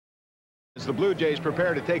The Blue Jays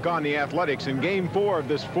prepare to take on the Athletics in Game 4 of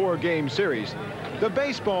this 4-game series. The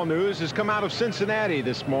baseball news has come out of Cincinnati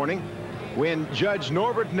this morning when Judge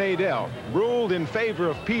Norbert Nadel ruled in favor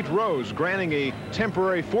of Pete Rose, granting a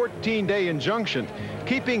temporary 14-day injunction,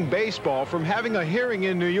 keeping baseball from having a hearing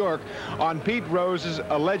in New York on Pete Rose's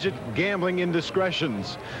alleged gambling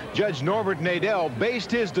indiscretions. Judge Norbert Nadel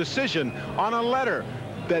based his decision on a letter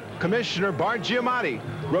that Commissioner Bart Giamatti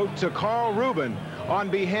wrote to Carl Rubin on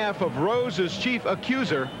behalf of Rose's chief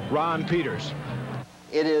accuser, Ron Peters.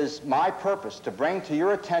 It is my purpose to bring to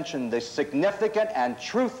your attention the significant and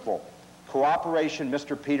truthful cooperation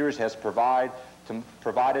Mr. Peters has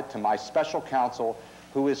provided to my special counsel,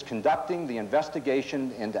 who is conducting the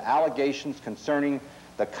investigation into allegations concerning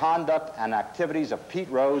the conduct and activities of Pete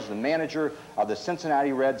Rose, the manager of the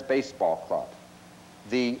Cincinnati Reds Baseball Club.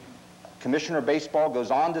 The Commissioner of Baseball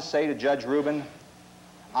goes on to say to Judge Rubin,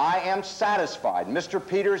 I am satisfied Mr.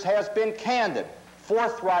 Peters has been candid,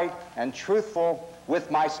 forthright, and truthful with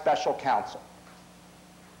my special counsel.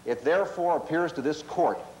 It therefore appears to this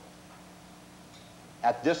court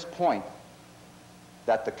at this point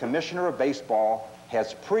that the Commissioner of Baseball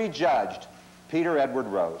has prejudged Peter Edward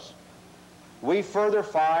Rose. We further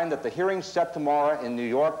find that the hearing set tomorrow in New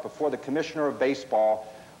York before the Commissioner of Baseball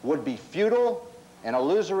would be futile and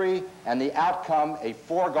illusory, and the outcome a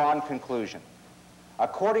foregone conclusion.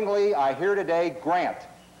 Accordingly, I here today grant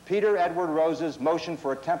Peter Edward Rose's motion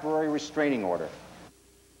for a temporary restraining order.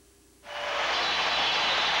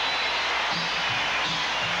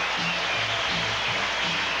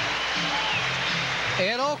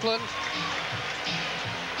 In Oakland,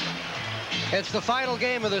 it's the final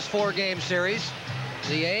game of this 4-game series.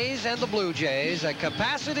 The A's and the Blue Jays, a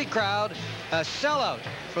capacity crowd, a sellout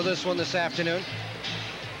for this one this afternoon.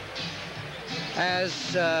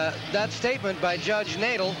 As that statement by Judge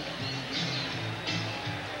Nadel,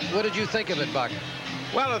 what did you think of it, Buck?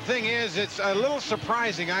 Well, the thing is, it's a little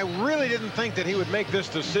surprising. I really didn't think that he would make this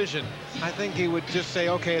decision. I think he would just say,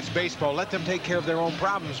 okay, it's baseball. Let them take care of their own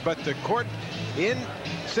problems. But the court in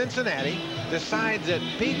Cincinnati decides that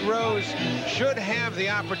Pete Rose should have the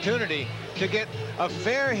opportunity to get a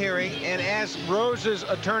fair hearing, and as Rose's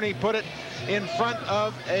attorney put it, in front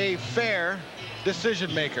of a fair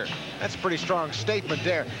decision maker. That's a pretty strong statement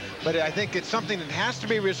there, but I think it's something that has to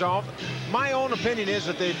be resolved. My own opinion is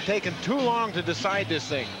that they've taken too long to decide this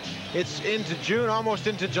thing. It's into June, almost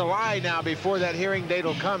into July now before that hearing date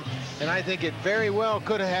will come, and I think it very well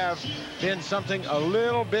could have been something a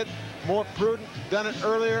little bit more prudent, done it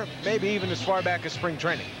earlier, maybe even as far back as spring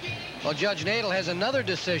training. Well, Judge Nadel has another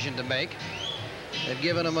decision to make. They've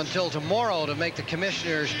given him until tomorrow to make the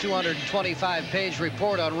commissioner's 225-page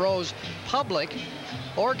report on Rose public,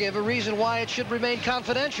 or give a reason why it should remain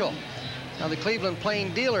confidential. Now, the Cleveland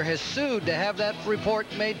Plain Dealer has sued to have that report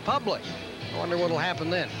made public. I wonder what will happen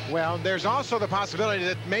then. Well, there's also the possibility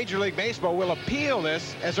that Major League Baseball will appeal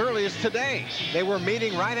this as early as today. They were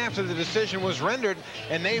meeting right after the decision was rendered,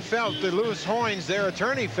 and they felt that Louis Hoynes, their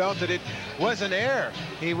attorney, felt that it was an error.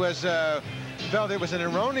 He was felt it was an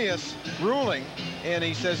erroneous ruling, and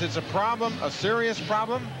he says it's a problem, a serious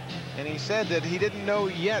problem, and he said that he didn't know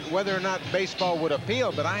yet whether or not baseball would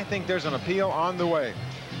appeal, but I think there's an appeal on the way.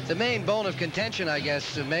 The main bone of contention, I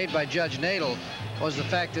guess, made by Judge Nadel was the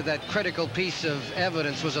fact that that critical piece of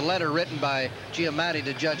evidence was a letter written by Giamatti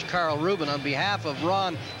to Judge Carl Rubin on behalf of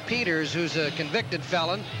Ron Peters, who's a convicted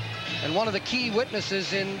felon and one of the key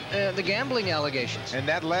witnesses in the gambling allegations. And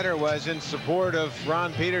that letter was in support of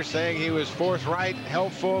Ron Peters, saying he was forthright,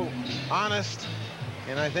 helpful, honest,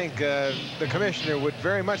 and I think the commissioner would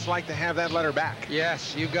very much like to have that letter back.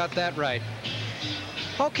 Yes, you got that right.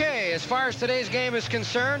 Okay, as far as today's game is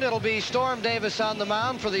concerned, it'll be Storm Davis on the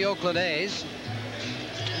mound for the Oakland A's.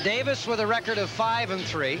 Davis with a record of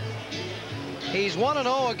 5-3. He's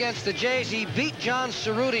 1-0 against the Jays. He beat John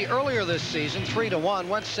Cerruti earlier this season, 3-1,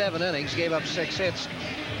 went 7 innings, gave up 6 hits,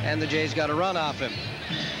 and the Jays got a run off him.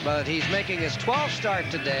 But he's making his 12th start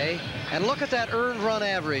today, and look at that earned run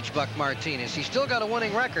average, Buck Martinez. He's still got a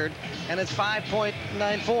winning record, and it's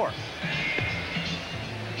 5.94.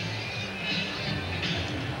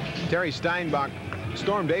 Terry Steinbach,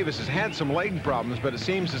 Storm Davis has had some latent problems, but it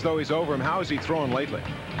seems as though he's over him. How has he thrown lately?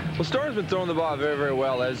 Well, Storm's been throwing the ball very, very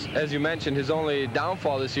well. As you mentioned, his only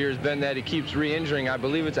downfall this year has been that he keeps re-injuring. I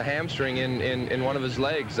believe it's a hamstring in one of his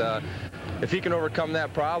legs. If he can overcome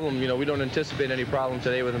that problem, you know, we don't anticipate any problem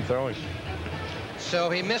today with him throwing. So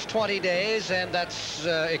he missed 20 days, and that's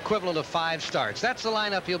equivalent of 5 starts. That's the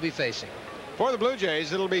lineup he'll be facing. For the Blue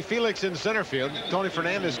Jays, it'll be Felix in center field. Tony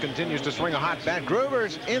Fernandez continues to swing a hot bat.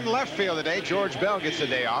 Gruber's in left field today. George Bell gets the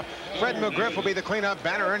day off. Fred McGriff will be the cleanup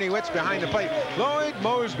batter. Ernie Witts behind the plate. Lloyd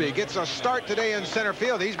Moseby gets a start today in center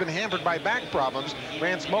field. He's been hampered by back problems.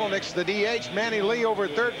 Rance Mullenix the DH. Manny Lee over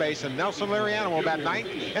at third base. And Nelson Liriano will bat ninth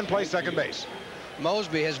and play second base.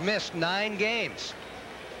 Moseby has missed 9 games.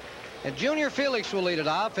 And Junior Felix will lead it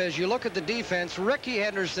off. As you look at the defense, Ricky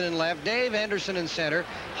Henderson in left, Dave Henderson in center,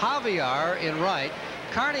 Javier in right.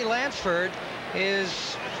 Carney Lansford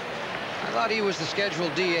is, I thought he was the scheduled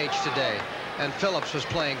DH today, and Phillips was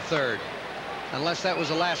playing third. Unless that was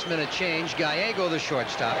a last-minute change. Gallego the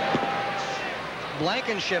shortstop.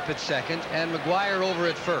 Blankenship at second, and McGuire over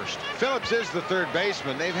at first. Phillips is the third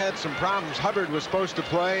baseman. They've had some problems. Hubbard was supposed to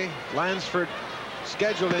play. Lansford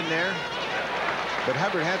scheduled in there. But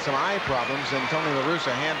Hubbard had some eye problems, and Tony La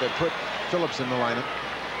Russa had to put Phillips in the lineup.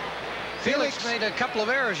 Felix made a couple of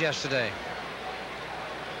errors yesterday.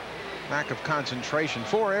 Lack of concentration.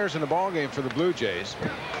 4 errors in the ball game for the Blue Jays.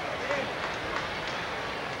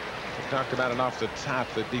 We talked about it off the top.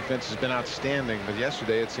 The defense has been outstanding, but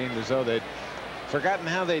yesterday it seemed as though they'd forgotten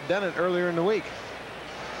how they'd done it earlier in the week.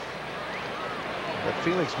 But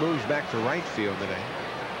Felix moves back to right field today.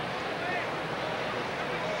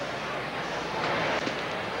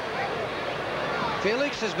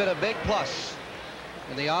 Felix has been a big plus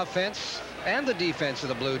in the offense and the defense of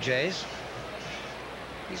the Blue Jays.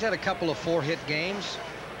 He's had a couple of 4-hit games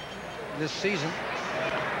this season.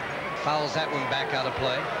 Fouls that one back out of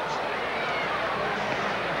play.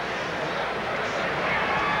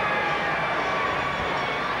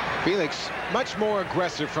 Felix much more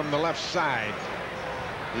aggressive from the left side.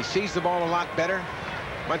 He sees the ball a lot better,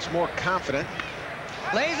 much more confident.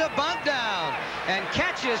 Lays a bunt down and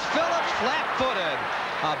catches Phillips flat-footed.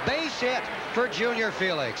 A base hit for Junior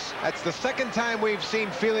Felix. That's the second time we've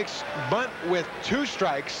seen Felix bunt with 2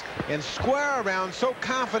 strikes and square around, so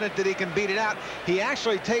confident that he can beat it out. He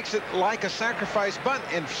actually takes it like a sacrifice bunt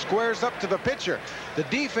and squares up to the pitcher. The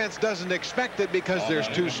defense doesn't expect it because there's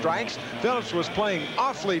 2 strikes. Phillips was playing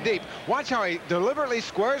awfully deep. Watch how he deliberately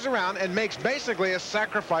squares around and makes basically a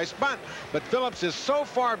sacrifice bunt. But Phillips is so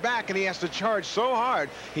far back and he has to charge so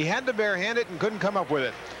hard, he had to barehand it and couldn't come up with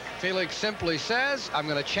it. Felix simply says, I'm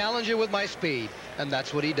going to challenge you with my speed, and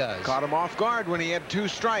that's what he does. Caught him off guard when he had 2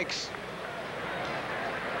 strikes.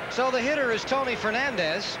 So the hitter is Tony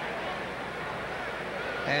Fernandez,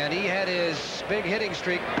 and he had his big hitting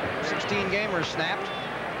streak, 16 gamers snapped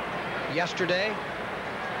yesterday,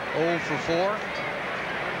 0 for 4.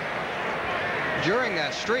 During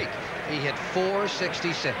that streak, he hit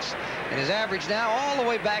 .466, and his average now all the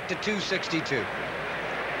way back to .262.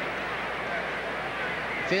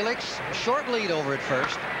 Felix, short lead over at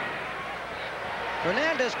first.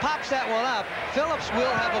 Fernandez pops that one up. Phillips will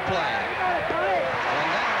have a play.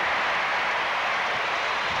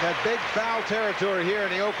 That big foul territory here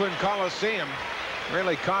in the Oakland Coliseum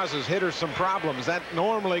really causes hitters some problems. That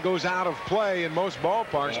normally goes out of play in most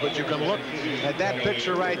ballparks, but you can look at that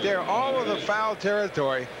picture right there. All of the foul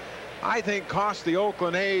territory, I think, cost the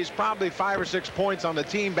Oakland A's probably 5 or 6 points on the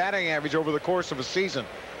team batting average over the course of a season.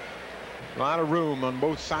 A lot of room on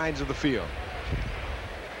both sides of the field.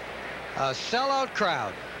 A sellout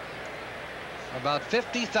crowd. About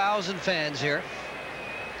 50,000 fans here.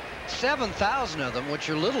 7,000 of them, which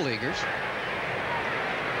are little leaguers.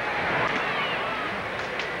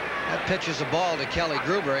 That pitches a ball to Kelly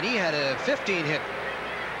Gruber, and he had a 15-hit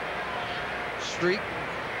streak.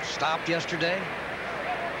 Stopped yesterday.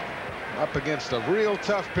 Up against a real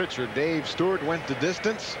tough pitcher. Dave Stewart went the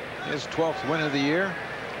distance. His 12th win of the year.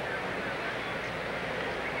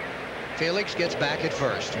 Felix gets back at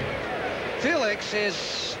first. Felix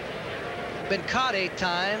has been caught 8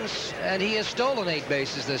 times, and he has stolen 8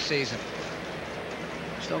 bases this season.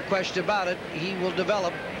 There's no question about it. He will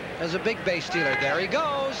develop as a big base stealer. There he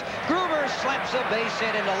goes. Gruber slaps a base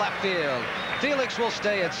hit into left field. Felix will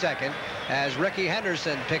stay at second as Ricky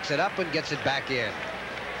Henderson picks it up and gets it back in.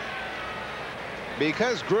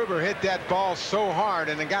 Because Gruber hit that ball so hard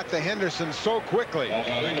and it got to Henderson so quickly,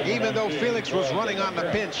 even though Felix was running on the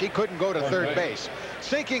pinch, he couldn't go to third base.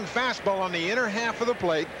 Sinking fastball on the inner half of the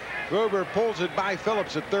plate. Gruber pulls it by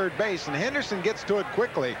Phillips at third base, and Henderson gets to it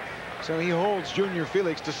quickly, so he holds Junior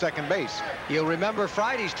Felix to second base. You'll remember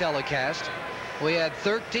Friday's telecast. We had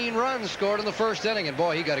 13 runs scored in the first inning, and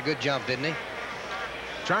boy, he got a good jump, didn't he?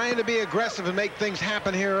 Trying to be aggressive and make things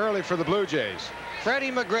happen here early for the Blue Jays.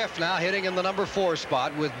 Freddie McGriff now hitting in the number 4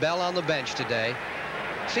 spot with Bell on the bench today.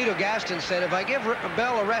 Cito Gaston said, if I give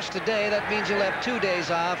Bell a rest today, that means he'll have 2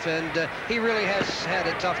 days off, and he really has had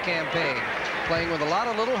a tough campaign, playing with a lot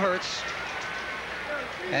of little hurts.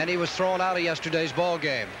 And he was thrown out of yesterday's ball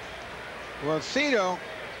game. Well, Cito,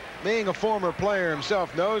 being a former player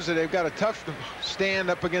himself, knows that they've got a tough stand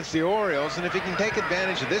up against the Orioles, and if he can take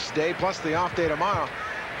advantage of this day plus the off day tomorrow,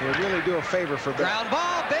 he'll really do a favor for Bill. Ground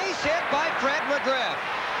ball, base hit by Fred McGriff.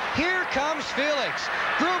 Here comes Felix.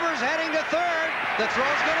 Gruber's heading to third. The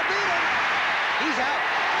throw's going to beat him. He's out.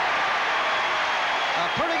 A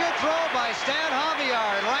pretty good throw by Stan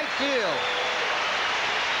Javier in right field.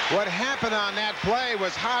 What happened on that play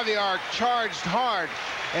was Javier charged hard,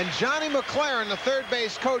 and Johnny McLaren, the third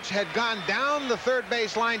base coach, had gone down the third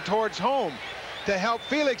base line towards home to help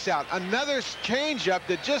Felix out. Another changeup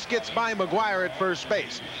that just gets by McGuire at first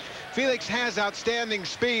base. Felix has outstanding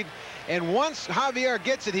speed, and once Javier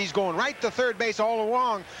gets it, he's going right to third base all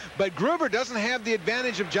along, but Gruber doesn't have the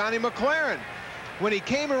advantage of Johnny McLaren. When he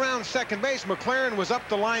came around second base, McLaren was up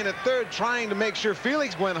the line at third trying to make sure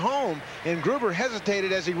Felix went home, and Gruber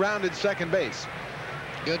hesitated as he rounded second base.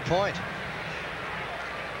 Good point.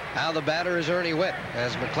 Now the batter is Ernie Whitt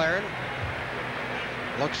as McLaren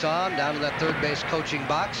looks on down in that third base coaching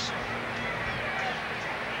box.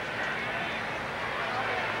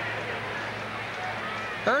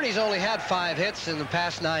 Ernie's only had 5 hits in the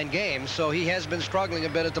past 9 games, so he has been struggling a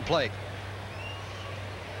bit at the plate.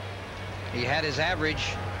 He had his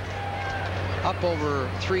average up over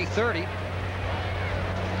 330.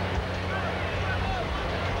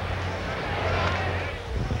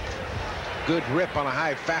 Good rip on a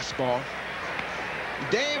high fastball.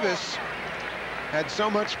 Davis had so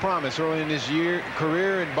much promise early in his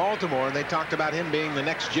career in Baltimore, and they talked about him being the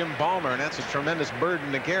next Jim Palmer, and that's a tremendous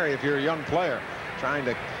burden to carry if you're a young player trying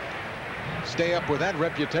to stay up with that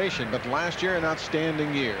reputation. But last year, an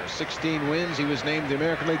outstanding year. 16 wins. He was named the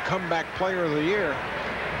American League Comeback Player of the Year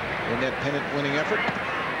in that pennant-winning effort.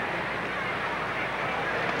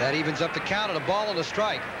 That evens up the count at a ball and a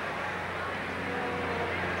strike.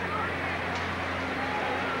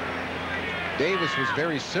 Davis was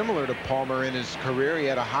very similar to Palmer in his career. He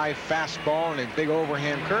had a high fastball and a big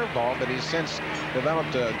overhand curveball, but he's since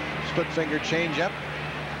developed a split-finger changeup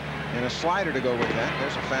and a slider to go with that.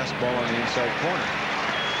 There's a fastball on the inside corner.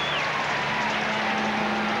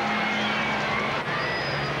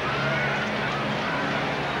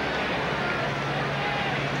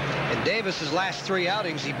 In Davis's last 3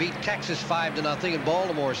 outings, he beat Texas 5-0 and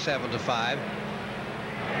Baltimore 7-5.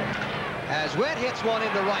 As Whitt hits one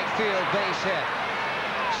into right field, base hit.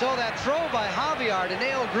 So that throw by Javier to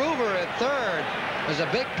nail Gruber at third is a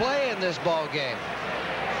big play in this ball game.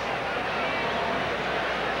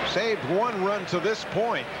 Saved 1 run to this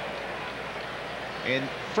point. And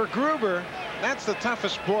for Gruber, that's the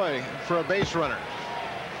toughest play for a base runner.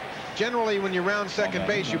 Generally, when you round second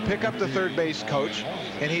base, you pick up the third base coach,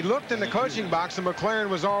 and he looked in the coaching box, and McLaren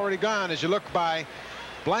was already gone. As you look by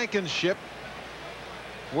Blankenship,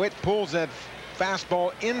 Whitt pulls that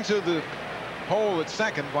fastball into the hole at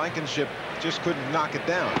second. Blankenship just couldn't knock it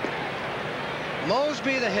down.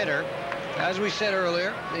 Mosby, the hitter, as we said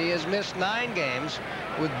earlier, he has missed 9 games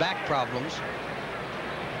with back problems.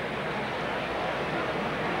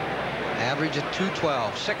 Average at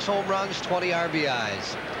 .212, 6 home runs, 20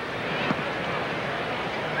 RBIs.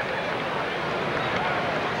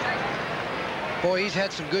 Boy, he's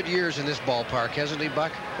had some good years in this ballpark, hasn't he,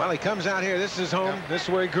 Buck? Well, he comes out here. This is home. Yep. This is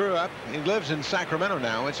where he grew up. He lives in Sacramento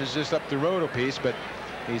now, which is just up the road a piece, but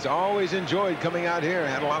he's always enjoyed coming out here and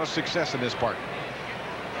had a lot of success in this park.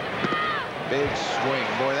 Big swing.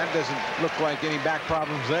 Boy, that doesn't look like any back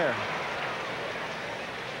problems there.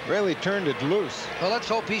 Really turned it loose. Well, let's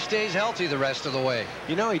hope he stays healthy the rest of the way.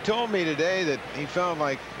 You know, he told me today that he felt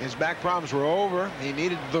like his back problems were over. He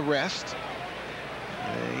needed the rest.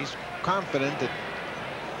 He's confident that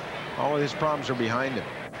all of his problems are behind him.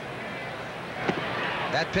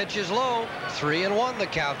 That pitch is low. 3-1 the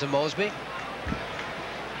count to Mosby.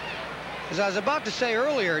 As I was about to say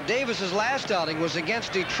earlier, Davis's last outing was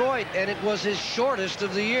against Detroit, and it was his shortest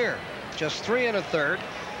of the year. Just 3 1/3.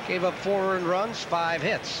 Gave up 4 earned runs, 5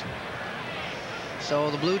 hits. So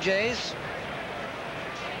the Blue Jays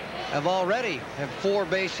have already had 4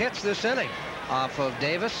 base hits this inning off of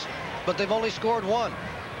Davis, but they've only scored 1.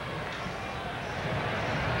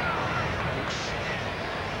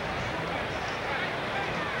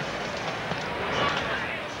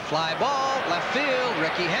 Fly ball, left field.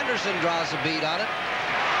 Ricky Henderson draws a beat on it.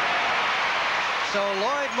 So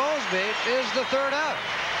Lloyd Mosby is the 3rd out.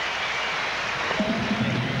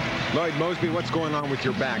 Lloyd Mosby, what's going on with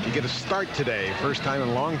your back? You get a start today, first time in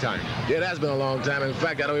a long time. Yeah, it has been a long time. In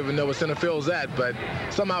fact, I don't even know where center field's at, but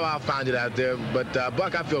somehow I'll find it out there. But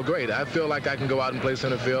Buck, I feel great. I feel like I can go out and play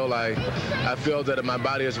center field. I feel that my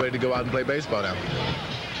body is ready to go out and play baseball now.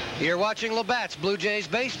 You're watching Labatt's Blue Jays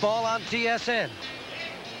baseball on TSN.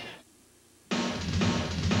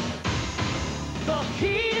 The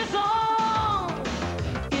heat is on.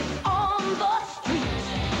 It's on the street.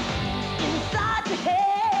 Inside your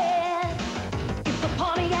head. It's a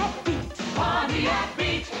Pontiac beat. Pontiac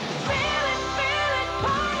beat. Feel it,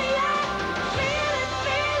 Pontiac.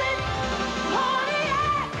 Feel it,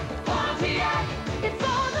 Pontiac. Pontiac. It's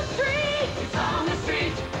on the street. It's on the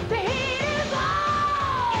street. The heat is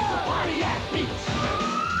on. It's a Pontiac beat.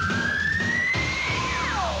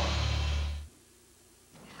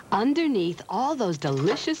 Underneath all those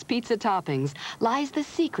delicious pizza toppings lies the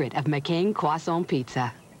secret of McCain Croissant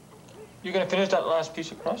Pizza. You gonna finish that last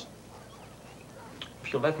piece of crust?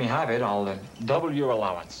 If you'll let me have it, I'll double your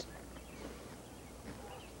allowance.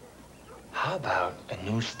 How about a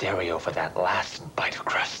new stereo for that last bite of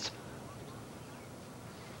crust?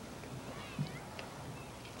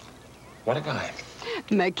 What a guy.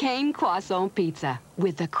 McCain Croissant Pizza,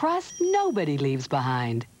 with the crust nobody leaves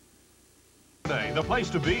behind. The place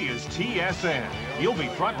to be is TSN. You'll be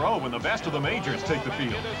front row when the best of the majors take the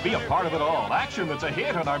field. Be a part of it all. Action that's a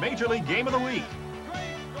hit on our Major League Game of the Week.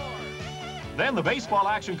 Then the baseball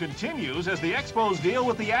action continues as the Expos deal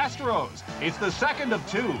with the Astros. It's the second of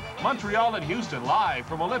two, Montreal and Houston, live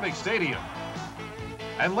from Olympic Stadium.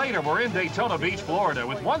 And later, we're in Daytona Beach, Florida,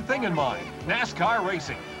 with one thing in mind, NASCAR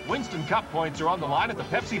racing. Winston Cup points are on the line at the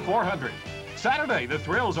Pepsi 400. Saturday, the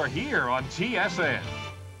thrills are here on TSN.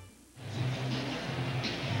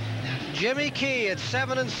 Jimmy Key at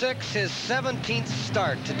 7-6, his 17th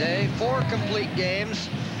start today, 4 complete games,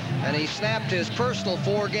 and he snapped his personal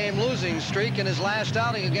 4-game losing streak in his last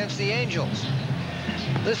outing against the Angels.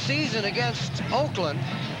 This season against Oakland,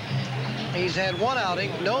 he's had 1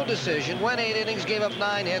 outing, no decision, went 8 innings, gave up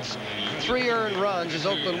 9 hits, 3 earned runs as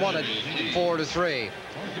Oakland won it 4-3.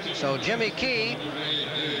 So Jimmy Key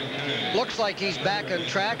looks like he's back on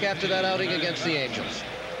track after that outing against the Angels.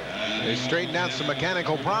 They straightened out some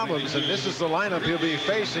mechanical problems, and this is the lineup he'll be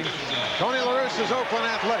facing. Tony La Russa's Oakland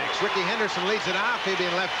Athletics. Ricky Henderson leads it off. He'll be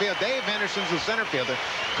in left field. Dave Henderson's the center fielder.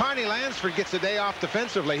 Carney Lansford gets a day off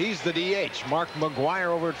defensively. He's the DH. Mark McGuire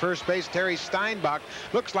over at first base. Terry Steinbach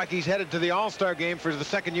looks like he's headed to the All-Star game for the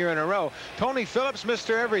 2nd year in a row. Tony Phillips,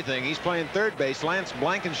 Mr. Everything. He's playing third base. Lance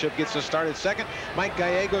Blankenship gets a start at second. Mike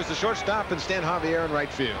Gallegos the shortstop, and Stan Javier in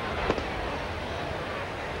right field.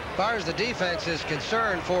 As far as the defense is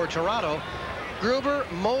concerned for Toronto, Gruber,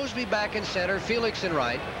 Mosby back in center, Felix in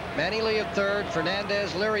right, Manny Lee at third,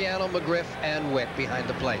 Fernandez, Liriano, McGriff, and Wick behind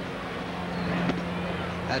the plate.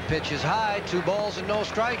 That pitch is high, 2 balls and no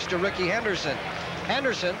strikes to Ricky Henderson.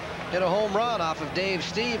 Henderson hit a home run off of Dave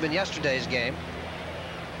Stieb in yesterday's game.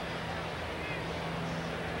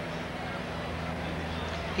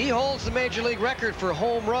 He holds the Major League record for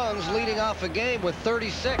home runs leading off a game with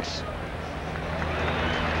 36.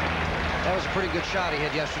 That was a pretty good shot he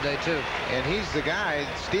hit yesterday, too. And he's the guy,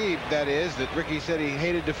 Steve, that is, that Ricky said he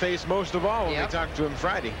hated to face most of all when we talked to him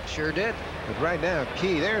Friday. Sure did. But right now,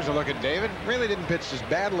 Key, there's a look at David. Really didn't pitch as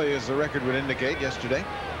badly as the record would indicate yesterday.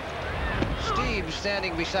 Steve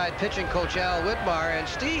standing beside pitching coach Al Whitmire, and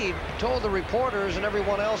Steve told the reporters and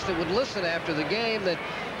everyone else that would listen after the game that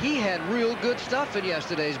he had real good stuff in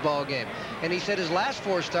yesterday's ball game. And he said his last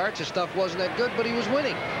 4 starts, his stuff wasn't that good, but he was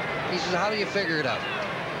winning. He says, how do you figure it out?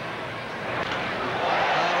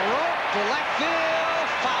 To left field,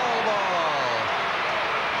 foul ball.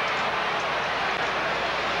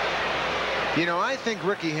 You know, I think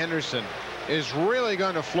Ricky Henderson is really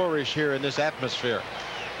going to flourish here in this atmosphere.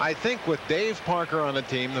 I think with Dave Parker on the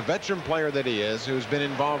team, the veteran player that he is, who's been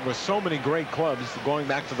involved with so many great clubs, going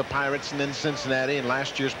back to the Pirates and then Cincinnati and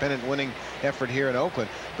last year's pennant-winning effort here in Oakland.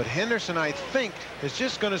 But Henderson, I think, is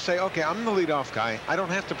just going to say, okay, I'm the leadoff guy. I don't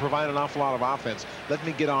have to provide an awful lot of offense. Let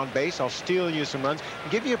me get on base. I'll steal you some runs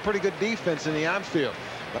and give you a pretty good defense in the outfield.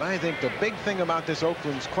 But I think the big thing about this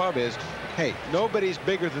Oakland's club is, hey, nobody's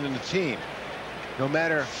bigger than the team. No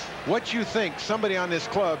matter what you think, somebody on this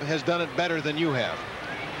club has done it better than you have.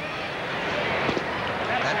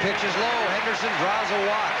 That pitch is low. Henderson draws a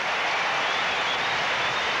walk.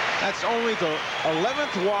 That's only the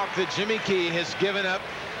 11th walk that Jimmy Key has given up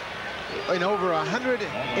in over 100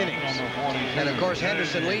 innings. And of course,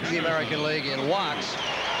 Henderson leads the American League in walks.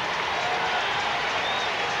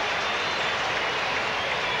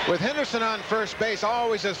 With Henderson on first base,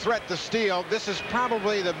 always a threat to steal. This is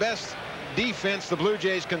probably the best defense the Blue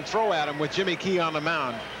Jays can throw at him with Jimmy Key on the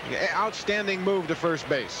mound. Outstanding move to first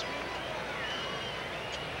base.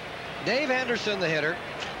 Dave Henderson, the hitter.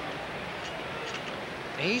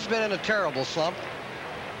 He's been in a terrible slump.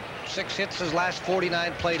 6 hits his last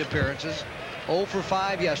 49 plate appearances. 0 for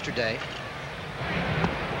 5 yesterday.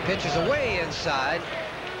 Pitch is away inside.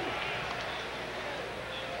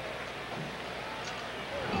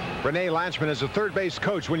 Rene Lachemann is a third base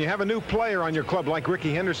coach. When you have a new player on your club like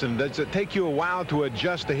Rickey Henderson, does it take you a while to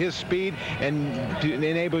adjust to his speed and to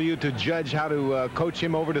enable you to judge how to coach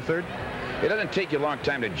him over to third? It doesn't take you a long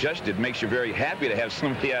time to adjust. It makes you very happy to have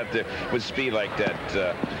somebody out there with speed like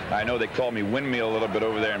that. I know they called me windmill a little bit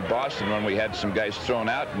over there in Boston when we had some guys thrown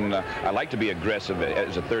out, and I like to be aggressive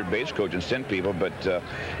as a third base coach and send people, but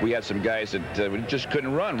we had some guys that just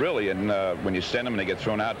couldn't run, really, and when you send them and they get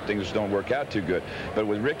thrown out, things don't work out too good. But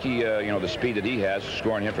with Rickey, you know, the speed that he has,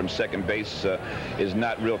 scoring him from second base is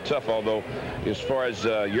not real tough, although as far as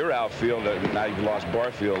your outfield, now you've lost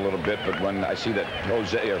Barfield a little bit, but when I see that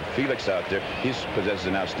Jose or Felix out there, he possesses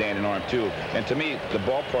an outstanding arm too. And to me, the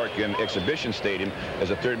ballpark in Exhibition Stadium, as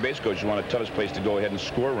a third base coach, is one of the toughest places to go ahead and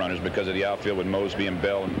score runners because of the outfield with Mosby and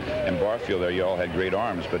Bell and Barfield there. You all had great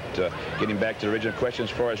arms. But getting back to the original question, as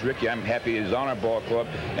far as Rickey, I'm happy he's on our ball club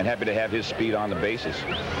and happy to have his speed on the bases.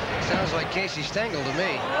 Sounds like Casey Stengel to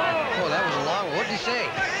me. Oh, that was a long one. What did he say?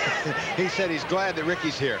 He said he's glad that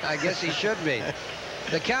Rickey's here. I guess he should be.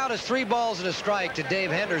 The count is 3 balls and a strike to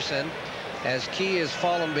Dave Henderson as Key has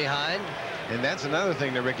fallen behind. And that's another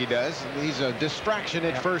thing that Rickey does. He's a distraction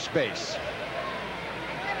at first base.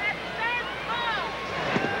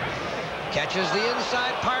 Catches the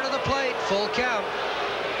inside part of the plate. Full count.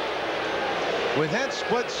 With that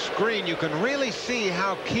split screen, you can really see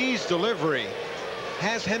how Key's delivery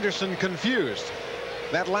has Henderson confused.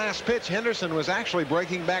 That last pitch, Henderson was actually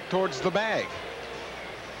breaking back towards the bag.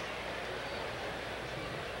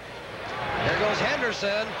 There goes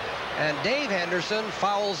Henderson. And Dave Henderson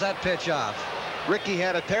fouls that pitch off. Rickey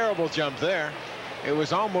had a terrible jump there. It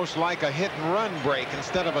was almost like a hit-and-run break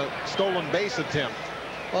instead of a stolen base attempt.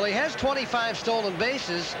 Well, he has 25 stolen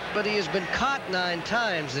bases, but he has been caught 9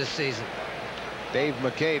 times this season. Dave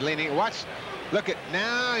McCade leaning. Watch. Look at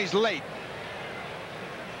now. He's late.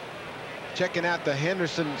 Checking out the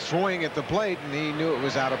Henderson swing at the plate, and he knew it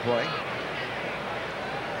was out of play.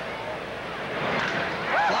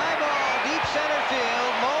 Fly ball, deep center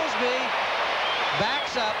field. Mosby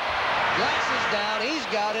backs up, glasses down. He's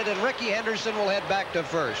got it, and Rickey Henderson will head back to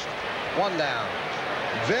first. 1 down.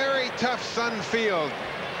 Very tough sun field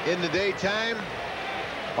in the daytime.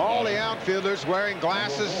 All the outfielders wearing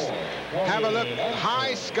glasses. Have a look.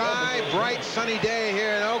 High sky, bright sunny day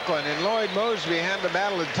here in Oakland, and Lloyd Mosby had to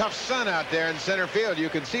battle the tough sun out there in center field. You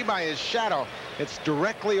can see by his shadow, it's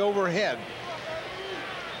directly overhead.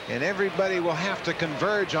 And everybody will have to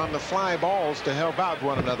converge on the fly balls to help out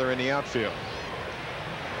one another in the outfield.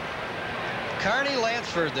 Carney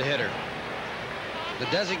Lansford, the hitter. The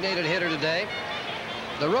designated hitter today.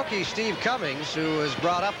 The rookie, Steve Cummings, who was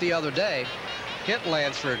brought up the other day, hit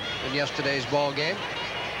Lansford in yesterday's ball game.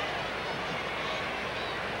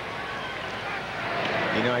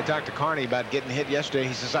 You know, I talked to Carney about getting hit yesterday.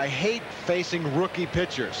 He says, I hate facing rookie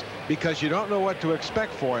pitchers because you don't know what to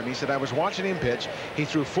expect for him. He said, I was watching him pitch. He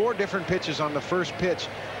threw 4 different pitches on the first pitch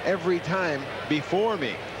every time before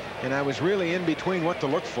me, and I was really in between what to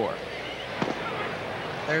look for.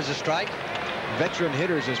 There's a strike. Veteran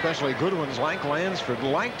hitters, especially good ones like Lansford,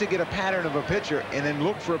 like to get a pattern of a pitcher and then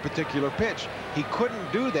look for a particular pitch. He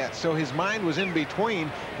couldn't do that, so his mind was in between,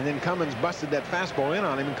 and then Cummins busted that fastball in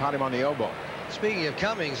on him and caught him on the elbow. Speaking of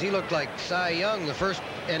Cummings, he looked like Cy Young the first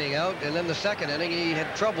inning out, and then the second inning he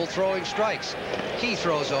had trouble throwing strikes. Key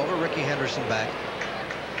throws over, Rickey Henderson back.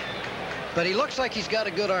 But he looks like he's got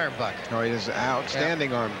a good arm, Buck. Oh, he has an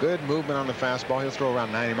outstanding arm. Good movement on the fastball. He'll throw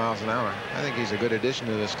around 90 miles an hour. I think he's a good addition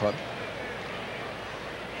to this club.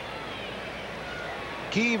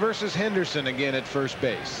 Key versus Henderson again at first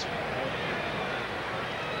base.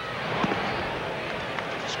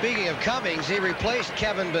 Speaking of Cummings, he replaced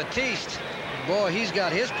Kevin Batiste. Boy, he's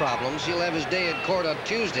got his problems. He'll have his day in court on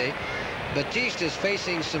Tuesday. Batiste is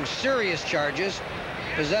facing some serious charges: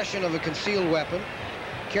 possession of a concealed weapon,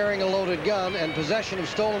 carrying a loaded gun, and possession of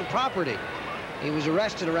stolen property. He was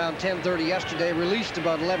arrested around 10:30 yesterday, released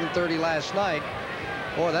about 11:30 last night.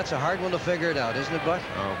 Boy, that's a hard one to figure it out, isn't it, Buck?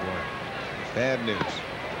 Oh, boy. Bad news.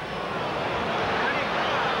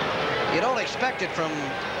 You don't expect it from,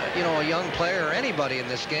 you know, a young player or anybody in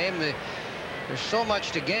this game. There's so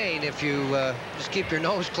much to gain if you just keep your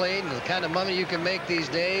nose clean, the kind of money you can make these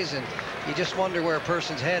days, and you just wonder where a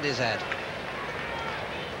person's head is at.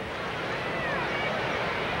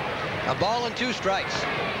 A ball and 2 strikes.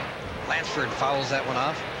 Lansford fouls that one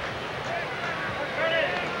off.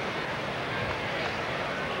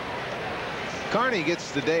 Carney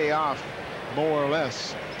gets the day off, more or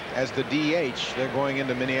less, as the DH. They're going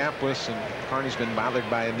into Minneapolis, and Carney's been bothered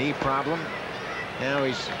by a knee problem. Now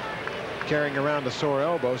he's carrying around a sore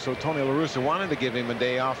elbow, so Tony La Russa wanted to give him a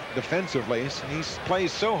day off defensively. He plays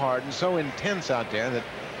so hard and so intense out there that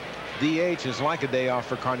DH is like a day off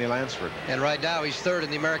for Carney Lansford. And right now he's third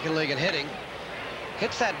in the American League in hitting.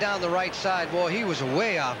 Hits that down the right side. Boy, he was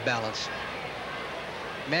way off balance.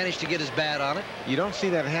 Managed to get his bat on it. You don't see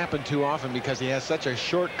that happen too often because he has such a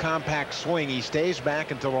short, compact swing. He stays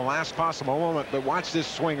back until the last possible moment. But watch this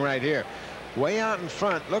swing right here. Way out in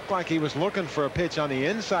front. Looked like he was looking for a pitch on the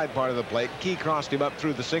inside part of the plate. Key crossed him up,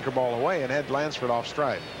 threw the sinker ball away, and had Lansford off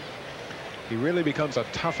stride. He really becomes a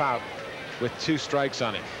tough out with 2 strikes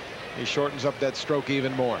on him. He shortens up that stroke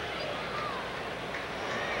even more.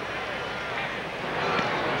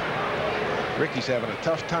 Ricky's having a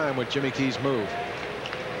tough time with Jimmy Key's move.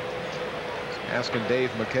 Asking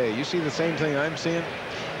Dave McKay, you see the same thing I'm seeing?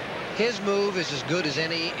 His move is as good as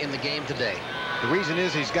any in the game today. The reason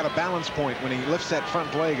is he's got a balance point when he lifts that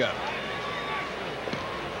front leg up.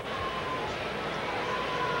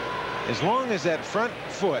 As long as that front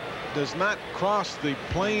foot does not cross the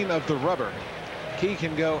plane of the rubber, Key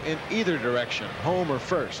can go in either direction, home or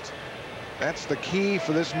first. That's the key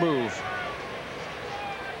for this move.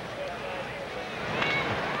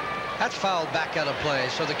 That's fouled back out of play,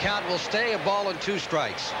 so the count will stay a ball and 2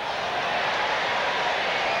 strikes.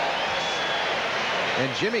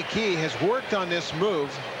 And Jimmy Key has worked on this move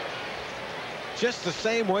just the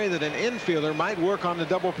same way that an infielder might work on the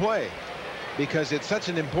double play, because it's such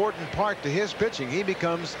an important part to his pitching. He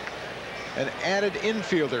becomes an added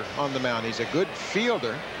infielder on the mound. He's a good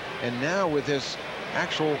fielder, and now with his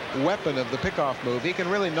actual weapon of the pickoff move, he can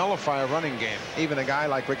really nullify a running game, even a guy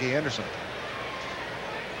like Ricky Henderson.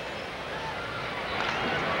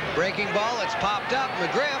 Breaking ball, it's popped up.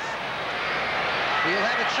 McGriff, he'll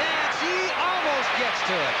have a chance. He almost gets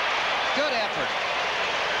to it. Good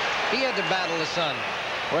effort. He had to battle the sun.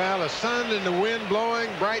 Well, the sun and the wind blowing,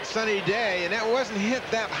 bright sunny day, and that wasn't hit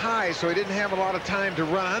that high, so he didn't have a lot of time to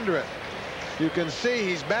run under it. You can see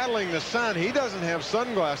he's battling the sun. He doesn't have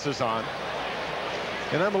sunglasses on,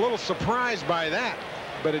 and I'm a little surprised by that,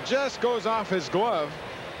 but it just goes off his glove.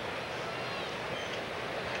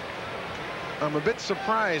 I'm a bit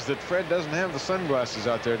surprised that Fred doesn't have the sunglasses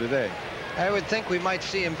out there today. I would think we might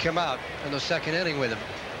see him come out in the 2nd inning with him.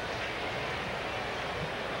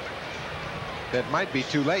 That might be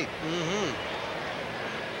too late.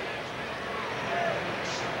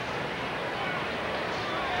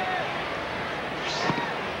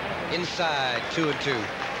 Inside, 2-2.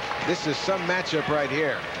 This is some matchup right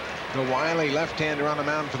here. The wily left-hander on the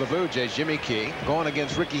mound for the Blue Jays, Jimmy Key, going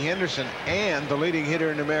against Ricky Henderson and the leading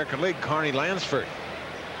hitter in the American League, Carney Lansford.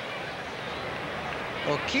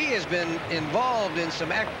 Well, Key has been involved in some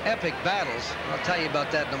epic battles. I'll tell you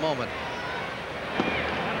about that in a moment.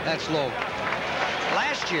 That's low.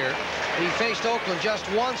 Last year, he faced Oakland just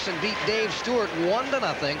once and beat Dave Stewart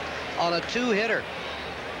 1-0 on a 2-hitter.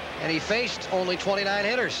 And he faced only 29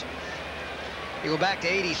 hitters. You go back to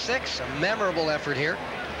 '86, a memorable effort here.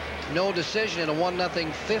 No decision in a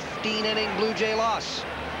 1-0 15-inning Blue Jay loss.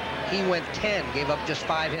 He went 10, gave up just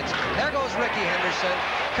 5 hits. There goes Ricky Henderson.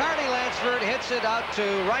 Carney Lansford hits it out to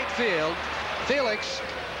right field. Felix,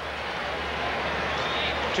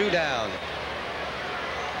 2 down.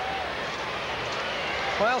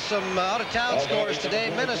 Well, some out-of-town scores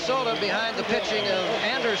today. Minnesota behind the pitching of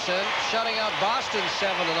Anderson, shutting out Boston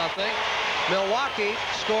 7-0. Milwaukee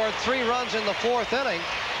scored 3 runs in the 4th inning,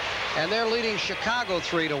 and they're leading Chicago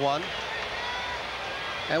 3-1.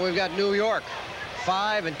 And we've got New York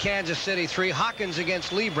 5 and Kansas City 3. Hawkins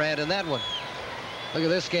against Lebrand in that one. Look at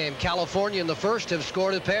this game. California in the first have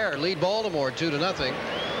scored a pair. Lead Baltimore 2-0.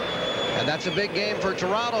 And that's a big game for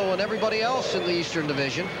Toronto and everybody else in the Eastern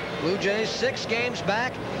Division. Blue Jays 6 games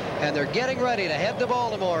back, and they're getting ready to head to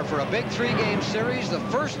Baltimore for a big 3-game series, the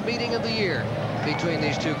first meeting of the year between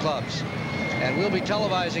these 2 clubs. And we'll be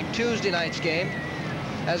televising Tuesday night's game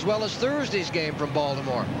as well as Thursday's game from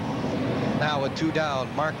Baltimore. Now with 2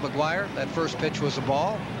 down, Mark McGwire. That first pitch was a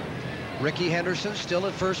ball. Ricky Henderson still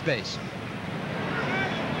at first base.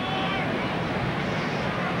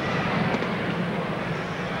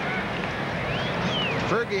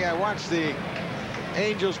 Fergie, I watched the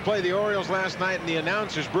Angels play the Orioles last night, and the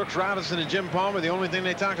announcers, Brooks Robinson and Jim Palmer, the only thing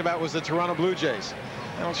they talked about was the Toronto Blue Jays.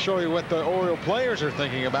 I'll show you what the Oriole players are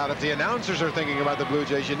thinking about. If the announcers are thinking about the Blue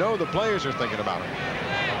Jays, you know the players are thinking about them.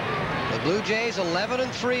 The Blue Jays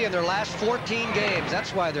 11-3 in their last 14 games.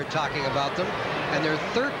 That's why they're talking about them. And they're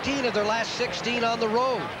 13 of their last 16 on the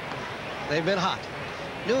road. They've been hot.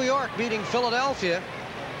 New York beating Philadelphia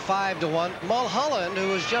 5-1. Mulholland, who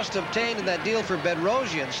was just obtained in that deal for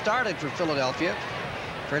Bedrosian, started for Philadelphia.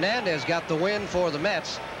 Fernandez got the win for the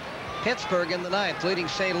Mets. Pittsburgh in the ninth, leading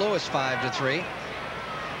St. Louis 5-3.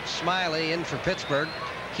 Smiley in for Pittsburgh.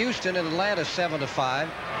 Houston and Atlanta 7-5.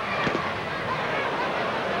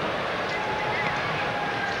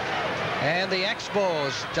 And the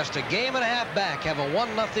Expos, just a game and a half back, have a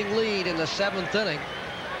 1-0 lead in the 7th inning.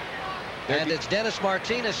 And it's Dennis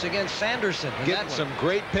Martinez against Sanderson. Getting some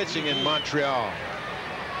great pitching in Montreal.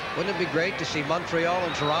 Wouldn't it be great to see Montreal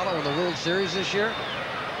and Toronto in the World Series this year?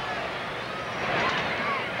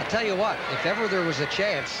 I'll tell you what, if ever there was a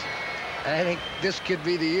chance, I think this could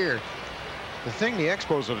be the year. The thing the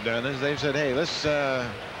Expos have done is they've said, hey, let's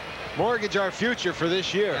mortgage our future for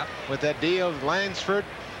this year with that deal with Lansford.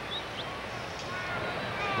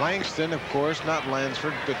 Langston, of course, not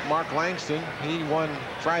Lansford, but Mark Langston. He won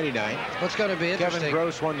Friday night. What's going to be interesting? Kevin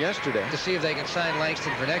Gross won yesterday. To see if they can sign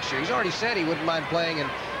Langston for next year. He's already said he wouldn't mind playing in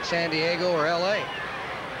San Diego or L.A.,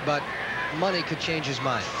 but money could change his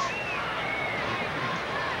mind.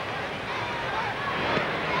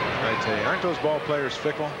 I tell you, aren't those ball players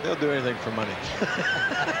fickle? They'll do anything for money.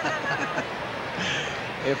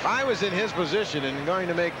 If I was in his position and going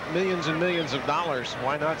to make millions and millions of dollars,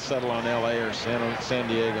 why not settle on L.A. or San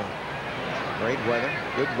Diego? Great weather,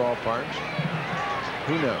 good ballparks.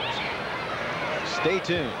 Who knows? Stay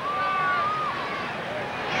tuned.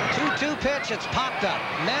 2-2 pitch. It's popped up.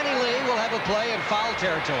 Manny Lee will have a play in foul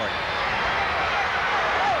territory.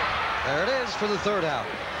 There it is for the 3rd out.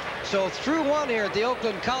 So through 1 here at the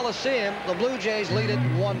Oakland Coliseum, the Blue Jays lead it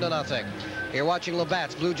 1-0. You're watching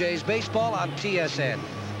Labatt's Blue Jays baseball on TSN.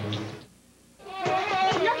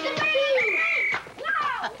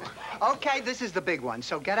 Okay, this is the big one,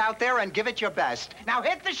 so get out there and give it your best. Now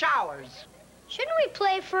hit the showers. Shouldn't we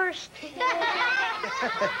play first?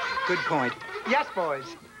 Good point. Yes,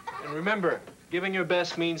 boys. And remember, giving your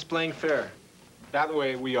best means playing fair. That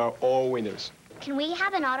way, we are all winners. Can we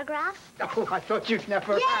have an autograph? Oh, I thought you'd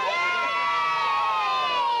never...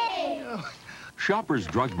 Shoppers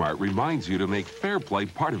Drug Mart reminds you to make fair play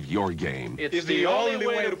part of your game. It's the only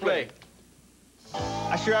way to play.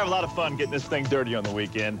 I sure have a lot of fun getting this thing dirty on the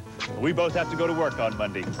weekend. We both have to go to work on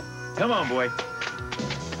Monday. Come on, boy.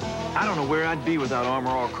 I don't know where I'd be without Armor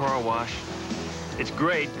All Car Wash. It's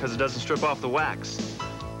great because it doesn't strip off the wax.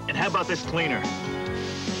 And how about this cleaner?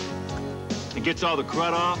 It gets all the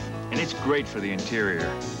crud off, and it's great for the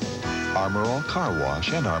interior. Armor All Car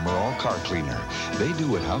Wash and Armor All Car Cleaner. They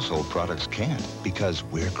do what household products can't because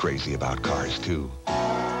we're crazy about cars, too.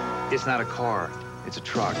 It's not a car. It's a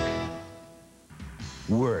truck.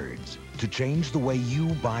 Words to change the way you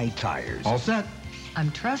buy tires. All set.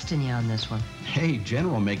 I'm trusting you on this one. Hey,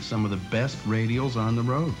 General makes some of the best radials on the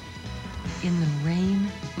road. In the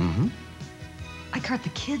rain? Mm-hmm. I cart the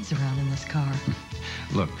kids around in this car.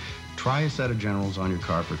 Look, try a set of Generals on your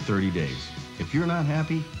car for 30 days. If you're not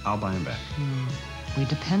happy, I'll buy them back. We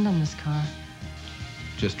depend on this car.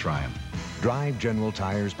 Just try them. Drive General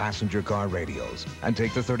Tires passenger car radials and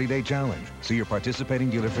take the 30-day challenge. See your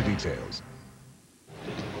participating dealer for details.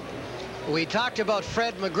 We talked about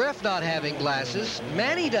Fred McGriff not having glasses.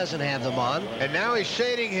 Manny doesn't have them on. And now he's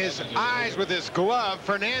shading his eyes with his glove.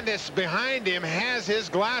 Fernandez behind him has his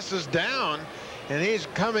glasses down, and he's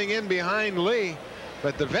coming in behind Lee.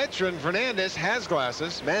 But the veteran Fernandez has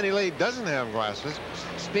glasses. Manny Lee doesn't have glasses.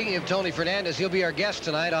 Speaking of Tony Fernandez, he'll be our guest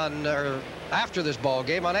tonight on after this ball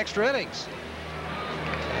game on Extra Innings.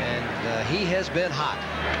 And he has been hot.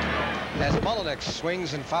 As Mullenix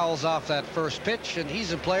swings and fouls off that first pitch, and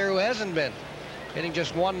he's a player who hasn't been hitting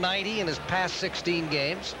just 190 in his past 16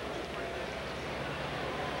 games.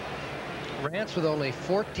 Rance with only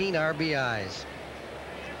 14 RBIs.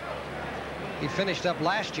 He finished up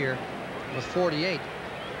last year with 48.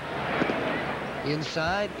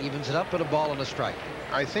 Inside, evens it up, and a ball and a strike.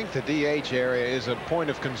 I think the DH area is a point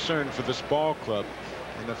of concern for this ball club.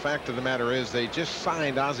 And the fact of the matter is they just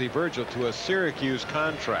signed Ozzie Virgil to a Syracuse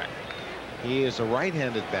contract. He is a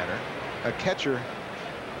right-handed batter, a catcher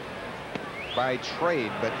by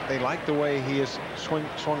trade, but they like the way he has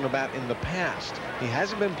swung the bat in the past. He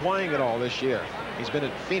hasn't been playing at all this year. He's been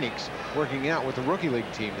at Phoenix working out with the rookie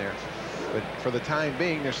league team there. But for the time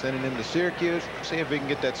being, they're sending him to Syracuse. See if he can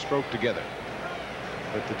get that stroke together.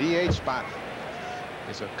 But the DH spot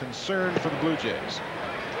is a concern for the Blue Jays.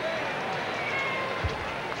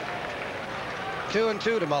 2-2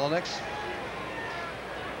 to Mullenix.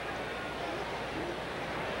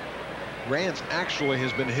 Rance actually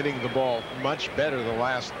has been hitting the ball much better the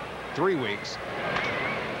last 3 weeks.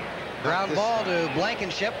 Ground ball to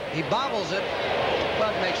Blankenship. He bobbles it,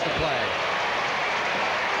 but makes the play.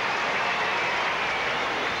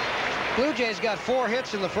 Blue Jays got 4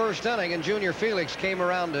 hits in the first inning, and Junior Felix came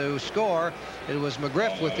around to score. It was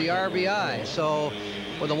McGriff with the RBI. So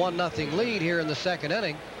with a 1-0 lead here in the second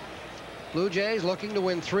inning, Blue Jays looking to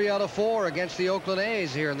win 3 out of 4 against the Oakland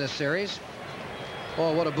A's here in this series.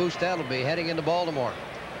 Oh, what a boost that'll be heading into Baltimore.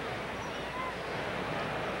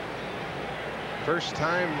 First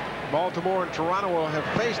time Baltimore and Toronto will have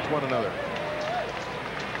faced one another.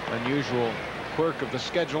 Unusual quirk of the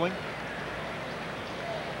scheduling.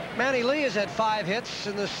 Manny Lee has had 5 hits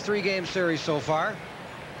in this 3-game series so far.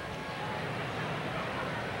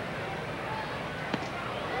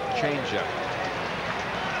 Changeup.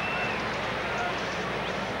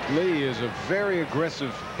 Lee is a very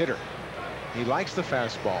aggressive hitter. He likes the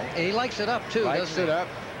fastball. He likes it up too. Likes it up.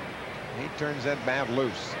 He turns that bat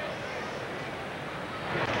loose.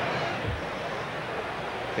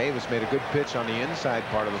 Davis made a good pitch on the inside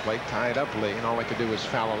part of the plate, tied up Lee, and all he could do was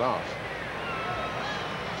foul it off.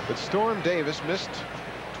 But Storm Davis missed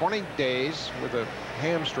 20 days with a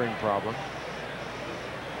hamstring problem.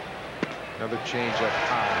 Another changeup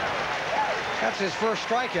high. That's his first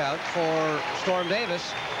strikeout for Storm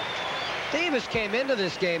Davis. Davis came into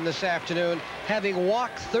this game this afternoon having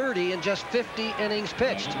walked 30 in just 50 innings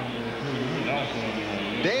pitched.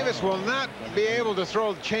 Davis will not be able to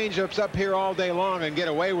throw changeups up here all day long and get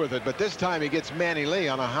away with it, but this time he gets Manny Lee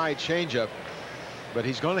on a high changeup. But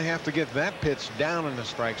he's going to have to get that pitch down in the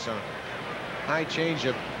strike zone. High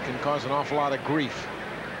changeup can cause an awful lot of grief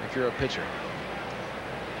if you're a pitcher.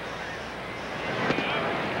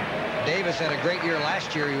 Davis had a great year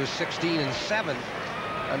last year. He was 16-7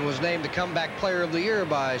 and was named the comeback player of the year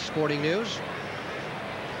by Sporting News.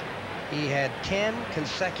 He had 10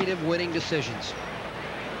 consecutive winning decisions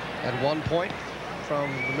at one point from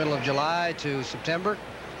the middle of July to September.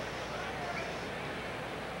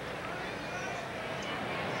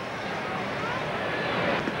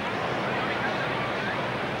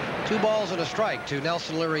 Two balls and a strike to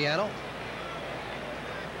Nelson Liriano.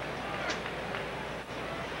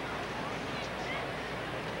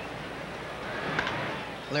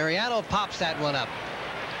 Liriano pops that one up.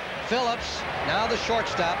 Phillips, now the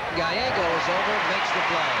shortstop. Gallego is over and makes the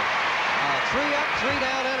play. A 3-up,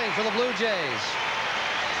 3-down inning for the Blue Jays.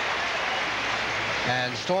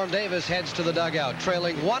 And Storm Davis heads to the dugout,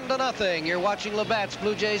 trailing 1-0. You're watching Labatt's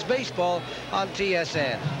Blue Jays baseball on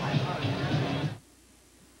TSN.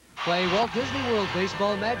 Play Walt Disney World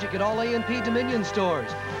Baseball Magic at all A&P Dominion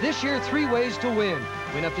stores. This year, 3 ways to win.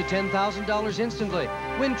 Win up to $10,000 instantly.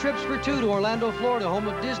 Win trips for 2 to Orlando, Florida, home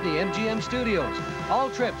of Disney MGM Studios.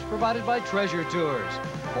 All trips provided by Treasure Tours.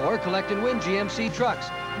 Or collect and win GMC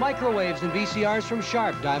trucks, microwaves and VCRs from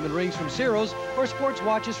Sharp, diamond rings from Ciro's, or sports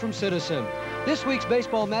watches from Citizen. This week's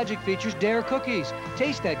Baseball Magic features Dare cookies.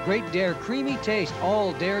 Taste that great Dare creamy taste,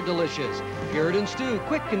 all Dare delicious. Puritan stew,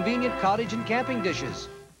 quick, convenient cottage and camping dishes.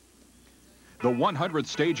 The 100th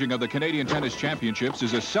staging of the Canadian Tennis Championships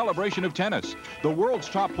is a celebration of tennis. The world's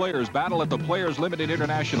top players battle at the Players Limited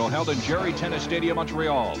International held in Jerry Tennis Stadium,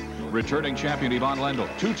 Montreal. Returning champion Yvonne Lendl,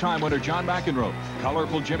 2-time winner John McEnroe,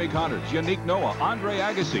 colorful Jimmy Connors, Yannick Noah, Andre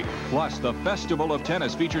Agassi. Plus, the Festival of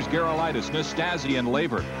Tennis features Gerolaitis, Nastasi, and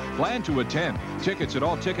Laver. Plan to attend. Tickets at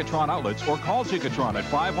all Ticketron outlets or call Ticketron at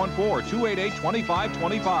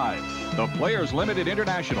 514-288-2525. The Players Limited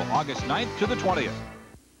International, August 9th to the 20th.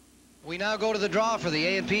 We now go to the draw for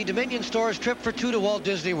the A&P Dominion Stores trip for 2 to Walt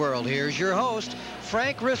Disney World. Here's your host,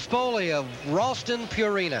 Frank Rispoli of Ralston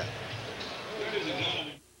Purina.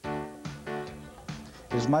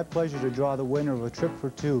 It is my pleasure to draw the winner of a trip for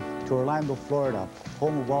 2 to Orlando, Florida,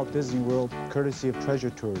 home of Walt Disney World, courtesy of Treasure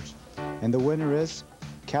Tours. And the winner is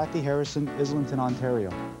Kathy Harrison, Islington, Ontario.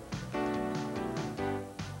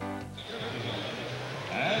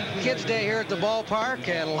 Kids' Day here at the ballpark,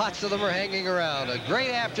 and lots of them are hanging around. A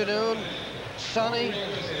great afternoon, sunny,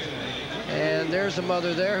 and there's a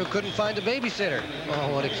mother there who couldn't find a babysitter.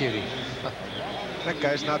 Oh, what a cutie. That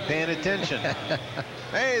guy's not paying attention.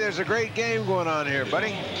 Hey, there's a great game going on here,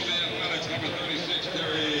 buddy.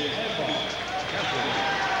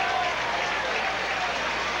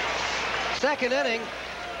 Second inning,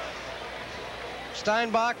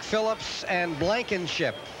 Steinbach, Phillips, and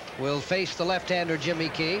Blankenship will face the left-hander Jimmy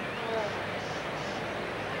Key.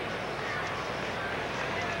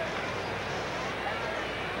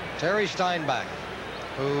 Terry Steinbach,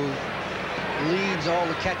 who leads all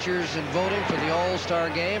the catchers in voting for the All-Star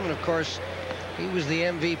game, and of course he was the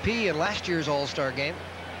MVP in last year's All-Star game.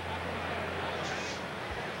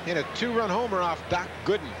 Hit a 2-run homer off Doc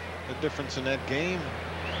Gooden. The difference in that game.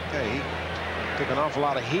 Okay, he took an awful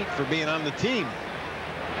lot of heat for being on the team.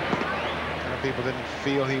 of people didn't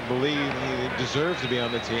feel he believed he deserved to be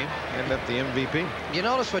on the team. Ended up the MVP. You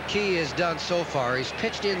notice what Key has done so far. He's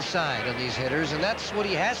pitched inside on these hitters, and that's what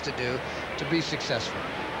he has to do to be successful.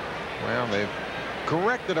 Well, they've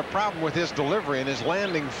corrected a problem with his delivery and his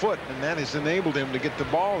landing foot, and that has enabled him to get the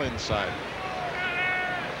ball inside.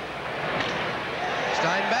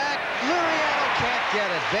 Steinbach, Liriano can't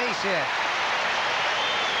get it. Base hit.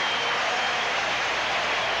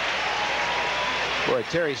 Boy,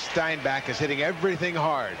 Terry Steinbach is hitting everything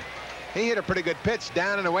hard. He hit a pretty good pitch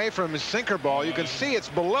down and away from his sinker ball. You can see it's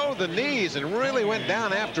below the knees and really went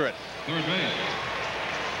down after it. He's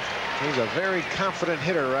a very confident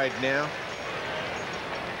hitter right now.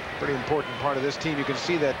 Pretty important part of this team. You can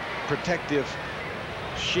see that protective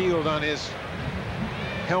shield on his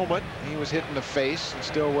helmet. He was hit in the face and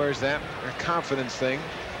still wears that. A confidence thing.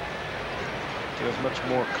 Feels much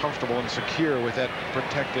more comfortable and secure with that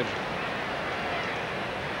protective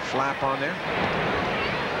flap on there.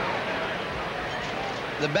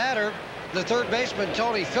 The batter, the third baseman,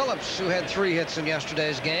 Tony Phillips, who had 3 hits in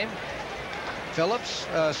yesterday's game. Phillips,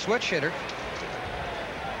 switch hitter.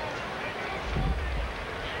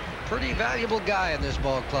 Pretty valuable guy in this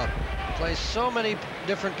ball club. Plays so many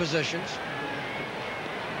different positions.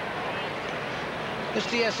 This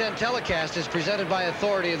TSN telecast is presented by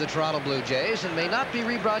authority of the Toronto Blue Jays and may not be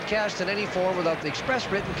rebroadcast in any form without the express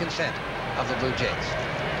written consent of the Blue Jays.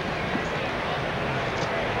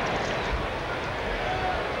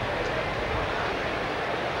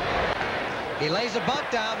 He lays a bunt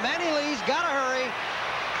down. Manny Lee's got to hurry.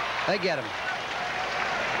 They get him.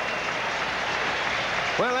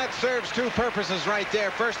 Well, that serves 2 purposes right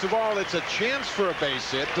there. First of all, it's a chance for a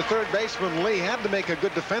base hit. The third baseman, Lee, had to make a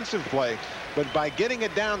good defensive play. But by getting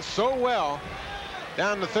it down so well,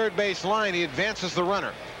 down the third base line, he advances the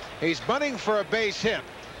runner. He's bunting for a base hit,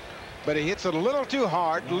 but he hits it a little too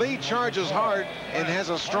hard. Lee charges hard and has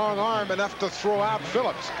a strong arm enough to throw out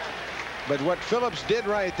Phillips. But what Phillips did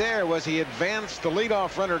right there was he advanced the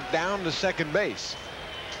leadoff runner down to second base.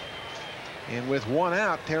 And with 1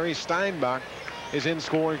 out, Terry Steinbach is in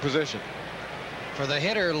scoring position. For the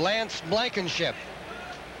hitter, Lance Blankenship.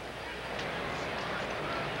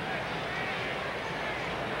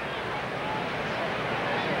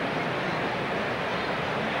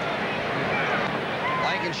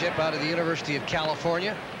 Blankenship out of the University of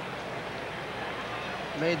California.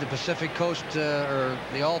 Made the Pacific Coast or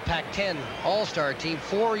the All Pac-10 All-Star team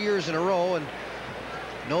 4 years in a row, and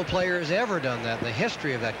no player has ever done that in the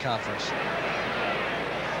history of that conference.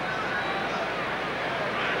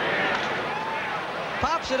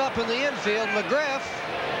 Pops it up in the infield. McGriff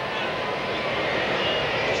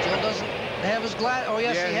still doesn't have his glass. Oh,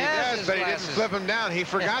 yes, he has his but glasses. He didn't flip him down. He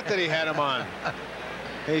forgot that he had him on.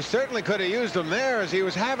 He certainly could have used them there, as he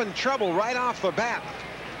was having trouble right off the bat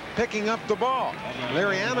picking up the ball.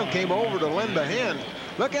 Liriano came over to lend a hand.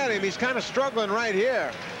 Look at him. He's kind of struggling right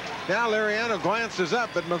here. Now Liriano glances up,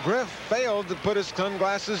 but McGriff failed to put his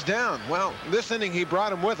sunglasses down. Well, this inning he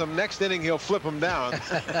brought him with him. Next inning he'll flip him down.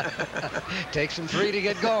 Takes him 3 to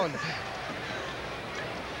get going.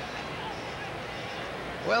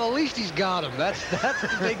 Well, at least he's got him. That's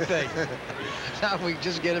the big thing. Now we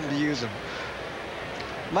just get him to use him.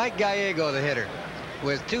 Mike Gallego, the hitter,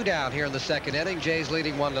 with 2 down here in the second inning. Jays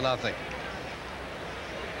leading 1-0.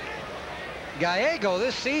 Gallego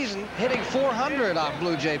this season hitting .400 off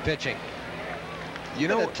Blue Jay pitching. You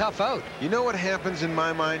know, a tough out. You know what happens in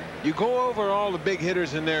my mind? You go over all the big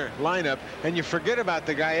hitters in their lineup, and you forget about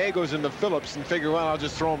the Gallegos and the Phillips and figure, well, I'll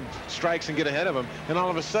just throw them strikes and get ahead of them. And all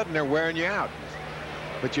of a sudden, they're wearing you out.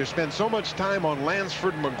 But you spend so much time on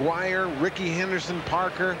Lansford, McGuire, Ricky Henderson,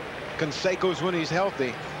 Parker, Canseco's when he's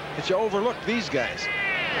healthy, that you overlook these guys.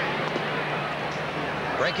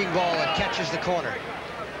 Breaking ball that catches the corner.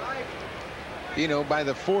 You know, by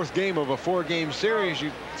the 4th game of a 4-game series,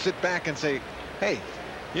 you sit back and say, hey,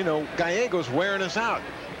 you know, Gallego's wearing us out.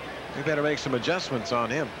 We better make some adjustments on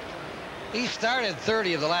him. He started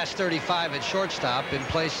 30 of the last 35 at shortstop in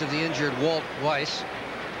place of the injured Walt Weiss.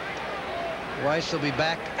 Weiss will be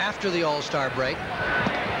back after the All-Star break.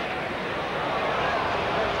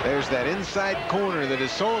 There's that inside corner that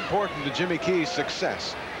is so important to Jimmy Key's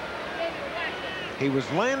success. He was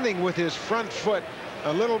landing with his front foot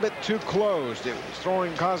a little bit too closed. It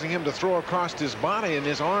was causing him to throw across his body, and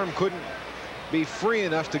his arm couldn't be free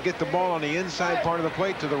enough to get the ball on the inside part of the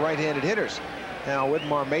plate to the right-handed hitters. Now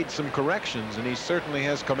Widmar made some corrections, and he certainly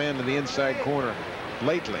has command of the inside corner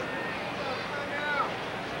lately.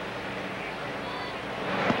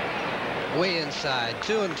 Way inside,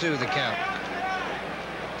 2-2 the count.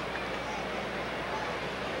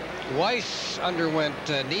 Weiss underwent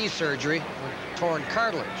knee surgery with torn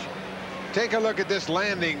cartilage. Take a look at this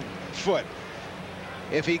landing foot.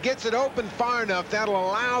 If he gets it open far enough, that'll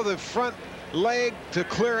allow the front leg to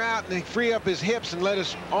clear out and free up his hips and let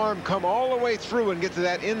his arm come all the way through and get to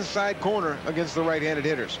that inside corner against the right-handed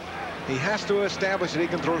hitters. He has to establish that he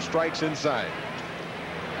can throw strikes inside.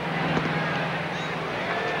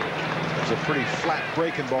 That's a pretty flat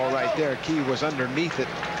breaking ball right there. Key was underneath it,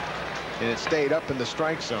 and it stayed up in the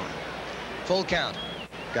strike zone. Full count.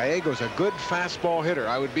 Gallego's a good fastball hitter.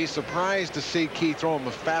 I would be surprised to see Key throw him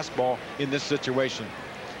a fastball in this situation.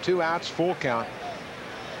 2 outs, full count.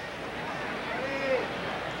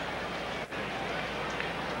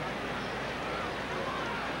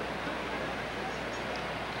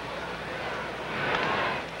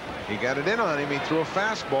 He got it in on him. He threw a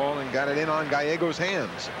fastball and got it in on Gallego's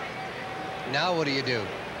hands. Now what do you do?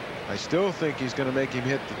 I still think he's going to make him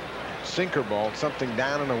hit the sinker ball, something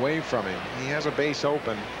down and away from him. He has a base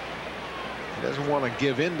open. He doesn't want to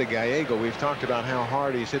give in to Gallego. We've talked about how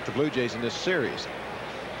hard he's hit the Blue Jays in this series.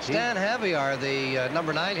 Stan Javier, the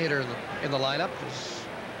number 9 hitter in the lineup, is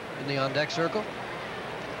in the on-deck circle.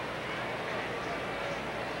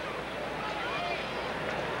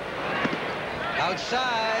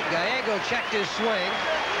 Outside, Gallego checked his swing.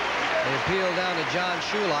 They appealed down to John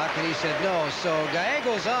Shulock, and he said no. So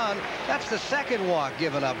Gallego's on. That's the second walk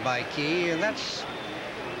given up by Key, and that's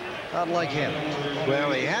not like him.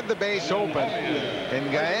 Well, he had the base open, and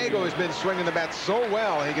Gallego has been swinging the bat so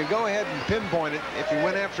well, he could go ahead and pinpoint it. If he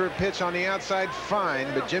went after a pitch on the outside,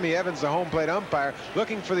 fine. But Jimmy Evans, the home plate umpire,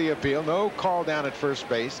 looking for the appeal. No call down at first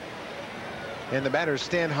base. And the batter is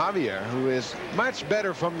Stan Javier, who is much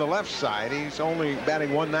better from the left side. He's only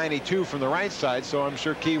batting 192 from the right side, so I'm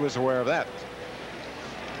sure Key was aware of that.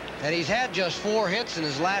 And he's had just 4 hits in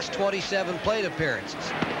his last 27 plate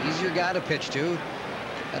appearances. Easier guy to pitch to.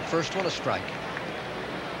 That first one a strike.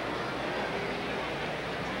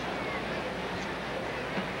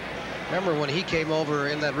 Remember when he came over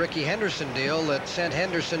in that Ricky Henderson deal that sent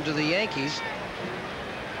Henderson to the Yankees?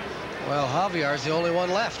 Well, Javier's the only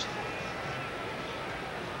one left.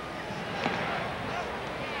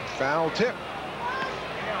 Foul tip.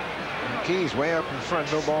 And Key's way up in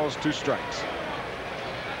front. No balls, 2 strikes.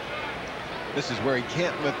 This is where he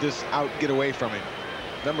can't let this out get away from him.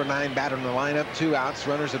 Number 9 batter in the lineup, 2 outs,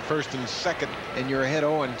 runners at first and second, and you're ahead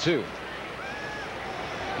 0-2.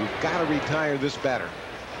 You've got to retire this batter.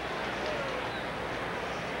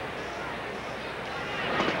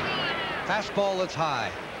 Fastball that's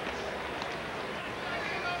high.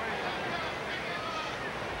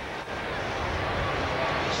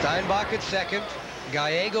 Steinbach at second,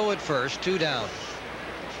 Gallego at first, 2 down.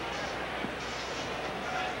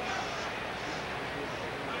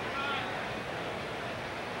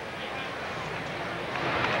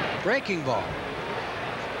 Breaking ball.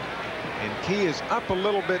 And Key is up a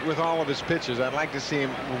little bit with all of his pitches. I'd like to see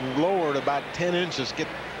him lowered about 10 inches, get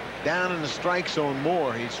down in the strike zone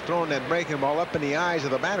more. He's throwing that breaking ball up in the eyes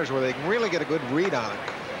of the batters where they can really get a good read on it.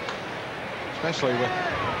 Especially with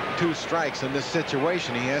 2 strikes in this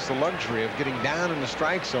situation. He has the luxury of getting down in the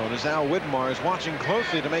strike zone as Al Widmar is watching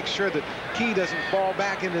closely to make sure that Key doesn't fall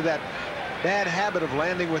back into that bad habit of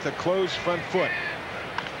landing with a closed front foot.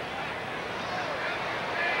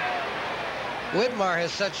 Widmar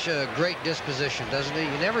has such a great disposition, doesn't he?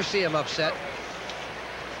 You never see him upset.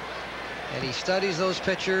 And he studies those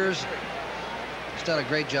pitchers. He's done a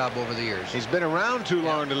great job over the years. He's been around too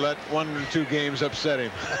long to let 1 or 2 games upset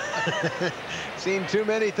him. Seen too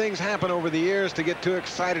many things happen over the years to get too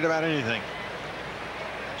excited about anything.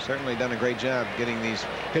 Certainly done a great job getting these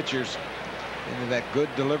pitchers into that good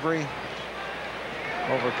delivery,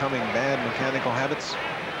 overcoming bad mechanical habits.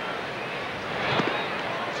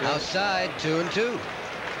 Outside, 2-2.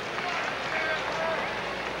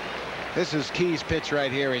 This is Key's pitch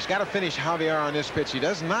right here. He's got to finish Javier on this pitch. He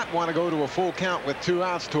does not want to go to a full count with 2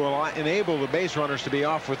 outs to enable the base runners to be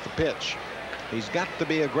off with the pitch. He's got to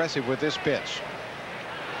be aggressive with this pitch.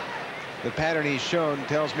 The pattern he's shown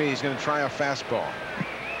tells me he's going to try a fastball.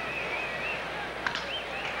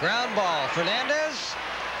 Ground ball. Fernandez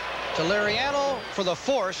to Liriano for the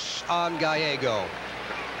force on Gallego.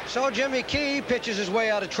 So Jimmy Key pitches his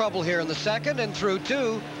way out of trouble here in the second, and through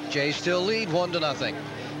 2, Jays still lead 1-0.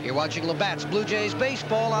 You're watching Labatt's Blue Jays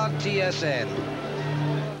baseball on TSN.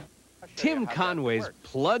 Tim Conway's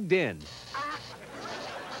plugged in,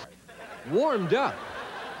 warmed up,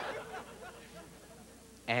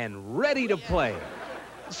 and ready to play,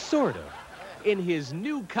 sort of, in his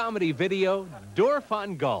new comedy video, Dorf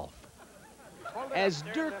on Golf. As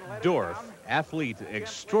Dirk Dorf, athlete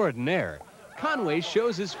extraordinaire, Conway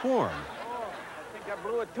shows his form. I think I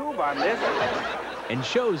blew a tube on this. and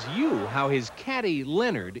shows you how his caddy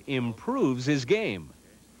Leonard improves his game.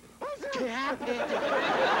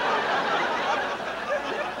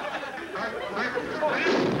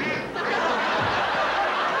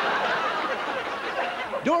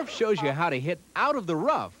 Dorf shows you how to hit out of the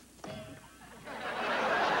rough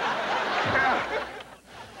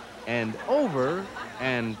and over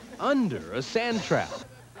and under a sand trap.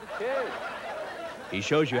 He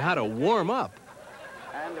shows you how to warm up,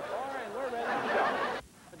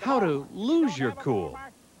 how to lose your cool.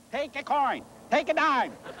 Take a coin, take a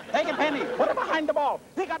dime, take a penny, put it behind the ball.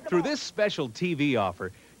 Pick up the Through ball. this special TV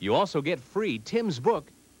offer, you also get free Tim's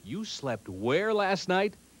book, You Slept Where Last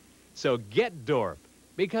Night? So get Dorf,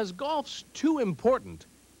 because golf's too important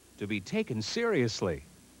to be taken seriously.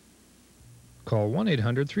 Call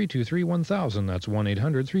 1-800-323-1000. That's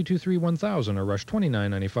 1-800-323-1000 or rush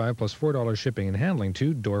 $29.95 plus $4 shipping and handling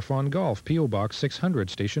to Dorf on Golf, P.O. Box 600,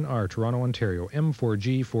 Station R, Toronto, Ontario,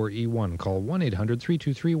 M4G4E1. Call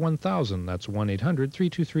 1-800-323-1000. That's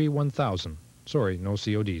 1-800-323-1000. Sorry, no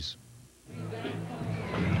CODs.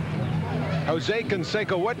 Jose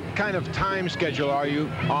Canseco, what kind of time schedule are you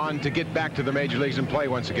on to get back to the major leagues and play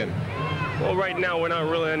once again? Well, right now, we're not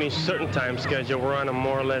really on any certain time schedule. We're on a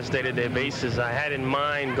more or less day-to-day basis. I had in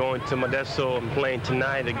mind going to Modesto and playing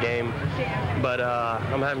tonight a game, but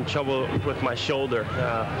I'm having trouble with my shoulder.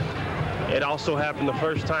 It also happened the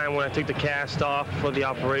first time when I took the cast off for the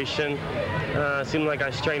operation. It seemed like I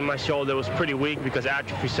strained my shoulder. It was pretty weak because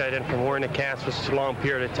atrophy set in from wearing the cast for such a long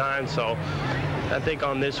period of time. So I think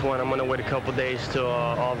on this one, I'm going to wait a couple days till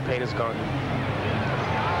all the pain is gone.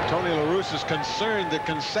 Tony La Russa is concerned that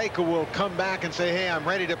Canseco will come back and say, hey, I'm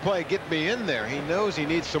ready to play. Get me in there. He knows he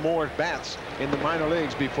needs some more at-bats in the minor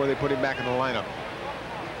leagues before they put him back in the lineup.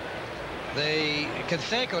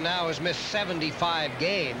 Canseco now has missed 75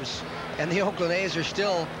 games, and the Oakland A's are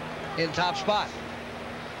still in top spot.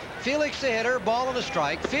 Felix the hitter, ball and a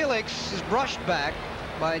strike. Felix is brushed back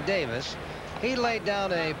by Davis. He laid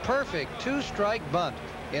down a perfect two-strike bunt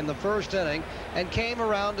in the first inning and came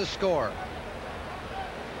around to score.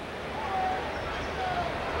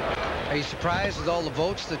 Are you surprised with all the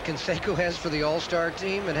votes that Canseco has for the All-Star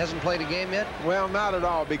team and hasn't played a game yet? Well, not at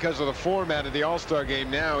all, because of the format of the All-Star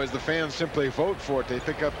game now is the fans simply vote for it. They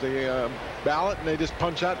pick up the ballot and they just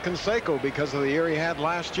punch out Canseco because of the year he had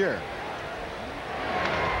last year.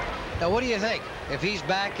 Now, what do you think? If he's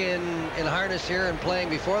back in harness here and playing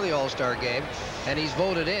before the All-Star game and he's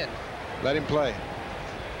voted in? Let him play.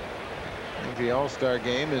 I think the All-Star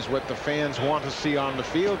game is what the fans want to see on the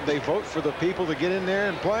field. They vote for the people to get in there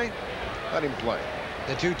and play. Let him play.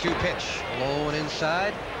 The 2-2 pitch, low and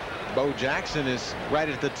inside. Bo Jackson is right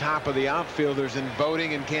at the top of the outfielders in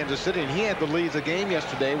voting in Kansas City, and he had to leave the game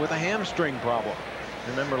yesterday with a hamstring problem.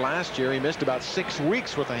 Remember last year he missed about 6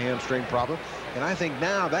 weeks with a hamstring problem, and I think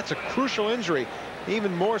now that's a crucial injury,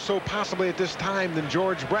 even more so possibly at this time than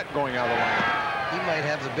George Brett going out of the lineup. He might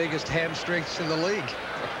have the biggest hamstrings in the league.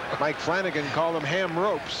 Mike Flanagan called them ham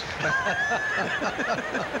ropes.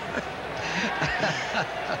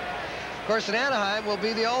 Of course, in Anaheim will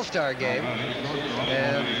be the All-Star game.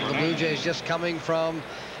 And the Blue Jays just coming from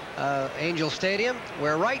Angel Stadium,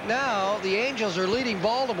 where right now the Angels are leading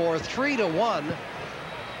Baltimore 3-1,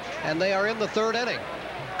 and they are in the third inning.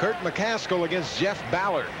 Kurt McCaskill against Jeff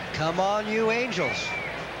Ballard. Come on, you Angels.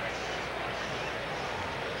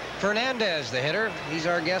 Fernandez, the hitter. He's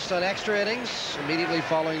our guest on Extra Innings immediately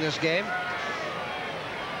following this game.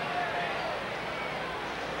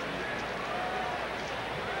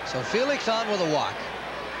 So Felix on with a walk.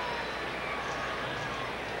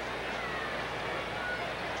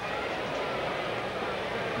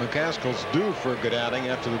 McCaskill's due for a good outing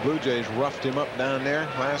after the Blue Jays roughed him up down there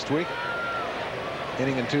last week.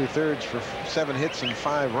 Inning and 2/3 for 7 hits and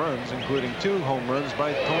 5 runs, including 2 home runs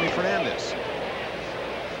by Tony Fernandez.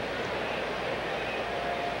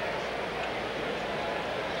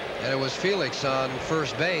 And it was Felix on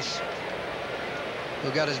first base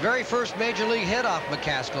who got his very first major league hit off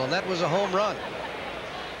McCaskill, and that was a home run.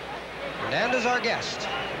 Fernandez, our guest.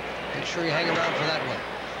 Make sure you hang around for that one.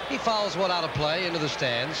 He fouls one out of play into the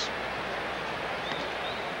stands.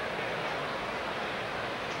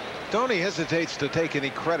 Tony hesitates to take any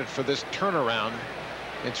credit for this turnaround.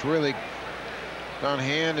 It's really gone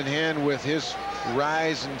hand in hand with his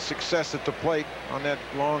rise and success at the plate on that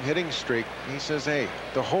long hitting streak. He says, hey,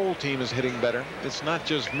 the whole team is hitting better. It's not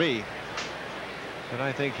just me. And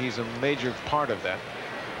I think he's a major part of that.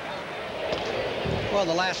 Well,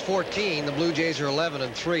 the last 14, the Blue Jays are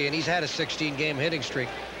 11-3, and he's had a 16-game hitting streak.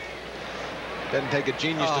 Doesn't take a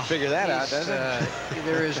genius to figure that out, does it?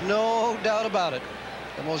 There is no doubt about it.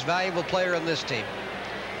 The most valuable player on this team.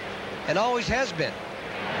 and always has been.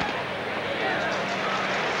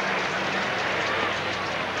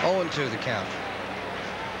 0-2 the count.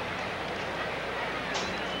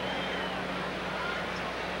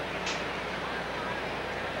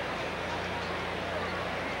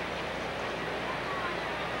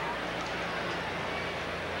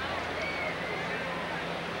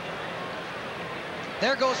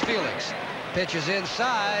 There goes Felix. Pitches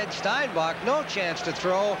inside. Steinbach, no chance to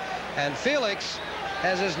throw. And Felix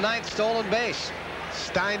has his 9th stolen base.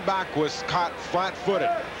 Steinbach was caught flat-footed.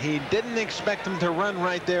 He didn't expect him to run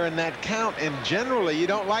right there in that count. And generally, you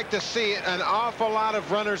don't like to see an awful lot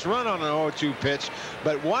of runners run on an 0-2 pitch.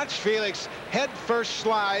 But watch Felix head first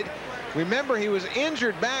slide. Remember, he was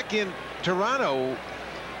injured back in Toronto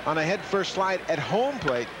on a head first slide at home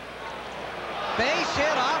plate. Base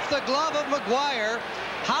hit off the glove of McGuire.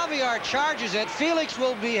 Javier charges it. Felix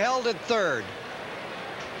will be held at third.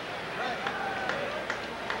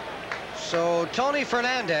 So Tony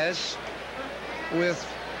Fernandez with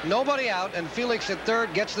nobody out and Felix at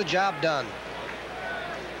third gets the job done.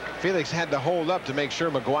 Felix had to hold up to make sure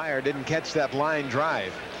McGuire didn't catch that line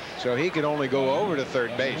drive. So he could only go over to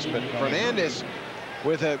third base. But Fernandez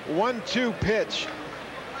with a 1-2 pitch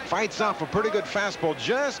fights off a pretty good fastball,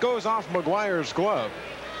 just goes off McGuire's glove.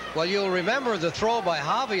 Well, you'll remember the throw by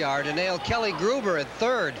Javier to nail Kelly Gruber at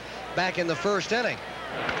third back in the first inning.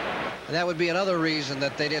 And that would be another reason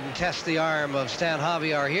that they didn't test the arm of Stan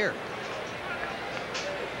Javier here.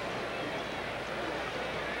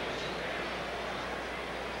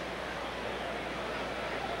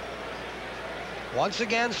 Once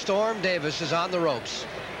again, Storm Davis is on the ropes.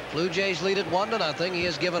 Blue Jays lead it 1-0. He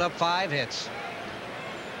has given up 5 hits.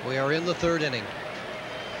 We are in the third inning.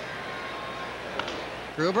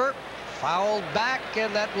 Gruber fouled back,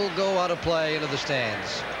 and that will go out of play into the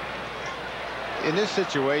stands. In this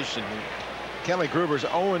situation, Kelly Gruber's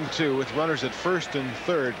 0-2 with runners at first and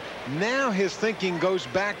third. Now his thinking goes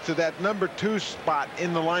back to that number 2 spot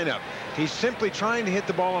in the lineup. He's simply trying to hit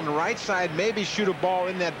the ball on the right side, maybe shoot a ball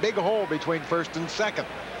in that big hole between first and second.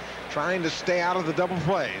 Trying to stay out of the double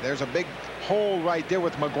play. There's a big hole right there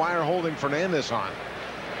with McGuire holding Fernandez on.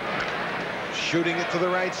 Shooting it to the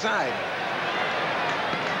right side.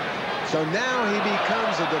 So now he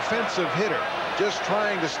becomes a defensive hitter, just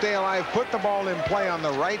trying to stay alive, put the ball in play on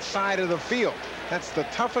the right side of the field. That's the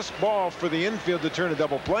toughest ball for the infield to turn a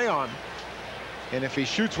double play on. And if he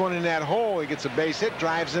shoots one in that hole, he gets a base hit,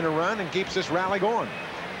 drives in a run, and keeps this rally going.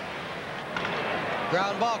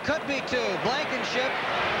 Ground ball could be 2. Blankenship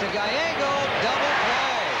to Gallego, double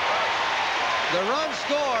play. The run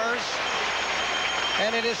scores,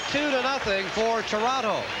 and it is 2-0 for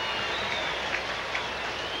Toronto.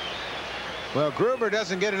 Well, Gruber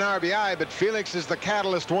doesn't get an RBI, but Felix is the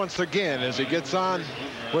catalyst once again as he gets on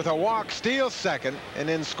with a walk, steals second, and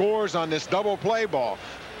then scores on this double play ball.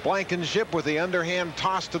 Blankenship with the underhand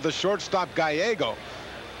toss to the shortstop Gallego,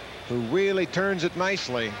 who really turns it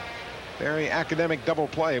nicely. Very academic double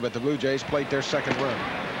play, but the Blue Jays played their second run.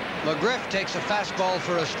 McGriff takes a fastball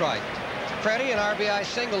for a strike. Freddie an RBI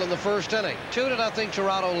single in the first inning. 2-0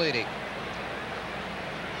 Toronto leading.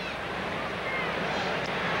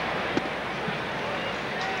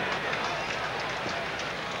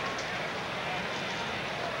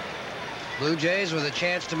 Blue Jays with a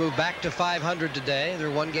chance to move back to 500 today. They're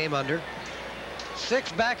 1 game under.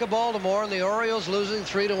 6 back of Baltimore, and the Orioles losing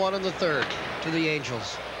 3-1 in the third to the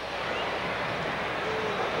Angels.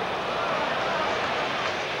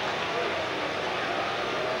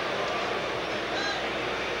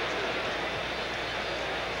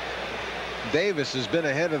 Davis has been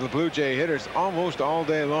ahead of the Blue Jay hitters almost all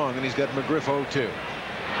day long, and he's got McGriff 0-2.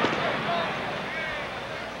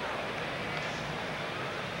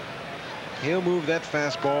 He'll move that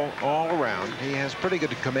fastball all around. He has pretty good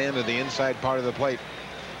command of the inside part of the plate.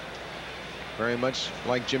 Very much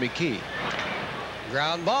like Jimmy Key.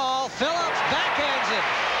 Ground ball. Phillips backhands it.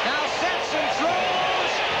 Now sets and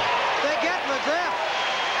throws. They get McGriff.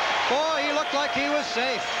 Boy, he looked like he was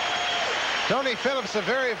safe. Tony Phillips, a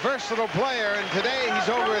very versatile player, and today he's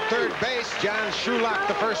over at third base. John Shulock,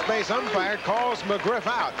 the first base umpire, calls McGriff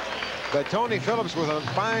out. But Tony Phillips with a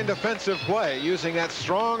fine defensive play using that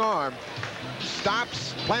strong arm.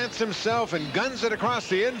 Stops, plants himself, and guns it across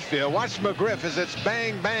the infield. Watch McGriff as it's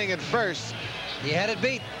bang, bang at first. He had it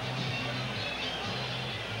beat.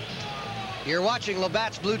 You're watching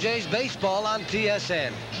Labatt's Blue Jays baseball on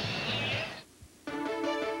TSN.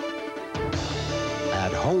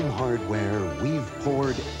 At Home Hardware, we've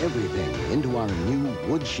poured everything into our new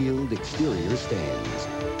Wood Shield exterior stands.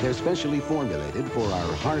 They're specially formulated for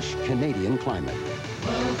our harsh Canadian climate.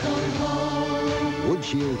 Welcome home. Wood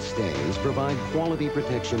Shield stains provide quality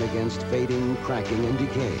protection against fading, cracking, and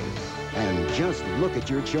decay. And just look at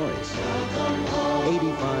your choice.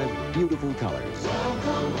 85 beautiful colors.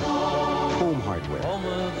 Home Hardware.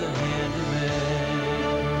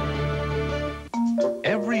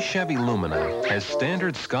 Every Chevy Lumina has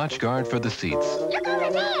standard Scotchgard for the seats. Look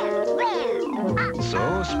over there. Where?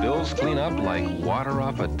 So spills clean up like water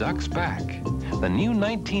off a duck's back. The new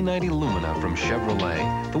 1990 Lumina from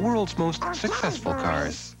Chevrolet, the world's most successful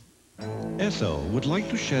cars. Esso would like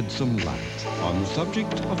to shed some light on the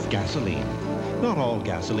subject of gasoline. Not all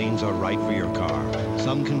gasolines are right for your car.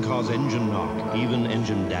 Some can cause engine knock, even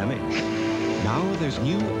engine damage. Now there's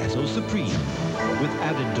new Esso Supreme with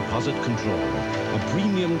added deposit control. A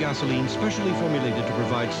premium gasoline specially formulated to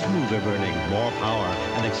provide smoother burning, more power,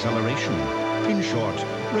 and acceleration. In short,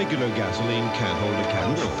 regular gasoline can't hold a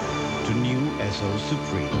candle to new Esso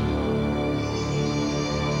Supreme.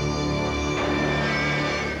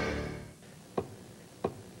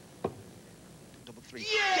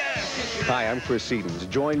 Hi, I'm Chris Edens.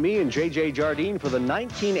 Join me and J.J. Jardine for the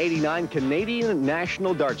 1989 Canadian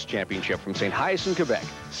National Darts Championship from St. Hyacinthe, Quebec,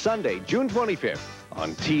 Sunday, June 25th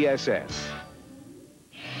on TSN.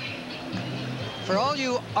 For all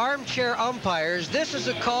you armchair umpires, this is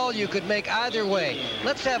a call you could make either way.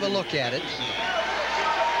 Let's have a look at it.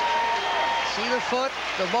 See the foot,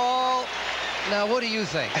 the ball. Now, what do you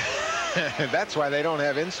think? That's why they don't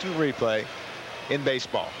have instant replay in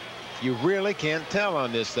baseball. You really can't tell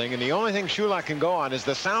on this thing, and the only thing Shulak can go on is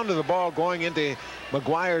the sound of the ball going into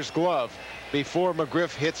McGuire's glove before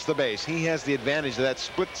McGriff hits the base. He has the advantage of that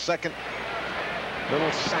split-second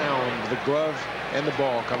little sound, the glove and the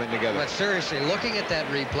ball coming together. But seriously, looking at that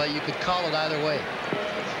replay, you could call it either way.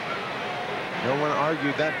 No one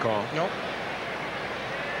argued that call. Nope.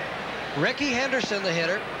 Ricky Henderson, the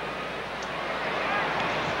hitter.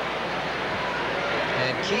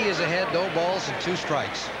 And Key is ahead, no balls and 2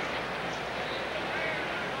 strikes.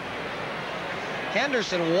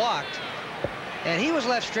 Henderson walked, and he was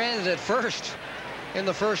left stranded at first in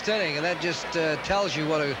the first inning, and that just tells you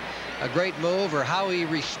what a great move, or how he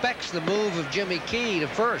respects the move of Jimmy Key to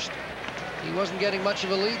first. He wasn't getting much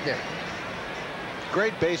of a lead there.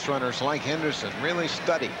 Great base runners like Henderson really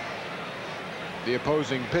study the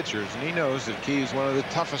opposing pitchers, and he knows that Key is one of the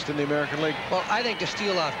toughest in the American League. Well, I think to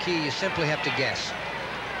steal off Key, you simply have to guess.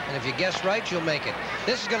 And if you guess right, you'll make it.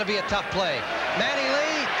 This is going to be a tough play. Manny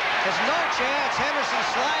Lee has no chance. Henderson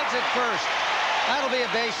slides at first. That'll be a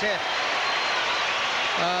base hit.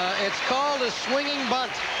 It's called a swinging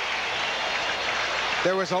bunt.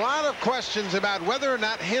 There was a lot of questions about whether or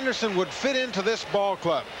not Henderson would fit into this ball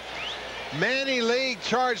club. Manny Lee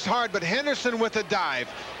charged hard, but Henderson with a dive.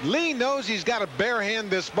 Lee knows he's got to barehand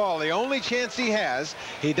this ball. The only chance he has,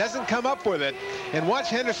 he doesn't come up with it. And watch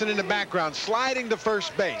Henderson in the background sliding to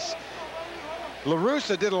first base. La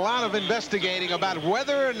Russa did a lot of investigating about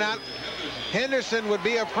whether or not Henderson would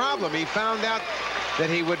be a problem. He found out that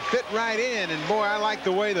he would fit right in, and boy, I like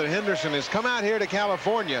the way that Henderson has come out here to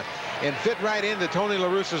California and fit right into Tony La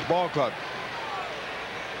Russa's ball club.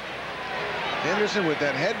 Henderson with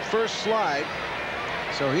that head first slide.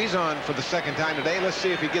 So he's on for the second time today. Let's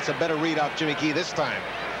see if he gets a better read off Jimmy Key this time.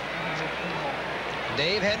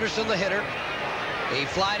 Dave Henderson, the hitter. He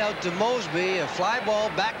flied out to Mosby, a fly ball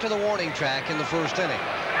back to the warning track in the first inning.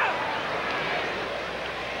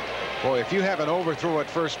 Boy, if you have an overthrow at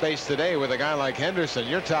first base today with a guy like Henderson,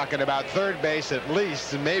 you're talking about third base at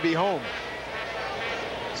least and maybe home.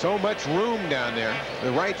 So much room down there.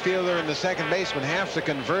 The right fielder and the second baseman have to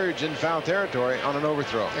converge in foul territory on an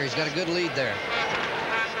overthrow. He's got a good lead there.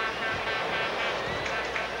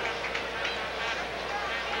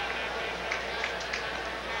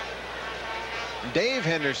 Dave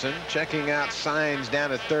Henderson checking out signs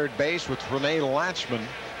down at third base with Rene Latchman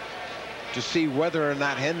to see whether or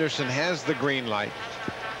not Henderson has the green light.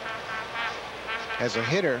 As a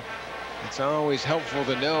hitter, it's always helpful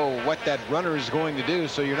to know what that runner is going to do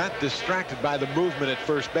so you're not distracted by the movement at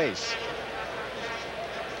first base.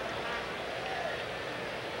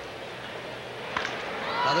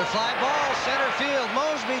 Another fly ball, center field.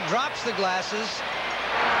 Mosby drops the glasses.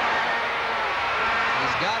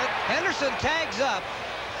 He's got it. Henderson tags up,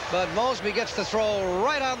 but Mosby gets the throw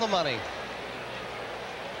right on the money.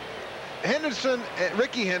 Henderson,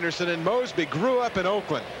 Ricky Henderson and Mosby grew up in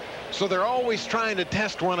Oakland, so they're always trying to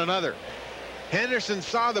test one another. Henderson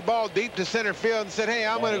saw the ball deep to center field and said, hey,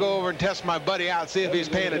 I'm going to go over and test my buddy out, see if he's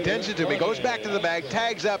paying attention to me. Goes back to the bag,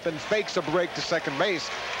 tags up, and fakes a break to second base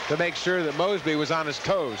to make sure that Mosby was on his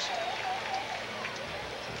toes.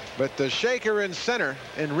 But the shaker in center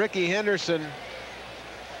and Ricky Henderson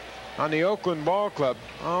on the Oakland Ball Club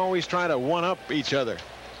always try to one-up each other.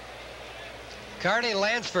 Carney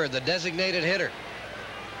Lansford, the designated hitter.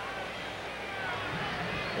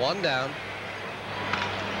 One down.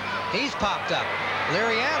 He's popped up.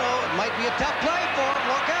 Liriano, it might be a tough play for him.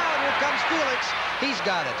 Look out, here comes Felix. He's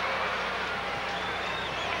got it.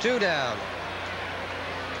 2 down.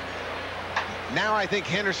 Now I think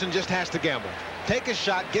Henderson just has to gamble. Take a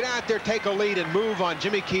shot, get out there, take a lead, and move on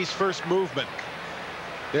Jimmy Key's first movement.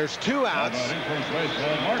 There's 2 outs.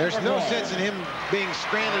 There's no sense in him being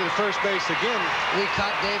stranded at first base again. We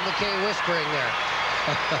caught Dave McKay whispering there.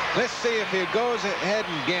 Let's see if he goes ahead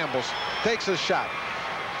and gambles, takes a shot.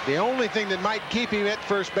 The only thing that might keep him at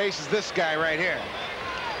first base is this guy right here.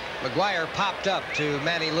 McGuire popped up to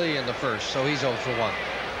Manny Lee in the first, so he's 0 for 1.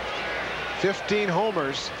 15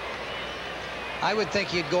 homers. I would think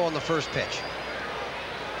he'd go on the first pitch.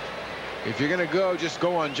 If you're going to go, just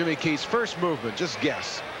go on Jimmy Key's first movement. Just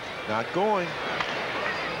guess. Not going.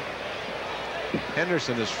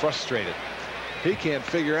 Henderson is frustrated. He can't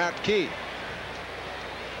figure out Key.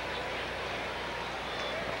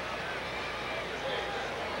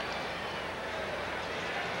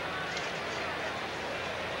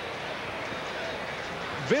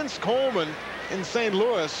 Vince Coleman in St.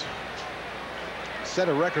 Louis set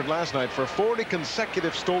a record last night for 40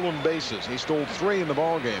 consecutive stolen bases. He stole 3 in the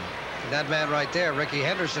ball game. That man right there, Ricky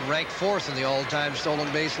Henderson, ranked 4th in the all-time stolen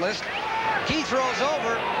base list. Key throws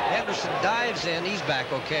over. Henderson dives in. He's back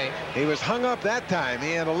okay. He was hung up that time.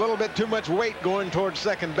 He had a little bit too much weight going towards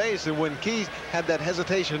second base, and when Key had that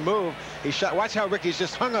hesitation move, he shot. Watch how Ricky's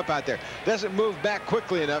just hung up out there. Doesn't move back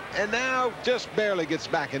quickly enough, and now just barely gets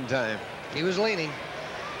back in time. He was leaning.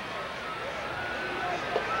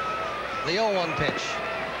 The 0-1 pitch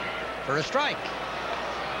for a strike.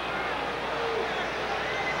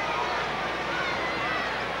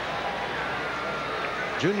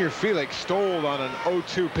 Junior Felix stole on an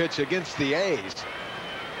 0-2 pitch against the A's.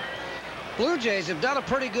 Blue Jays have done a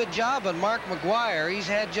pretty good job on Mark McGuire. He's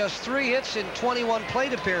had just 3 hits in 21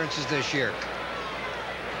 plate appearances this year.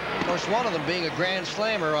 Of course, one of them being a grand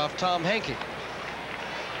slammer off Tom Henke.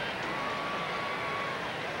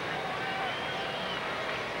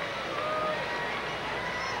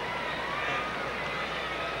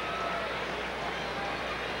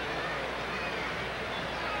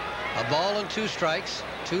 A ball and 2 strikes,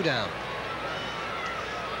 2 down.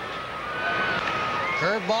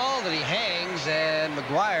 Curveball that he hangs, and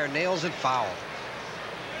McGuire nails it foul.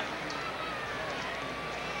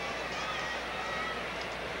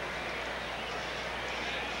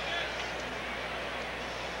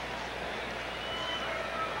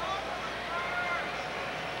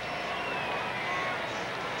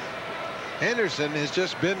 Henderson has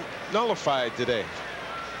just been nullified today.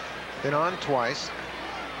 Been on twice.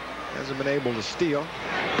 Hasn't been able to steal.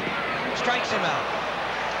 Strikes him out.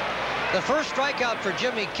 The first strikeout for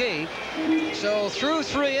Jimmy Key. So through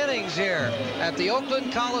 3 innings here at the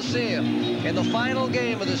Oakland Coliseum in the final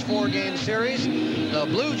game of this 4-game series, the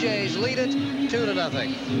Blue Jays lead it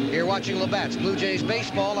 2-0. You're watching Labatt's Blue Jays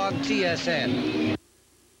baseball on TSN.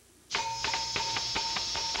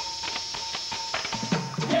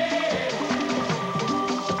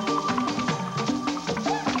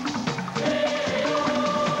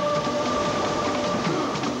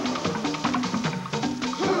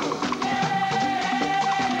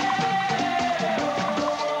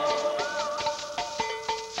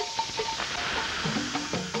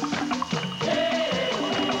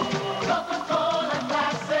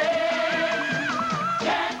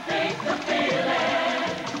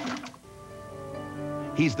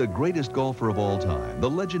 He's the greatest golfer of all time, the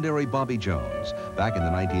legendary Bobby Jones. Back in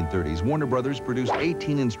the 1930s, Warner Brothers produced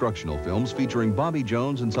 18 instructional films featuring Bobby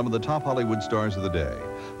Jones and some of the top Hollywood stars of the day.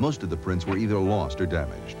 Most of the prints were either lost or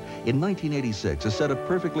damaged. In 1986, a set of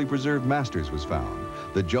perfectly preserved masters was found.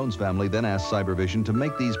 The Jones family then asked Cybervision to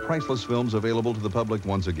make these priceless films available to the public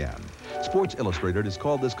once again. Sports Illustrated has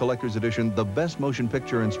called this collector's edition the best motion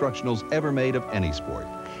picture instructionals ever made of any sport.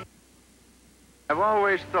 I've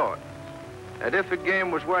always thought that if a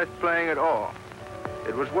game was worth playing at all,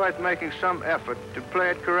 it was worth making some effort to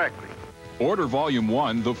play it correctly. Order Volume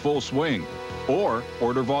 1, The Full Swing. Or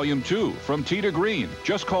order Volume 2, From Tee to Green.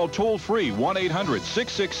 Just call toll-free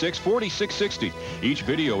 1-800-666-4660. Each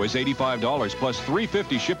video is $85 plus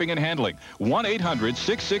 $3.50 shipping and handling.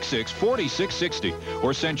 1-800-666-4660.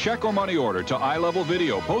 Or send check or money order to iLevel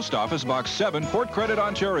Video, Post Office Box 7, Port Credit,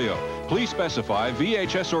 Ontario. Please specify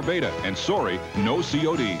VHS or Beta, and sorry, no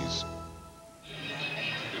CODs.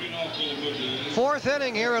 4th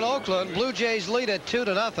inning here in Oakland. Blue Jays lead it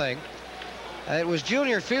 2-0. It was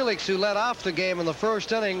Junior Felix who led off the game in the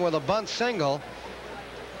first inning with a bunt single.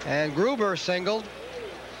 And Gruber singled.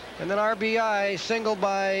 And then RBI singled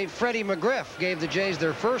by Freddie McGriff gave the Jays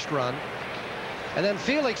their first run. And then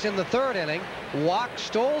Felix in the third inning walked,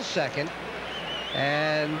 stole second,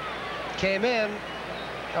 and came in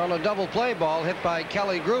on a double play ball hit by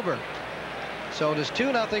Kelly Gruber. So it is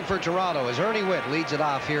 2-0 for Toronto as Ernie Whitt leads it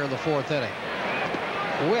off here in the fourth inning.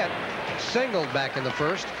 Whitt singled back in the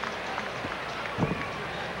first.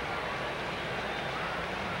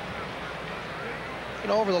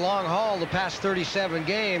 And over the long haul, the past 37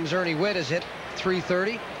 games, Ernie Whitt has hit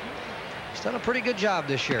 .330. He's done a pretty good job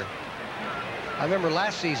this year. I remember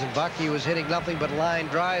last season, Buck, he was hitting nothing but line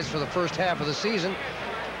drives for the first half of the season.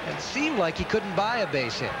 And it seemed like he couldn't buy a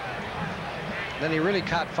base hit. Then he really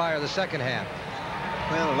caught fire the second half.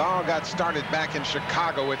 Well, it all got started back in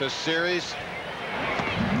Chicago with a series.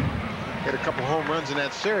 Hit a couple home runs in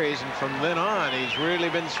that series, and from then on, he's really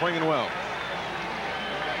been swinging well.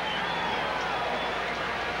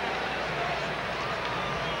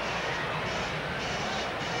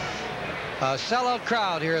 A sellout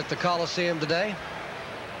crowd here at the Coliseum today.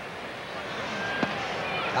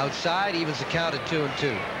 Outside evens the count at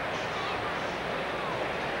 2-2.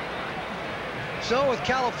 So with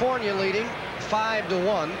California leading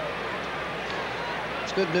 5-1,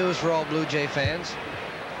 it's good news for all Blue Jay fans.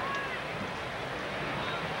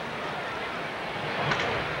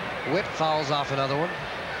 Whitt fouls off another one.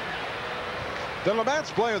 The Labatt's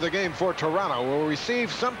player of the game for Toronto will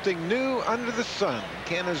receive something new under the sun.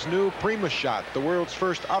 Canada's new Prima Shot, the world's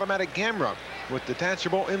first automatic camera with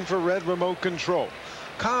detachable infrared remote control.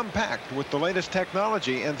 Compact with the latest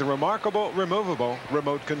technology and the remarkable removable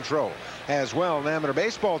remote control. As well, an amateur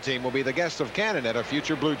baseball team will be the guest of Canada at a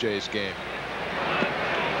future Blue Jays game.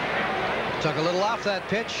 Took a little off that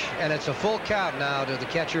pitch, and it's a full count now to the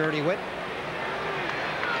catcher, Ernie Whitt.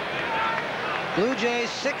 Blue Jays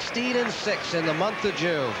 16-6 in the month of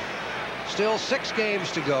June. Still 6 games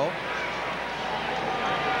to go.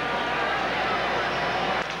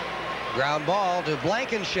 Ground ball to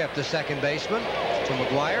Blankenship, the second baseman, to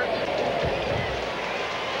McGuire.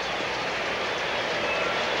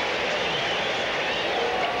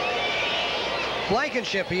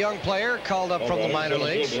 Blankenship, a young player called up from the minor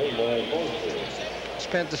leagues.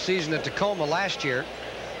 Spent the season at Tacoma last year,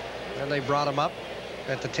 and they brought him up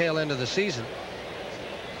at the tail end of the season.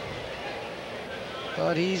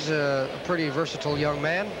 But he's a pretty versatile young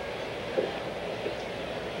man.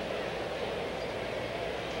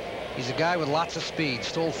 He's a guy with lots of speed.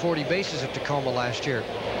 Stole 40 bases at Tacoma last year.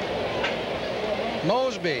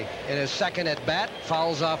 Mosby in his second at bat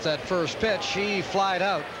fouls off that first pitch. He flied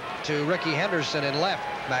out to Ricky Henderson in left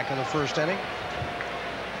back in the first inning.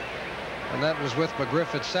 And that was with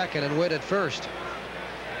McGriff at second and Whitt at first.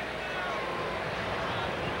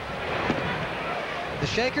 The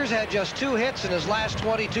Shakers had just 2 hits in his last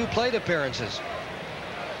 22 plate appearances.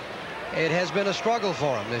 It has been a struggle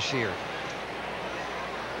for him this year.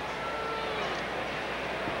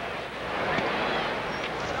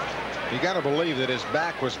 You got to believe that his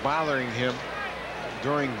back was bothering him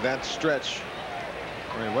during that stretch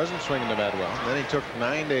where he wasn't swinging the bat well. Then he took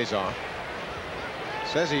 9 days off.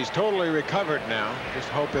 Says he's totally recovered now. Just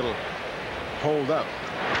hope it'll hold up.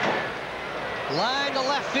 Line to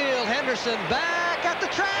left field. Henderson back at the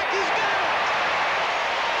track. He's got it.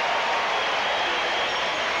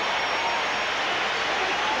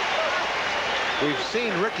 We've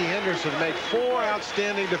seen Ricky Henderson make 4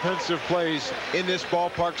 outstanding defensive plays in this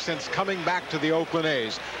ballpark since coming back to the Oakland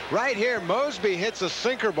A's. Right here, Mosby hits a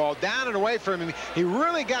sinker ball down and away from him. He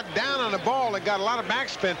really got down on the ball and got a lot of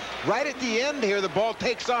backspin. Right at the end here, the ball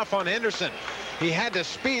takes off on Henderson. He had to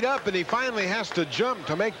speed up, and he finally has to jump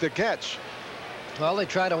to make the catch. Well, they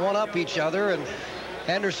try to one-up each other, and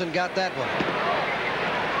Henderson got that one.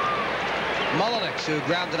 Mullenix, who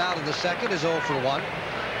grounded out in the second, is 0 for 1.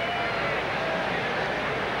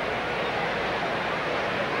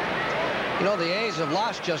 You know, the A's have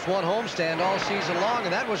lost just 1 homestand all season long,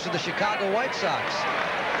 and that was to the Chicago White Sox.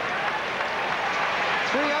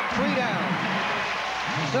 3 up, 3 down.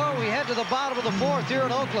 So we head to the bottom of the 4th here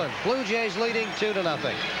in Oakland. Blue Jays leading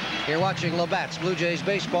 2-0. You're watching Labatt's Blue Jays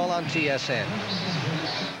baseball on TSN.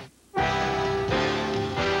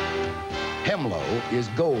 Hemlo is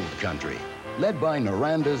gold country, led by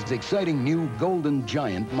Noranda's exciting new Golden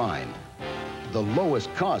Giant mine, the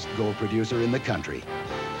lowest cost gold producer in the country.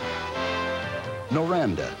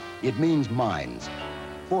 Noranda, it means mines,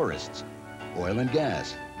 forests, oil and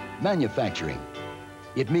gas, manufacturing.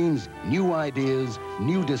 It means new ideas,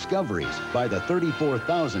 new discoveries by the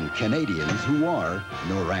 34,000 Canadians who are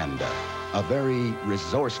Noranda, a very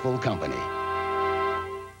resourceful company.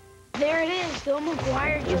 There it is. Phil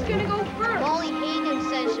McGuire. Who's gonna go first? Molly Hayden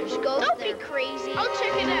says there's ghosts. Don't be crazy. I'll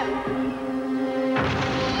check it out.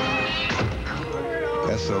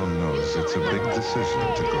 Esso knows it's a big decision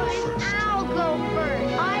to go first. I'll go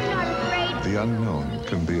first. I'm not afraid. The unknown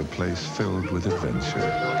can be a place filled with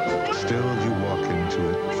adventure. Still, you walk into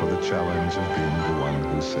it for the challenge of being the one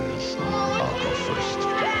who says, I'll go first.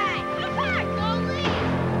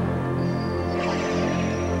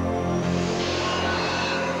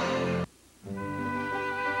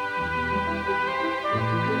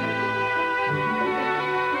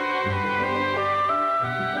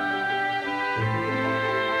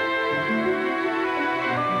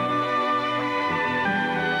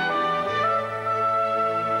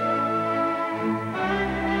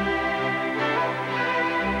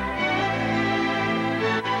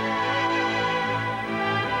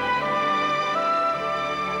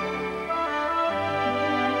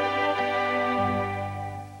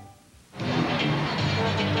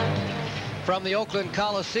 From the Oakland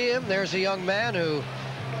Coliseum, there's a young man who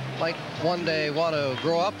might one day want to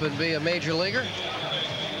grow up and be a major leaguer.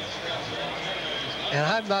 And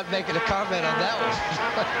I'm not making a comment on that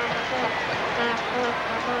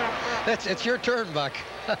one. It's your turn, Buck.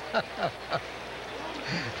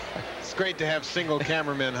 It's great to have single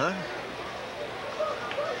cameramen, huh?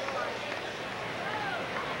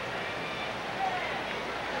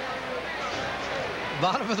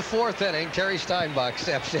 Bottom of the fourth inning, Terry Steinbach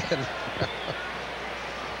steps in.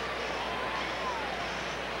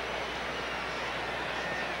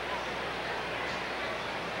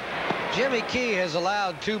 Jimmy Key has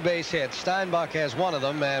allowed 2 base hits. Steinbach has one of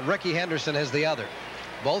them, and Ricky Henderson has the other.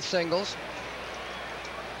 Both singles.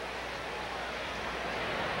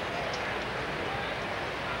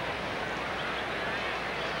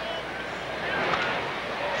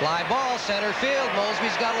 Fly ball, center field.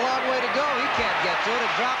 Mosby's got a long way to go. He can't get to it.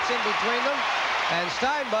 It drops in between them, and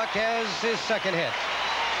Steinbach has his second hit.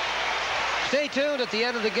 Stay tuned at the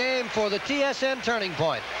end of the game for the TSN Turning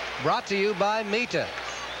Point, brought to you by Mita.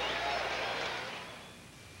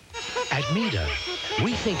 At Mita,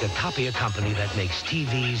 we think a copier company that makes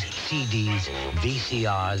TVs, CDs,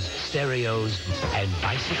 VCRs, stereos, and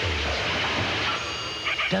bicycles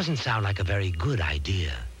doesn't sound like a very good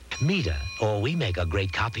idea. Mita, or we make a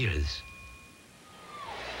great copiers.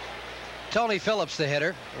 Tony Phillips, the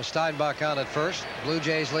hitter. Steinbach on at first. Blue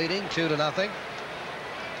Jays leading 2-0.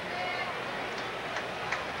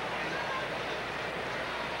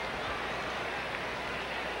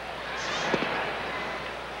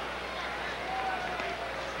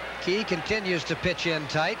 Key continues to pitch in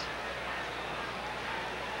tight.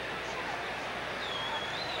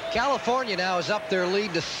 California now is up their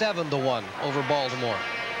lead to 7-1 over Baltimore.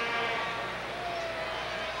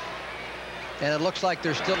 And it looks like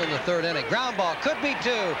they're still in the third inning. Ground ball could be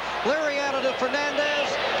 2. Liriano to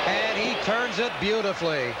Fernandez, and he turns it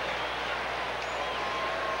beautifully.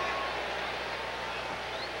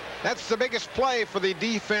 That's the biggest play for the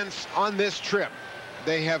defense on this trip.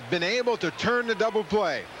 They have been able to turn the double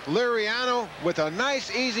play. Liriano with a nice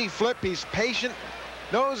easy flip. He's patient,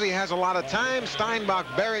 knows he has a lot of time. Steinbach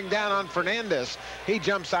bearing down on Fernandez. He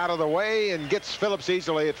jumps out of the way and gets Phillips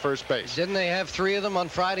easily at first base. Didn't they have 3 of them on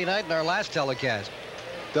Friday night in our last telecast?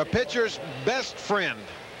 The pitcher's best friend,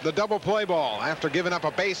 the double play ball. After giving up a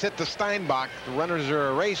base hit to Steinbach, the runners are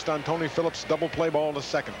erased on Tony Phillips' double play ball to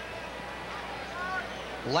second.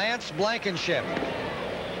 Lance Blankenship.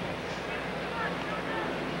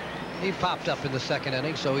 He popped up in the second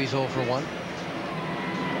inning, so he's 0 for 1.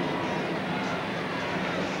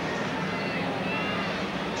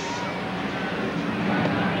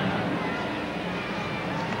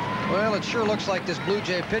 Well, it sure looks like this Blue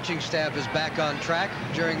Jay pitching staff is back on track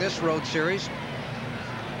during this road series.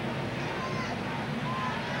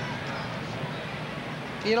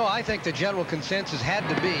 You know, I think the general consensus had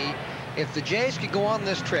to be, if the Jays could go on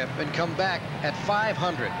this trip and come back at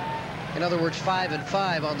 500, in other words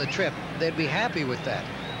 5-5 on the trip, they'd be happy with that.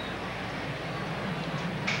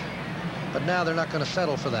 But now they're not going to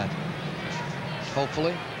settle for that,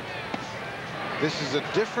 hopefully. This is a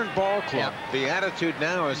different ball club. Yep. The attitude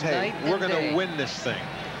now is, hey, we're going to win this thing.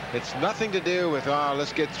 It's nothing to do with, oh,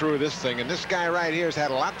 let's get through this thing. And this guy right here has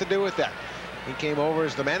had a lot to do with that. He came over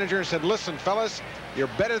as the manager and said, listen, fellas, you're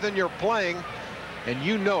better than you're playing, and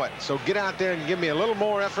you know it. So get out there and give me a little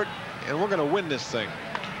more effort, and we're going to win this thing.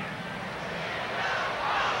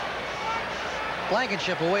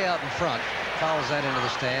 Blankenship away out in front. Fouls that into the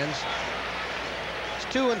stands. It's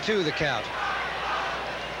 2-2 the count.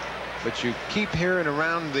 But you keep hearing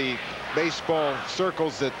around the baseball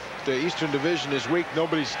circles that the Eastern Division is weak.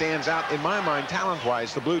 Nobody stands out. In my mind,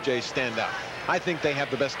 talent-wise, the Blue Jays stand out. I think they have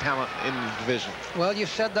the best talent in the division. Well, you've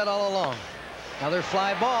said that all along. Another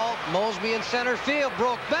fly ball. Mosby in center field.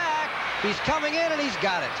 Broke back. He's coming in, and he's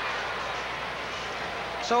got it.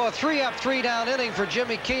 So a 3-up, 3-down inning for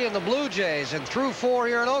Jimmy Key and the Blue Jays. And through 4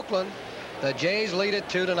 here in Oakland, the Jays lead it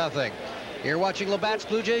 2-0. You're watching Labatt's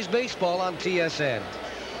Blue Jays baseball on TSN.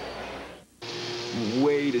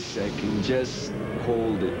 Wait a second. Just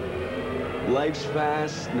hold it. Life's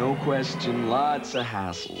fast, no question, lots of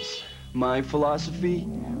hassles. My philosophy?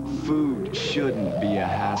 Food shouldn't be a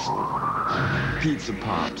hassle. Pizza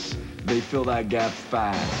Pops, they fill that gap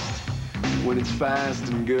fast. When it's fast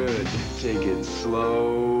and good, take it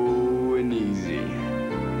slow and easy.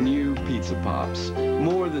 New Pizza Pops,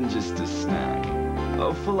 more than just a snack.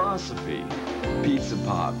 A philosophy. Pizza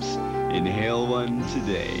Pops, inhale one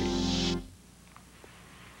today.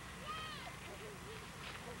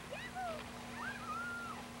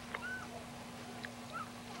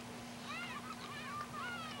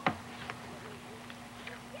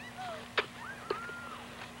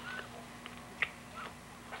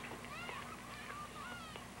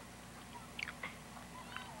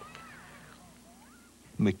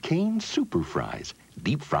 McCain Super Fries,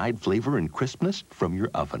 deep fried flavor and crispness from your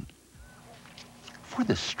oven. For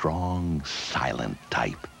the strong, silent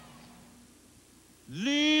type.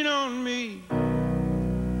 Lean on me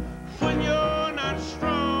when you're not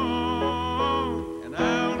strong, and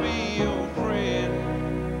I'll be your friend.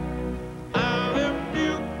 I'll help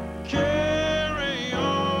you carry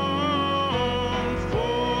on,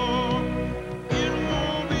 for it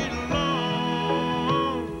won't be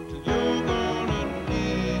long till you're gonna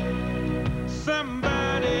need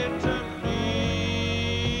somebody to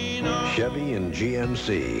lean on. Chevy and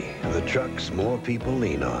GMC, the trucks more people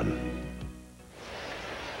lean on.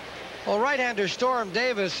 Well, right-hander Storm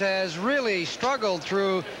Davis has really struggled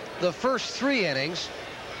through the first 3 innings,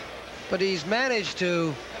 but he's managed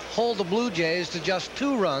to hold the Blue Jays to just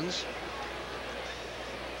 2 runs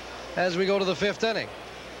as we go to the 5th inning.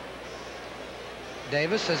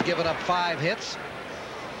 Davis has given up 5 hits.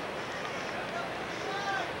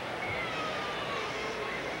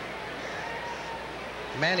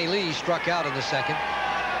 Manny Lee struck out in the 2nd.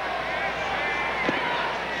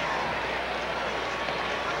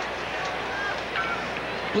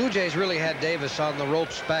 Blue Jays really had Davis on the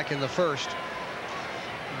ropes back in the 1st,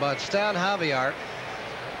 but Stan Javier,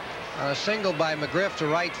 a single by McGriff to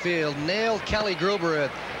right field, nailed Kelly Gruber at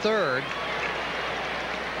 3rd.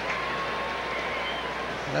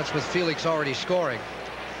 And that's with Felix already scoring.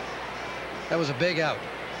 That was a big out.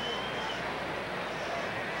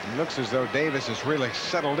 It looks as though Davis is really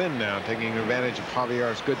settled in now, taking advantage of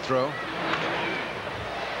Javier's good throw.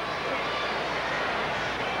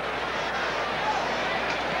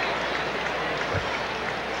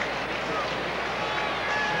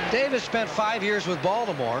 Davis spent 5 years with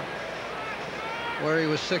Baltimore, where he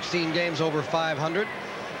was 16 games over 500.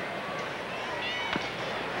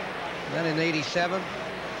 Then in '87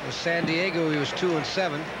 with San Diego, he was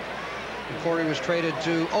 2-7 before he was traded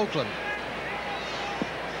to Oakland.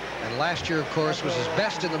 And last year, of course, was his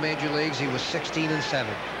best in the major leagues. He was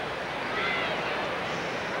 16-7.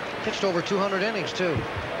 Pitched over 200 innings, too.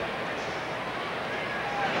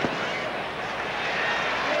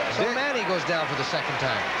 So Manny goes down for the 2nd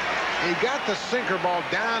time. He got the sinker ball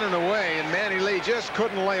down and away, and Manny Lee just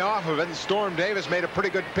couldn't lay off of it, and Storm Davis made a pretty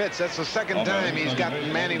good pitch. That's the 2nd time he's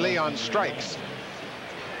gotten Manny Lee on strikes.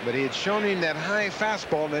 But he had shown him that high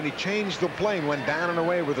fastball, and then he changed the play and went down and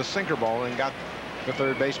away with a sinker ball and got the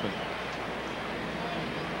 3rd baseman.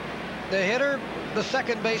 The hitter, the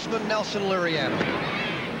 2nd baseman, Nelson Liriano,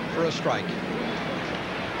 for a strike.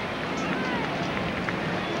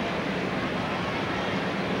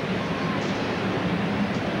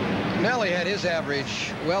 Nelly had his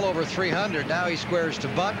average well over 300. Now he squares to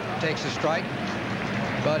bunt, takes a strike.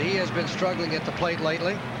 But he has been struggling at the plate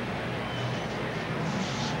lately.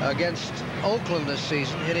 Against Oakland this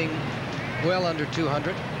season, hitting well under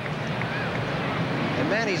 200. And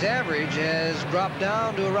Manny's average has dropped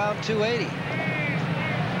down to around 280.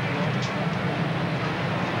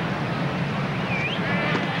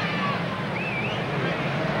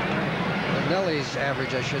 Nelly's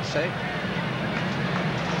average, I should say.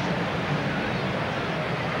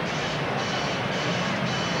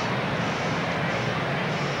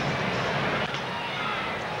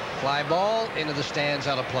 Fly ball into the stands,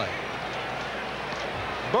 out of play.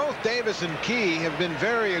 Both Davis and Key have been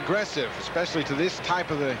very aggressive, especially to this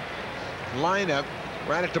type of the lineup.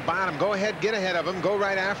 Right at the bottom. Go ahead, get ahead of them, go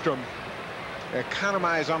right after them.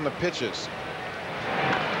 Economize on the pitches.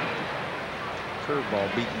 Curveball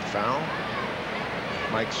beaten foul.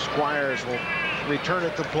 Mike Squires will return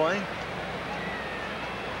it to play.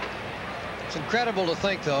 It's incredible to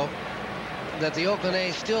think, though, that the Oakland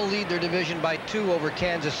A's still lead their division by 2 over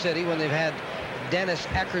Kansas City when they've had Dennis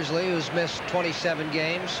Eckersley, who's missed 27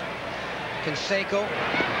 games. Canseco,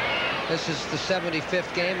 this is the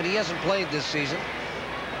 75th game, and he hasn't played this season.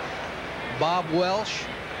 Bob Welsh,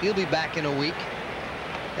 he'll be back in a week.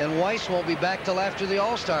 And Weiss won't be back till after the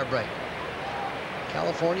All-Star break.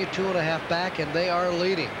 California 2.5 back, and they are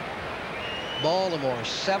leading. Baltimore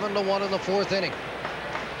 7-1 in the 4th inning.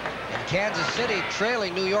 And Kansas City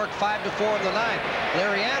trailing New York 5-4 in the 9th.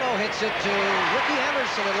 Liriano hits it to Ricky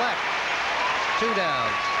Henderson in left. 2 down.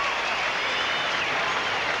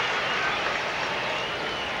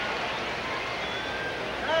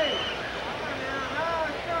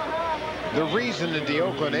 The reason that the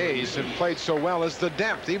Oakland A's have played so well is the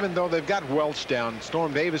depth. Even though they've got Welch down,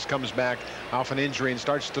 Storm Davis comes back off an injury and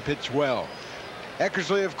starts to pitch well.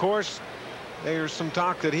 Eckersley, of course, there's some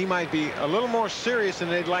talk that he might be a little more serious than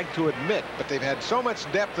they'd like to admit, but they've had so much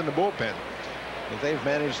depth in the bullpen that they've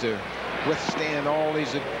managed to withstand all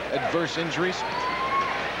these adverse injuries.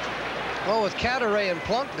 Well, with Cadaret and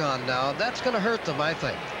Plunk gone now, that's going to hurt them, I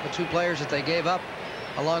think. The 2 players that they gave up,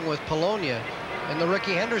 along with Polonia in the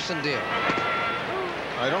Ricky Henderson deal.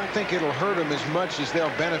 I don't think it'll hurt them as much as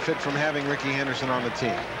they'll benefit from having Ricky Henderson on the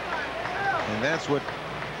team. And that's what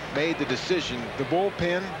made the decision. The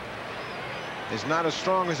bullpen is not as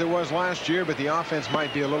strong as it was last year, but the offense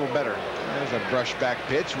might be a little better. There's a brushback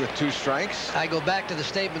pitch with 2 strikes. I go back to the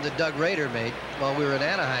statement that Doug Rader made while we were in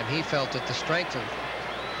Anaheim. He felt that the strength of,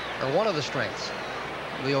 or one of the strengths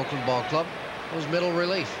of the Oakland Ball Club was middle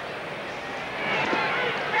relief.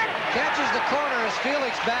 Catches the corner as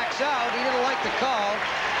Felix backs out. He didn't like the call.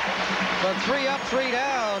 But 3 up, 3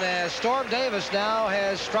 down as Storm Davis now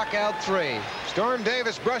has struck out 3. Storm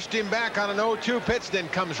Davis brushed him back on an 0-2 pitch, then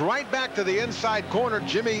comes right back to the inside corner.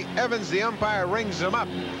 Jimmy Evans, the umpire, rings him up.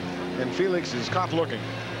 And Felix is caught looking.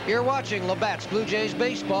 You're watching Labatt's Blue Jays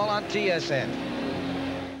baseball on TSN.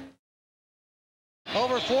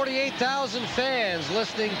 Over 48,000 fans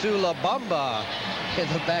listening to La Bamba in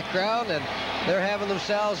the background, and they're having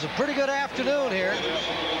themselves a pretty good afternoon here.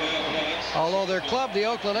 Although their club, the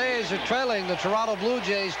Oakland A's, are trailing the Toronto Blue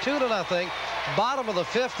Jays 2-0. Bottom of the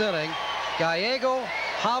 5th inning. Gallego,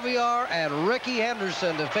 Javier, and Ricky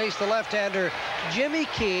Henderson to face the left-hander Jimmy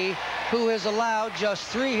Key, who has allowed just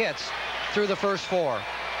 3 hits through the first 4.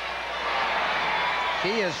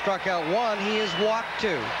 He has struck out 1. He has walked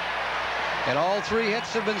 2. And all 3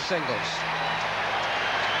 hits have been singles.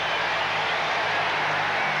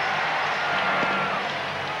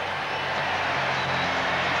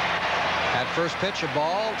 At first pitch, a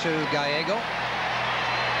ball to Gallego.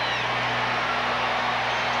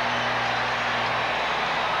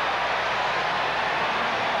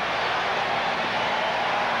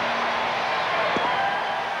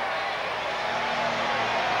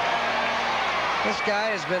 This guy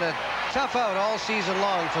has been a tough out all season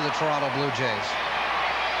long for the Toronto Blue Jays.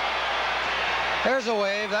 There's a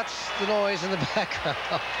wave. That's the noise in the background.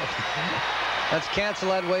 Let's cancel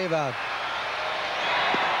that wave out.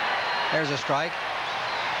 There's a strike.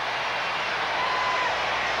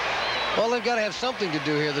 Well, they've got to have something to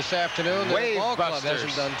do here this afternoon. The ball club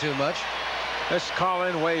hasn't done too much. Let's call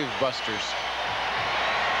in Wave Busters.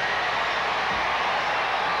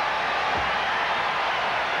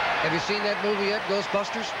 Have you seen that movie yet,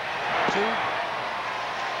 Ghostbusters 2?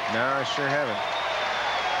 No, I sure haven't.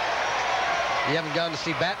 You haven't gone to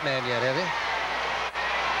see Batman yet, have you?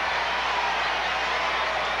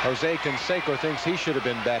 Jose Canseco thinks he should have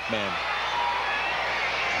been Batman.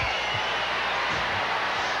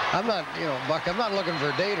 I'm not, you know, Buck, I'm not looking for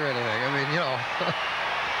a date or anything. I mean, you know.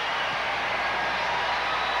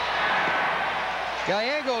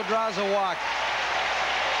 Gallego draws a walk.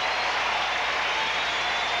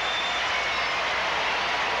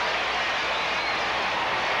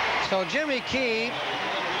 So Jimmy Key,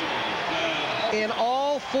 in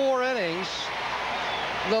all 4 innings,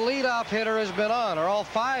 the leadoff hitter has been on, or all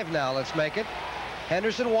 5 now, let's make it.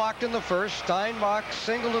 Henderson walked in the first, Steinbach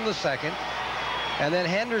singled in the second, and then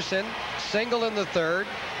Henderson singled in the third,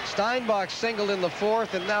 Steinbach singled in the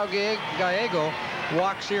fourth, and now Gallego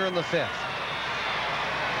walks here in the 5th.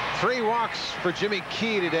 3 walks for Jimmy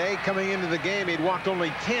Key today. Coming into the game, he'd walked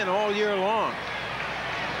only 10 all year long.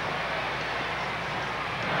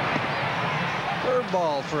 Third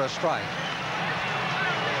ball for a strike.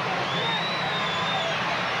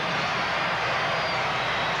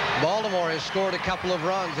 Baltimore has scored a couple of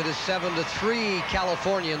runs. It is 7-3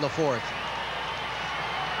 California in the 4th.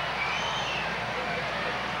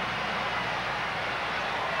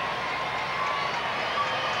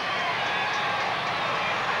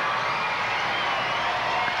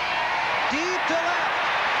 Deep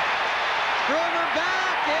Bruner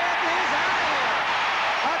back. It is out of here.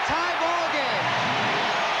 A tie ball game.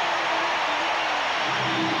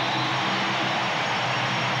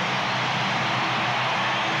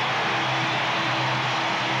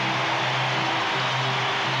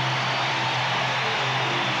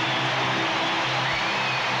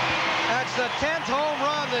 That's the 10th home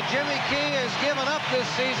run that Jimmy Key has given up this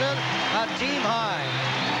season, a team high.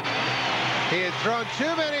 He had thrown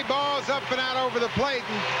too many balls up and out over the plate,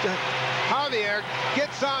 and Javier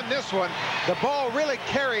gets on this one. The ball really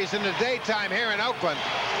carries in the daytime here in Oakland,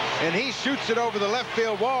 and he shoots it over the left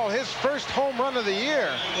field wall. His first home run of the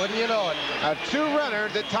year. Wouldn't you know it? A two-runner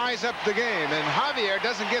that ties up the game, and Javier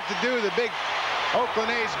doesn't get to do the big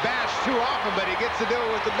Oakland A's bash too often, but he gets to do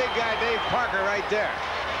it with the big guy Dave Parker right there.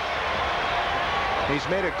 He's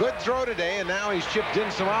made a good throw today, and now he's chipped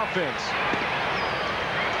in some offense.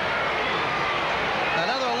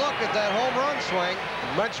 Another look at that home run swing.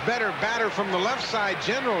 Much better batter from the left side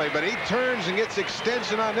generally, but he turns and gets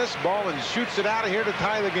extension on this ball and shoots it out of here to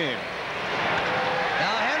tie the game.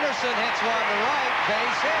 Now Henderson hits one to right,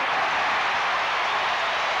 base hit.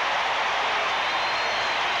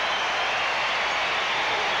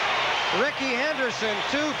 Ricky Henderson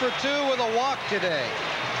 2 for 2 with a walk today.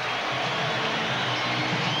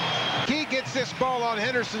 Key gets this ball on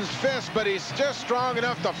Henderson's fist, but he's just strong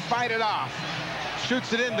enough to fight it off.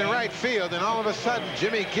 Shoots it into right field, and all of a sudden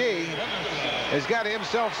Jimmy Key has got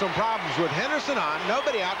himself some problems with Henderson on.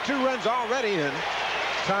 Nobody out. 2 runs already in.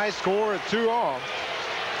 Tie score at 2-all.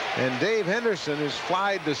 And Dave Henderson has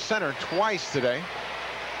flied to center twice today.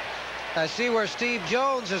 I see where Steve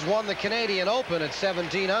Jones has won the Canadian Open at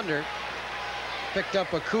 17 under. Picked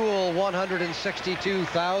up a cool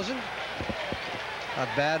 162,000. Not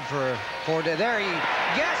bad for 4 days. There he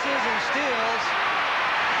guesses and steals.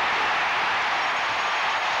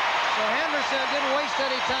 So Henderson didn't waste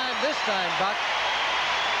any time this time, Buck.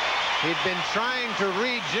 He'd been trying to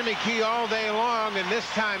read Jimmy Key all day long, and this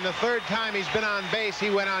time, the 3rd time he's been on base, he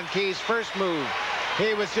went on Key's first move.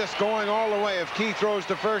 He was just going all the way. If Key throws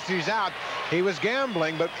to first, he's out. He was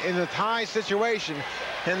gambling, but in a tie situation,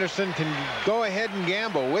 Henderson can go ahead and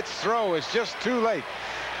gamble. Witt's throw is just too late,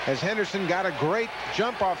 as Henderson got a great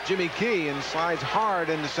jump off Jimmy Key and slides hard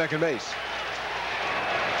into second base.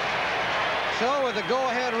 So with a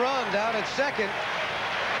go-ahead run down at second,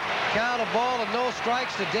 count of ball and no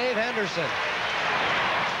strikes to Dave Henderson.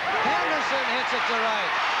 Henderson hits it to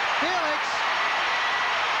right. Felix,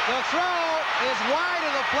 the throw is wide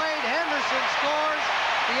of the plate. Henderson scores.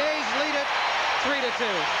 The A's lead it 3-2.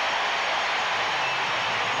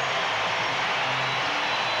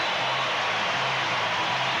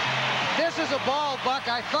 This is a ball, Buck.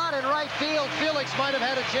 I thought in right field, Felix might have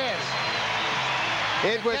had a chance.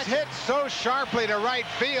 It was hit so sharply to right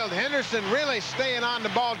field. Henderson really staying on the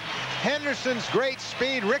ball. Henderson's great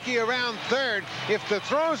speed. Ricky around third. If the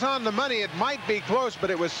throw's on the money, it might be close, but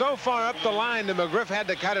it was so far up the line that McGriff had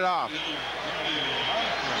to cut it off.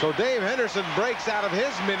 So Dave Henderson breaks out of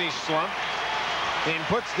his mini slump and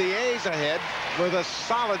puts the A's ahead with a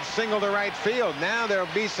solid single to right field. Now there'll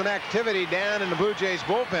be some activity down in the Blue Jays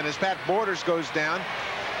bullpen as Pat Borders goes down,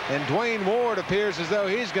 and Dwayne Ward appears as though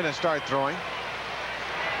he's going to start throwing.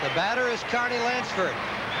 The batter is Carney Lansford.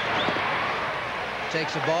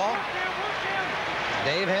 Takes a ball.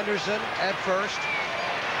 Dave Henderson at first.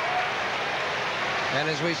 And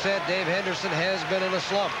as we said, Dave Henderson has been in a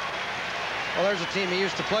slump. Well, there's a team he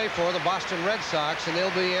used to play for, the Boston Red Sox, and they'll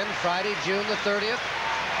be in Friday, June the 30th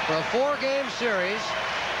for a 4-game series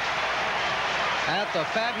at the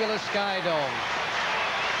fabulous Sky Dome.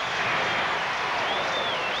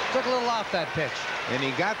 Took a little off that pitch. And he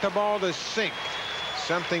got the ball to sink.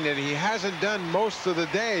 Something that he hasn't done most of the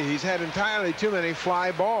day. He's had entirely too many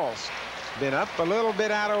fly balls. Been up a little bit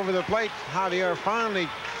out over the plate. Javier finally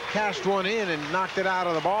cashed one in and knocked it out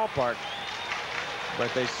of the ballpark.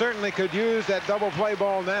 But they certainly could use that double play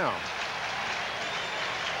ball now.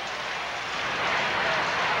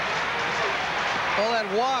 Well,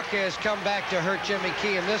 that walk has come back to hurt Jimmy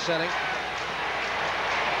Key in this inning.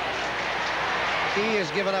 Key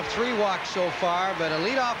has given up 3 walks so far, but a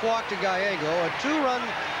leadoff walk to Gallego, a 2-run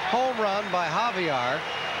home run by Javier,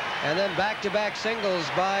 and then back-to-back singles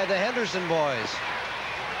by the Henderson boys.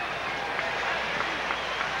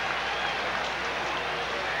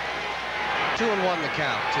 Two and 1 the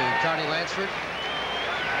count to Carney Lansford.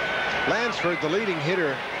 Lansford, the leading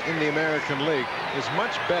hitter in the American League, is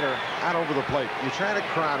much better out over the plate. You try to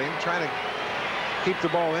crowd him, try to keep the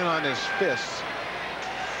ball in on his fists.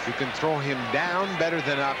 You can throw him down better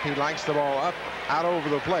than up. He likes the ball up, out over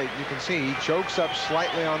the plate. You can see he chokes up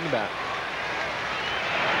slightly on the bat.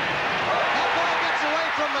 That ball gets away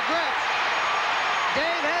from McGriff.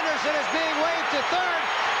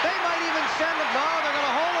 send him. No, they're going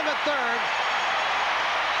to hold him at third.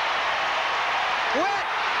 Witt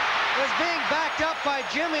is being backed up by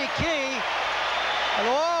Jimmy Key. And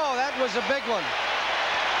whoa, that was a big one.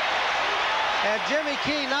 Had Jimmy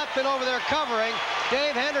Key not been over there covering,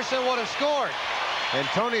 Dave Henderson would have scored. And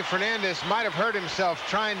Tony Fernandez might have hurt himself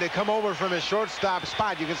trying to come over from his shortstop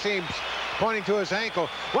spot. You can see him pointing to his ankle.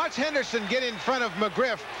 Watch Henderson get in front of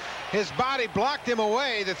McGriff. His body blocked him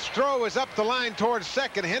away. The throw was up the line towards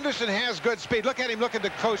second. Henderson has good speed. Look at him looking to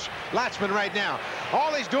Coach Latchman right now.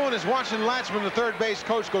 All he's doing is watching Latchman, the third base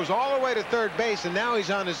coach, goes all the way to third base, and now he's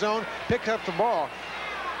on his own, picked up the ball.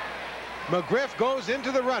 McGriff goes into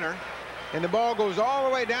the runner, and the ball goes all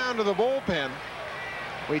the way down to the bullpen.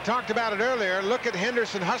 We talked about it earlier. Look at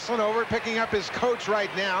Henderson hustling over, picking up his coach right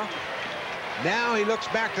now. Now he looks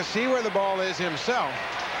back to see where the ball is himself.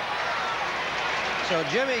 So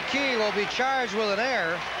Jimmy Key will be charged with an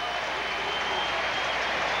error.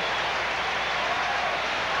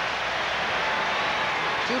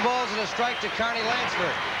 Two balls and a strike to Carney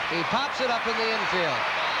Lansford. He pops it up in the infield.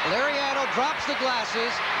 Liriano drops the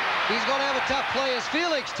glasses. He's going to have a tough play as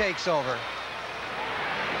Felix takes over.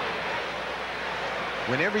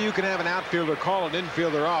 Whenever you can have an outfielder call an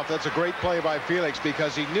infielder off, that's a great play by Felix,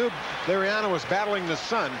 because he knew Liriano was battling the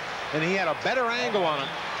sun, and he had a better angle on it.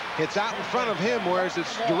 It's out in front of him, whereas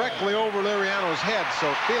it's directly over Liriano's head.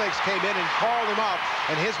 So Felix came in and called him off,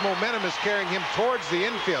 and his momentum is carrying him towards the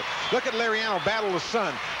infield. Look at Liriano battle the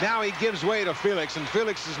sun. Now he gives way to Felix, and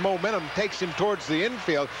Felix's momentum takes him towards the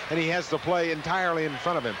infield, and he has the play entirely in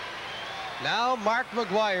front of him. Now Mark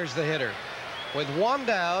McGwire's the hitter. With one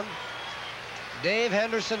down, Dave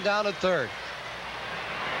Henderson down at third.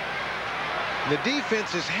 The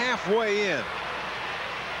defense is halfway in.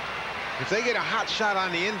 If they get a hot shot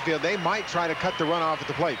on the infield, they might try to cut the run off at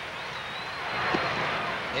the plate.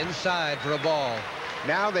 Inside for a ball.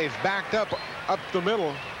 Now they've backed up the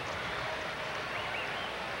middle.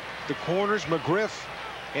 The corners, McGriff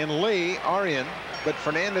and Lee are in, but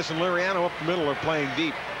Fernandez and Liriano up the middle are playing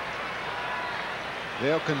deep.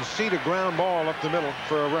 They'll concede a ground ball up the middle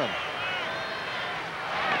for a run.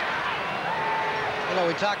 You know,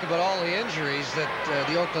 we talk about all the injuries that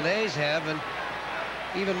the Oakland A's have, and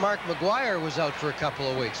even Mark McGwire was out for a couple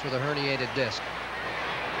of weeks with a herniated disc.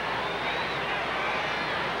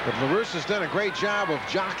 But La Russa's done a great job of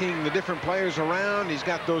jockeying the different players around. He's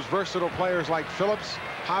got those versatile players like Phillips,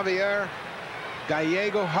 Javier,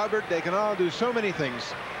 Gallego, Hubbard. They can all do so many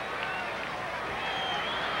things.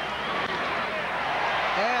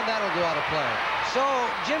 And that'll go out of play. So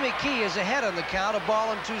Jimmy Key is ahead on the count, a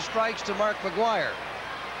ball and 2 strikes to Mark McGwire.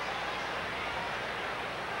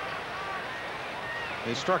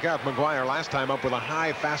 They struck out McGwire last time up with a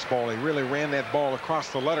high fastball. He really ran that ball across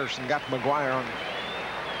the letters and got McGwire on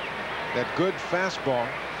that good fastball.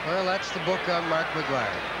 Well, that's the book on Mark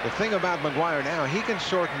McGwire. The thing about McGwire now, he can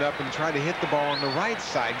shorten up and try to hit the ball on the right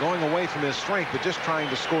side, going away from his strength, but just trying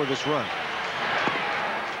to score this run.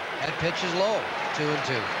 That pitch is low,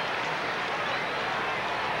 2-2.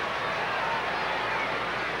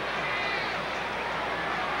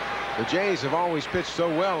 The Jays have always pitched so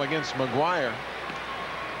well against McGwire.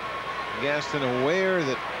 Gaston aware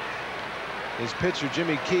that his pitcher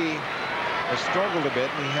Jimmy Key has struggled a bit,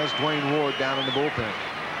 and he has Dwayne Ward down in the bullpen.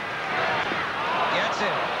 Gets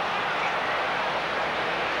it.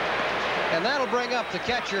 And that'll bring up the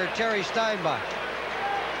catcher Terry Steinbach.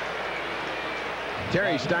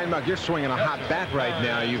 Terry Steinbach, you're swinging a hot bat right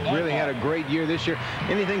now. You've really had a great year this year.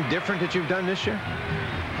 Anything different that you've done this year?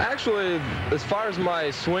 Actually, as far as my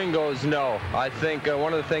swing goes, no. I think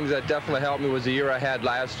one of the things that definitely helped me was the year I had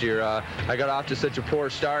last year. I got off to such a poor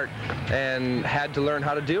start and had to learn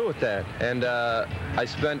how to deal with that. And I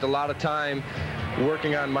spent a lot of time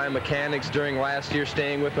working on my mechanics during last year,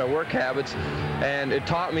 staying with my work habits. And it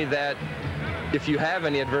taught me that if you have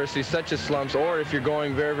any adversity, such as slumps, or if you're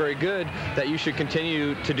going very, very good, that you should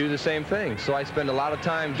continue to do the same thing. So I spend a lot of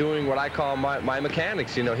time doing what I call my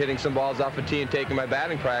mechanics, you know, hitting some balls off a tee and taking my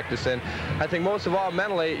batting practice. And I think most of all,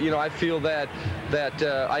 mentally, you know, I feel that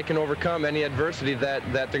I can overcome any adversity that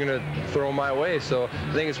they're going to throw my way. So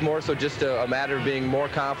I think it's more so just a matter of being more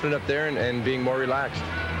confident up there and being more relaxed.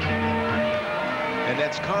 And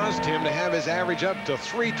that's caused him to have his average up to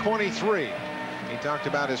 .323. He talked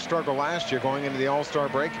about his struggle last year going into the All-Star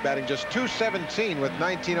break, batting just .217 with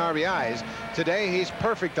 19 RBIs. Today, he's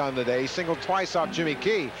perfect on the day. He singled twice off Jimmy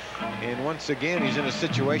Key. And once again, he's in a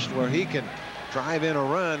situation where he can drive in a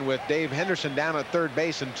run with Dave Henderson down at third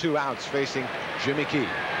base and 2 outs facing Jimmy Key.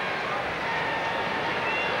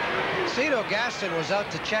 Cito Gaston was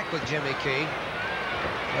out to check with Jimmy Key,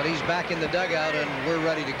 but he's back in the dugout and we're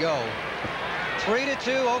ready to go.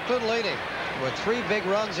 3-2, Oakland leading with 3 big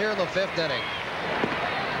runs here in the 5th inning.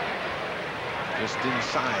 Just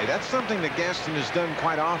inside. That's something that Gaston has done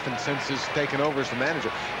quite often since he's taken over as the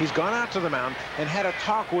manager. He's gone out to the mound and had a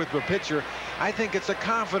talk with the pitcher. I think it's a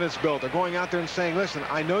confidence builder, going out there and saying, listen,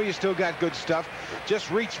 I know you still got good stuff. Just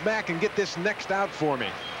reach back and get this next out for me.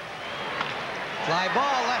 Fly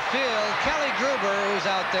ball left field. Kelly Gruber, who's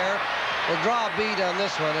out there, will draw a bead on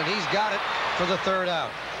this one, and he's got it for the 3rd out.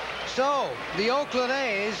 So the Oakland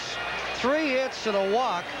A's, 3 hits and a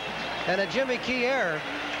walk and a Jimmy Key error,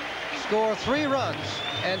 score 3 runs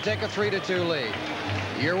and take a 3-2 lead.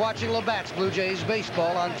 You're watching Labatt's Blue Jays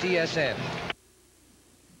baseball on TSN.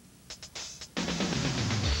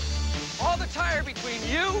 All the tire between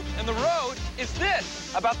you and the road is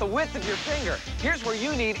this, about the width of your finger. Here's where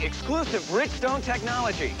you need exclusive Bridgestone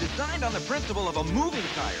technology. Designed on the principle of a moving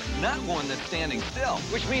tire, not one that's standing still.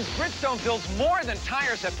 Which means Bridgestone builds more than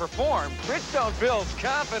tires that perform. Bridgestone builds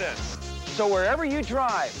confidence. So wherever you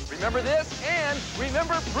drive, remember this and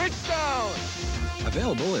remember Bridgestone.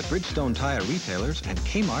 Available at Bridgestone tire retailers and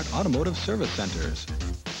Kmart Automotive Service Centers.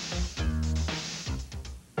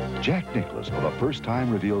 Jack Nicklaus, for the first time,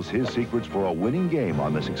 reveals his secrets for a winning game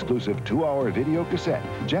on this exclusive 2-hour video cassette,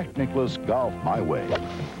 Jack Nicklaus Golf My Way.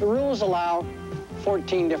 The rules allow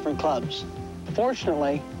 14 different clubs.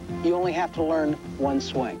 Fortunately, you only have to learn 1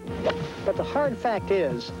 swing. But the hard fact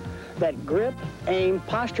is that grip, aim,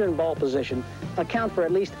 posture, and ball position account for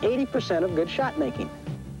at least 80% of good shot making.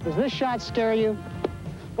 Does this shot scare you?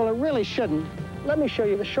 Well, it really shouldn't. Let me show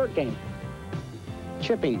you the short game.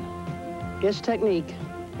 Chipping. Its technique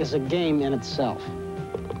is a game in itself.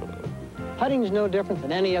 Putting is no different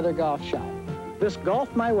than any other golf shot. This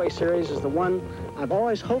Golf My Way series is the one I've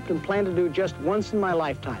always hoped and planned to do just once in my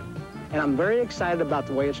lifetime. And I'm very excited about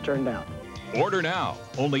the way it's turned out. Order now.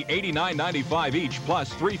 Only $89.95 each,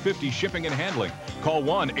 plus $3.50 shipping and handling. Call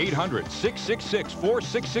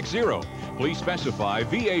 1-800-666-4660. Please specify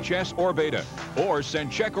VHS or Beta. Or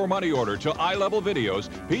send check or money order to iLevel Videos,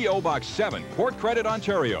 P.O. Box 7, Port Credit,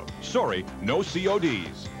 Ontario. Sorry, no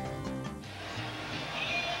CODs.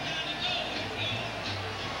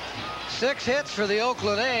 6 hits for the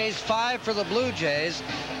Oakland A's, 5 for the Blue Jays,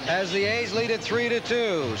 as the A's lead it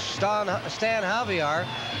 3-2. Stan Javier,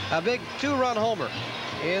 a big 2-run homer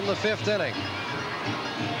in the 5th inning.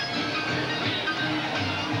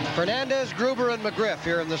 Fernandez, Gruber, and McGriff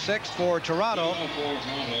here in the 6th for Toronto.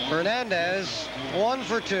 Fernandez, 1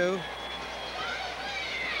 for 2.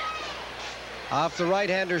 Off the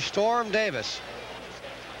right-hander, Storm Davis.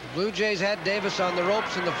 The Blue Jays had Davis on the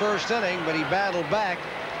ropes in the 1st inning, but he battled back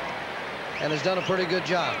and has done a pretty good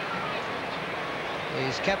job.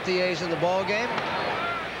 He's kept the A's in the ball game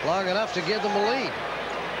long enough to give them a lead.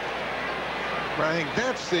 I think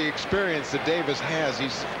that's the experience that Davis has.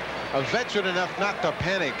 He's a veteran enough not to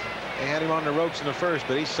panic. They had him on the ropes in the 1st,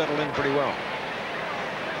 but he's settled in pretty well.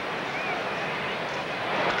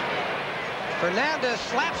 Fernandez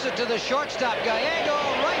slaps it to the shortstop. Gallego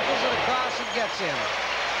rifles it across and gets in.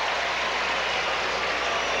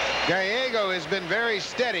 Gallego has been very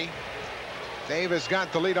steady. Davis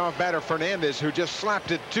got the leadoff batter, Fernandez, who just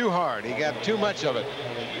slapped it too hard. He got too much of it.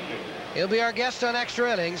 He'll be our guest on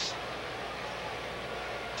Extra Innings.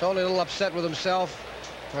 Totally a little upset with himself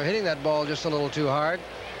for hitting that ball just a little too hard.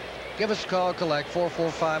 Give us a call, collect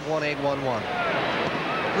 445-1811.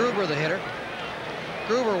 Gruber, the hitter.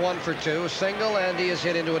 Gruber 1 for 2, a single, and he is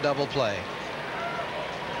hit into a double play.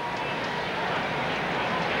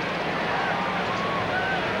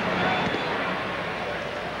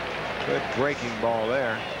 Good breaking ball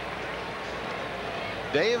there.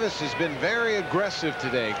 Davis has been very aggressive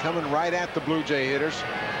today, coming right at the Blue Jay hitters.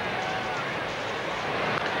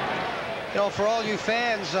 You know, for all you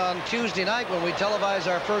fans, on Tuesday night when we televise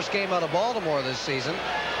our first game out of Baltimore this season,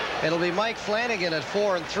 it'll be Mike Flanagan at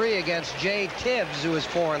 4-3 against Jay Tibbs, who is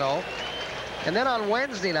 4-0. And then on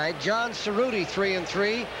Wednesday night, John Cerruti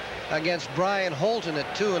 3-3 against Brian Holton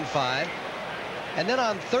at 2-5. And then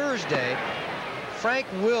on Thursday, Frank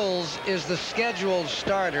Wills is the scheduled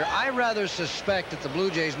starter. I rather suspect that the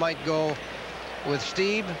Blue Jays might go with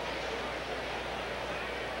Steve,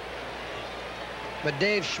 but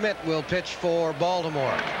Dave Schmidt will pitch for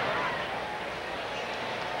Baltimore.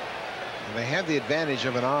 And they have the advantage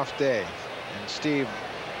of an off day. And Steve,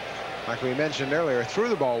 like we mentioned earlier, threw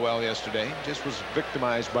the ball well yesterday. Just was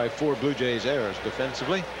victimized by 4 Blue Jays errors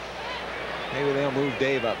defensively. Maybe they'll move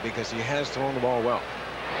Dave up because he has thrown the ball well.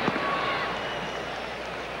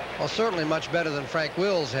 Well, certainly much better than Frank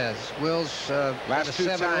Wills has. Wills had a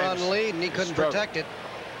 7-run lead and he couldn't protect it.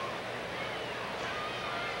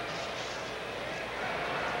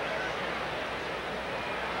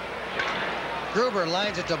 Gruber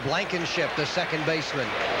lines it to Blankenship, the second baseman.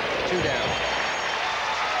 2 down.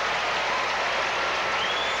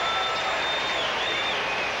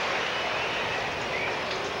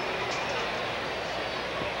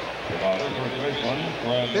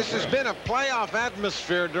 This has been a playoff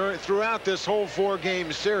atmosphere throughout this whole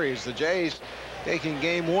 4-game series. The Jays taking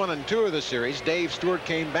game 1 and 2 of the series. Dave Stewart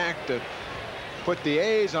came back to put the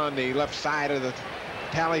A's on the left side of the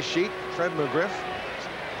tally sheet. Fred McGriff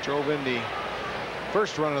drove in the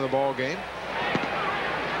first run of the ball game.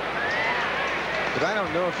 But I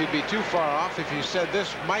don't know if you'd be too far off if you said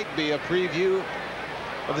this might be a preview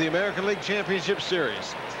of the American League Championship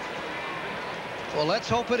Series. Well, let's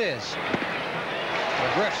hope it is.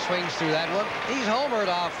 McGriff swings through that one. He's homered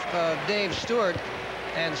off Dave Stewart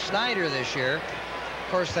and Snyder this year. Of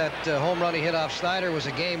course, that home run he hit off Snyder was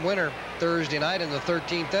a game winner Thursday night in the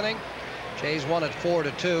 13th inning. Jays won it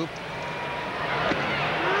 4-2.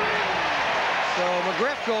 So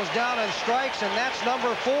McGriff goes down and strikes, and that's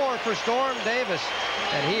number 4 for Storm Davis.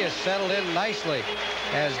 And he has settled in nicely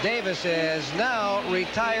as Davis is now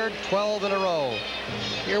retired 12 in a row.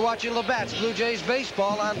 You're watching Labatt's Blue Jays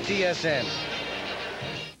baseball on TSN.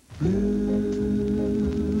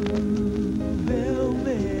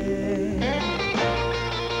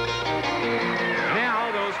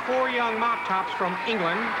 Now those 4 young mop tops from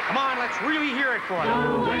England. Come on, let's really hear it for them.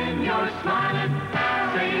 So when you're smiling,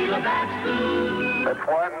 say Labatt's Blue. That's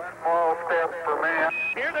one small step for man.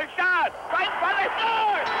 Here's a shot, right by the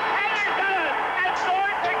door. Anderson and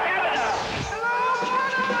scores for Canada.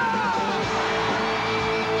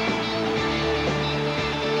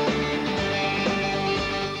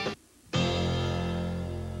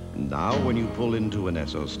 Now, when you pull into an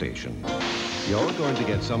Esso station, you're going to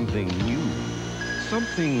get something new.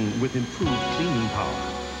 Something with improved cleaning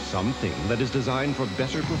power. Something that is designed for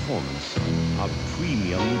better performance. A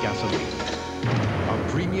premium gasoline. A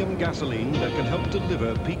premium gasoline that can help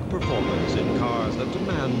deliver peak performance in cars that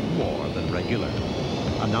demand more than regular.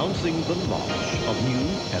 Announcing the launch of new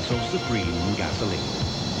Esso Supreme gasoline.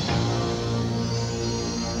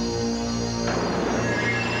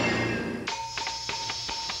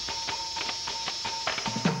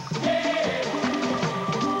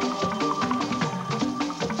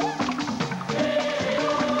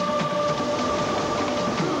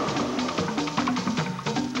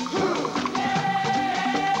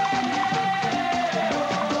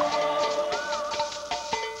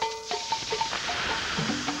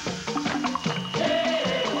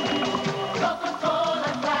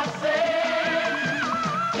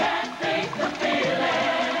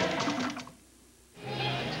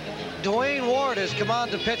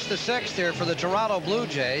 To pitch the 6th here for the Toronto Blue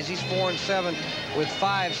Jays. He's 4-7 with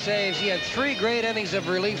 5 saves. He had 3 great innings of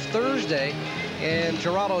relief Thursday in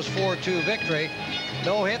Toronto's 4-2 victory.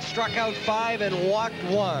 No hits, struck out 5 and walked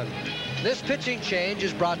 1. This pitching change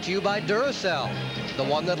is brought to you by Duracell, the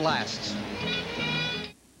one that lasts.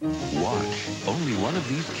 Watch. Only one of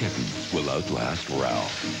these kittens will outlast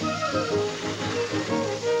Ralph.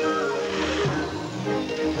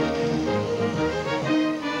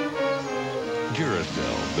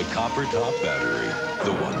 Duracell, the copper top battery,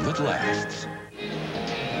 the one that lasts.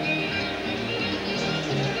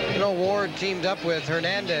 You know, Ward teamed up with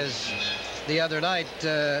Hernandez the other night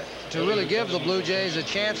to really give the Blue Jays a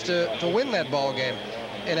chance to win that ball game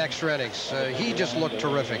in extra innings. He just looked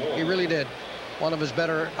terrific. He really did. One of his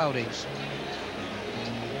better outings.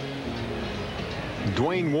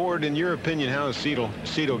 Dwayne Ward, in your opinion, how has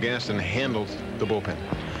Cito Gaston handled the bullpen?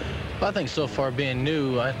 Well, I think so far, being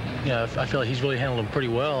new, I feel like he's really handled them pretty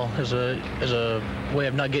well as a way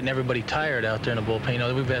of not getting everybody tired out there in the bullpen. You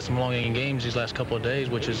know, we've had some long inning games these last couple of days,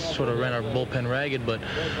 which has sort of ran our bullpen ragged. But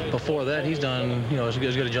before that, he's done, you know, as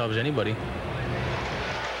good a job as anybody.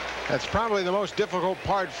 That's probably the most difficult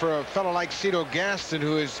part for a fellow like Cito Gaston,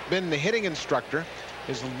 who has been the hitting instructor,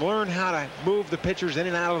 is learn how to move the pitchers in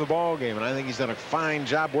and out of the ball game. And I think he's done a fine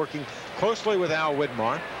job working closely with Al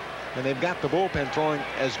Widmar. And they've got the bullpen throwing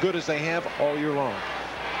as good as they have all year long.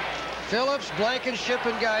 Phillips, Blankenship,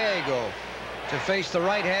 and Gallego to face the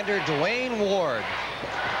right-hander Dwayne Ward.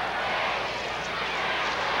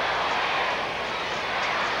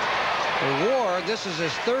 For Ward, this is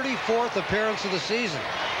his 34th appearance of the season.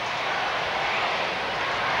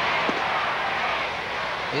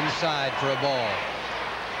 Inside for a ball.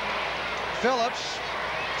 Phillips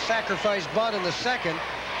sacrificed bunt in the 2nd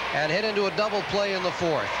and hit into a double play in the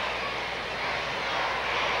 4th.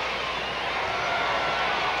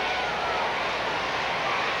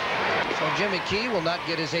 So Jimmy Key will not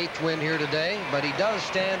get his 8th win here today, but he does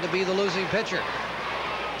stand to be the losing pitcher.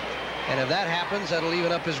 And if that happens, that'll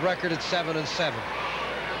even up his record at 7-7.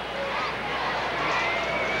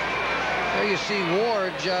 There you see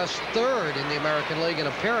Ward just third in the American League in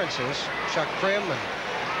appearances. Chuck Prim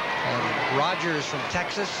and Rogers from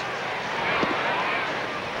Texas.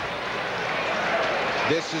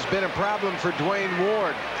 This has been a problem for Dwayne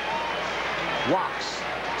Ward. Walks.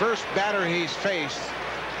 First batter he's faced.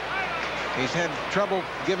 He's had trouble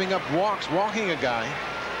giving up walks, walking a guy.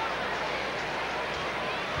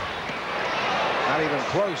 Not even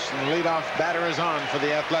close, and the leadoff batter is on for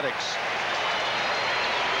the Athletics.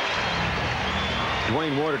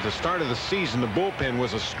 Dwayne Ward, at the start of the season, the bullpen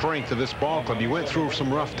was a strength of this ball club. You went through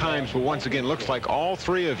some rough times, but once again, looks like all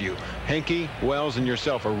three of you, Henke, Wells, and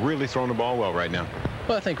yourself, are really throwing the ball well right now.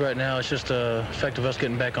 Well, I think right now it's just the effect of us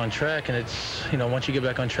getting back on track, and it's, you know, once you get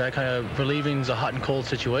back on track, kind of relieving's a hot and cold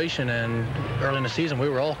situation. And early in the season, we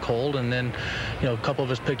were all cold, and then, you know, a couple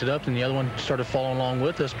of us picked it up, and the other one started following along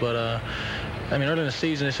with us. But I mean, early in the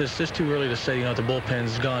season, it's just too early to say, you know, the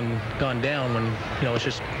bullpen's gone down when, you know, it's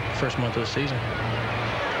just the first month of the season.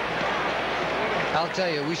 I'll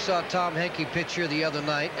tell you, we saw Tom Henke pitch here the other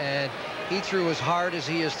night, and he threw as hard as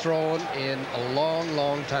he has thrown in a long,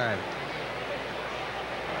 long time.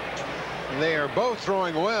 They are both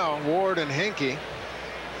throwing well, Ward and Henke.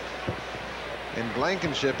 And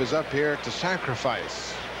Blankenship is up here to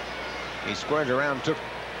sacrifice. He squared around, took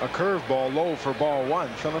a curveball low for ball one.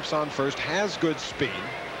 Phillips on first, has good speed.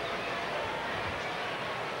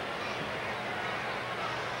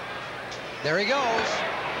 There he goes.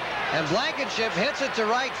 And Blankenship hits it to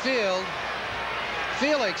right field.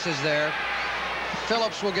 Felix is there.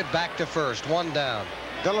 Phillips will get back to first, one down.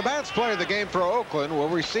 The Labatt's player of the game for Oakland will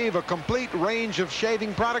receive a complete range of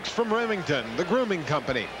shaving products from Remington, the grooming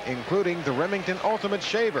company, including the Remington Ultimate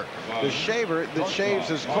Shaver, the shaver that shaves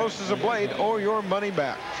as close as a blade or your money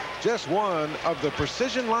back. Just one of the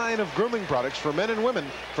precision line of grooming products for men and women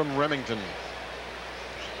from Remington.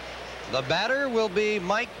 The batter will be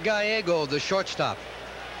Mike Gallego, the shortstop.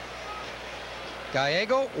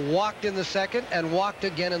 Gallego walked in the second and walked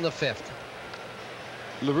again in the fifth.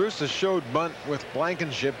 La Russa showed bunt with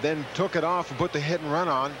Blankenship, then took it off and put the hit and run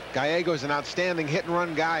on. Gallego's an outstanding hit and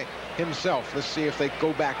run guy himself. Let's see if they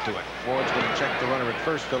go back to it. Ward's going to check the runner at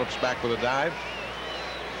first. Phillips back with a dive.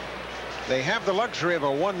 They have the luxury of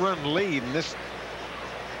a one-run lead in this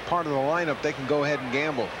part of the lineup. They can go ahead and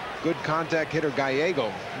gamble. Good contact hitter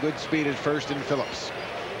Gallego. Good speed at first in Phillips.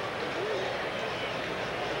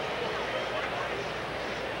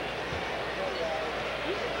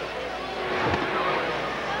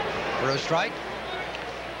 For a strike.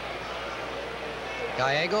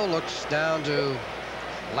 Gallego looks down to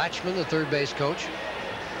Latchman, the third base coach.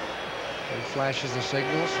 He flashes the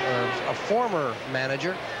signals. A former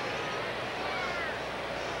manager.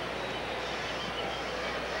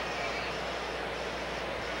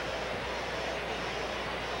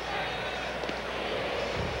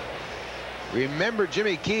 Remember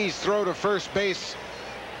Jimmy Key's throw to first base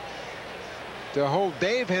to hold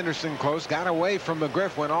Dave Henderson close. Got away from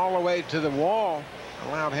McGriff, went all the way to the wall,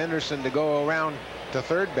 allowed Henderson to go around to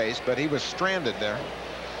third base, but he was stranded there.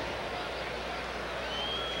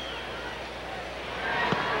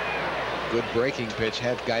 Good breaking pitch,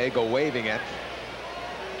 had Gallego waving it.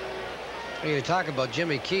 You talk about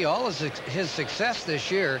Jimmy Key. All his success this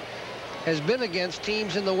year has been against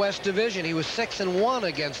teams in the West Division. He was 6-1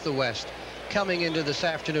 against the West coming into this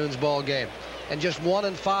afternoon's ball game, and just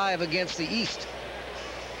 1-5 against the East.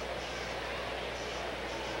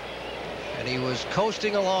 And he was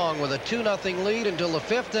coasting along with a 2-0 lead until the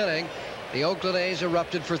fifth inning. The Oakland A's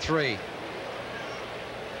erupted for 3.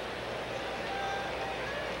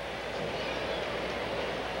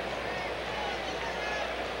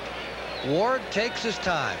 Ward takes his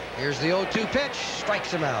time. Here's the 0-2 pitch.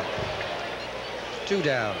 Strikes him out. 2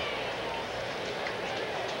 down.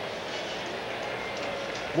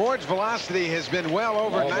 Ward's velocity has been well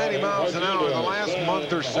over 90 miles an hour in the last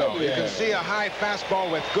month or so. You can see a high fastball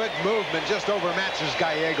with good movement just overmatches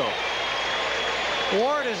Gallego.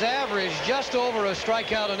 Ward has averaged just over a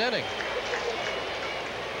strikeout an inning.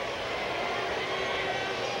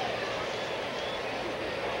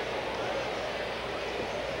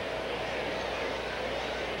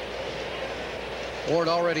 Ward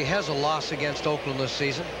already has a loss against Oakland this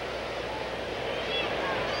season.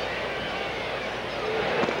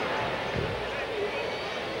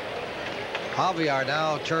 Javier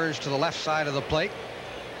now turns to the left side of the plate.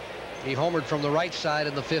 He homered from the right side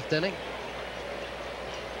in the fifth inning.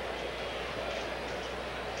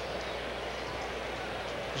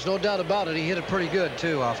 There's no doubt about it. He hit it pretty good,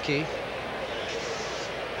 too, off key.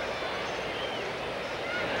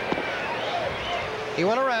 He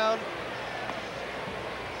went around.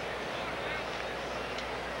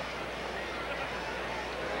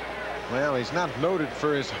 Well, he's not noted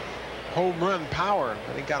for his home run power,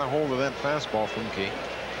 but he got a hold of that fastball from Key.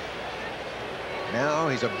 Now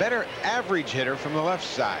he's a better average hitter from the left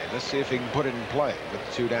side. Let's see if he can put it in play with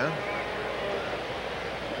 2 down.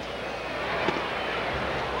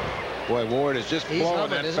 Boy, Ward is just blowing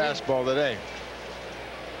that fastball today.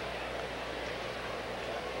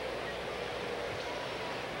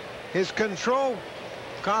 His control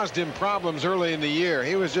caused him problems early in the year.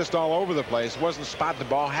 He was just all over the place, wasn't spotting the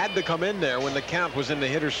ball, had to come in there when the count was in the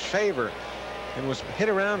hitter's favor, and was hit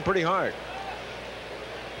around pretty hard.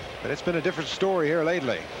 But it's been a different story here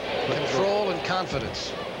lately. Control and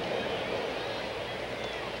confidence.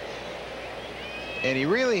 And he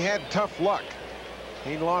really had tough luck.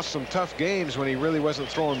 He lost some tough games when he really wasn't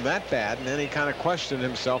throwing that bad, and then he kind of questioned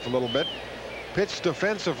himself a little bit. Pitched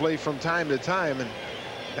defensively from time to time, and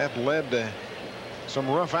that led to some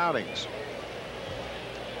rough outings.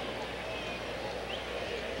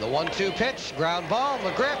 The 1-2 pitch, ground ball.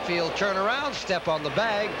 McGriff, he'll turn around, step on the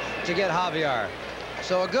bag to get Javier.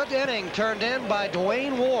 So a good inning turned in by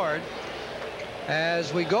Dwayne Ward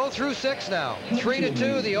as we go through 6 now.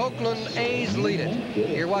 3-2, the Oakland A's lead it.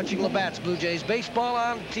 You're watching Labatt's Blue Jays baseball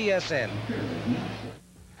on TSN.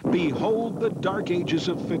 Behold the dark ages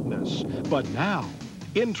of fitness. But now,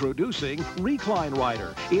 introducing Recline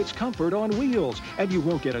Rider. It's comfort on wheels, and you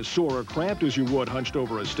won't get as sore or cramped as you would hunched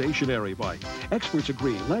over a stationary bike. Experts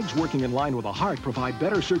agree legs working in line with the heart provide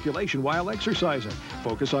better circulation while exercising.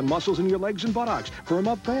 Focus on muscles in your legs and buttocks. Firm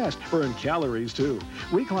up fast. Burn calories, too.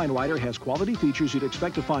 Recline Rider has quality features you'd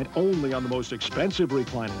expect to find only on the most expensive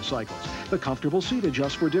reclining cycles. The comfortable seat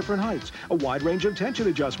adjusts for different heights. A wide range of tension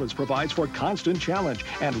adjustments provides for constant challenge.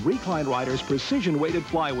 And Recline Rider's precision-weighted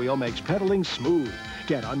flywheel makes pedaling smooth.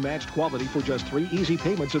 Get unmatched quality for just 3 easy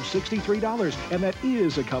payments of $63, and that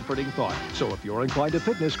is a comforting thought. So if you're inclined to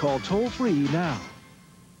fitness, call toll-free now.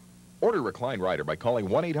 Order Recline Rider by calling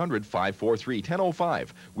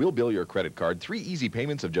 1-800-543-1005. We'll bill your credit card 3 easy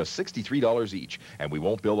payments of just $63 each, and we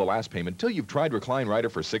won't bill the last payment till you've tried Recline Rider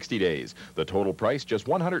for 60 days. The total price just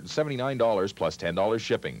 $179 plus $10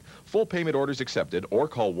 shipping. Full payment orders accepted, or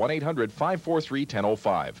call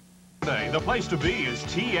 1-800-543-1005. The place to be is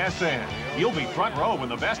TSN. You'll be front row when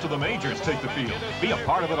the best of the majors take the field. Be a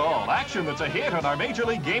part of it all. Action that's a hit on our Major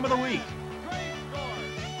League Game of the Week.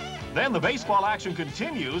 Then the baseball action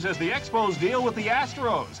continues as the Expos deal with the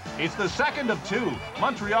Astros. It's the second of 2,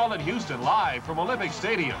 Montreal and Houston, live from Olympic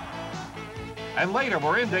Stadium. And later,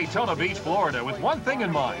 we're in Daytona Beach, Florida, with one thing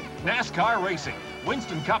in mind: NASCAR racing.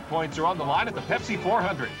 Winston Cup points are on the line at the Pepsi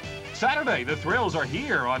 400. Saturday, the thrills are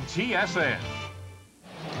here on TSN.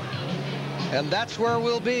 And that's where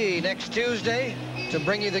we'll be next Tuesday to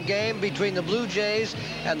bring you the game between the Blue Jays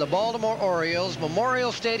and the Baltimore Orioles.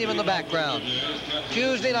 Memorial Stadium in the background.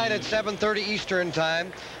 Tuesday night at 7:30 Eastern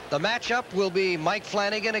Time. The matchup will be Mike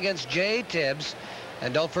Flanagan against Jay Tibbs.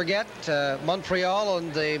 And don't forget, Montreal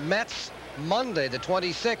and the Mets Monday, the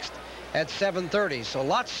 26th at 7:30. So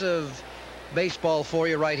lots of baseball for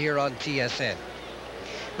you right here on TSN.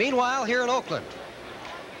 Meanwhile, here in Oakland,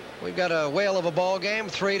 we've got a whale of a ball game,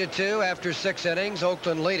 3-2 after 6 innings,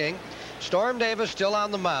 Oakland leading. Storm Davis still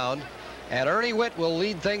on the mound, and Ernie Whitt will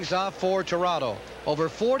lead things off for Toronto. Over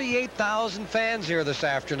 48,000 fans here this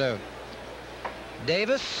afternoon.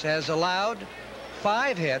 Davis has allowed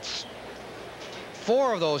 5 hits.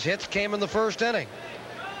 4 of those hits came in the first inning.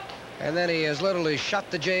 And then he has literally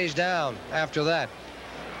shut the Jays down after that.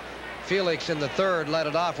 Felix in the third led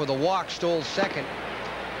it off with a walk, stole second.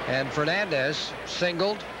 And Fernandez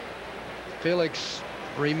singled. Felix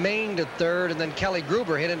remained at third, and then Kelly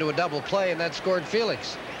Gruber hit into a double play, and that scored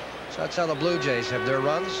Felix. So that's how the Blue Jays have their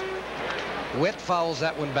runs. Whitt fouls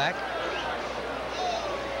that one back.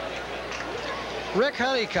 Rick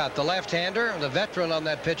Honeycutt, the left-hander, the veteran on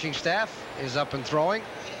that pitching staff, is up and throwing.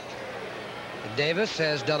 Davis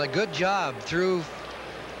has done a good job through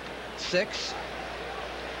 6.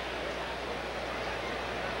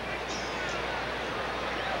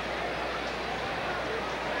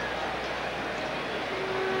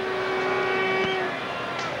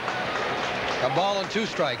 A ball and 2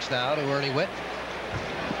 strikes now to Ernie Whitt.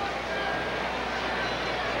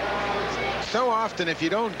 So often, if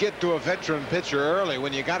you don't get to a veteran pitcher early,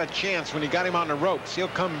 when you got a chance, when you got him on the ropes, he'll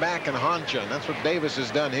come back and haunt you. And that's what Davis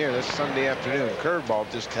has done here this Sunday afternoon.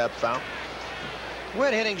 Curveball just tapped foul.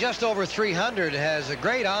 Whitt, hitting just over 300, has a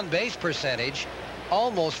great on-base percentage,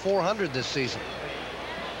 almost 400 this season.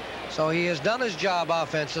 So he has done his job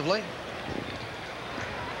offensively.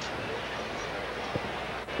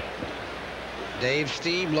 Dave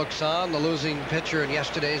Stieb looks on, the losing pitcher in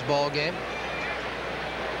yesterday's ball game.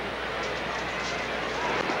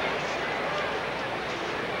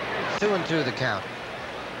 2-2 the count.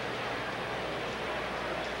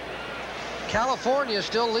 California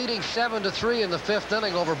still leading 7-3 in the 5th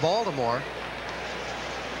inning over Baltimore.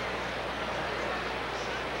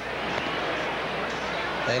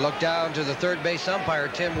 They look down to the third base umpire,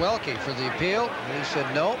 Tim Welke, for the appeal. And he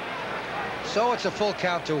said no. So it's a full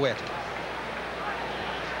count to Witt.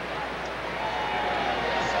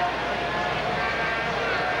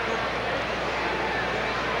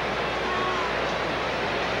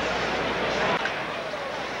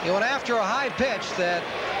 He went after a high pitch that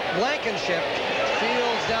Blankenship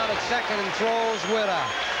fields down at second and throws Witt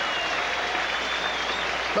out.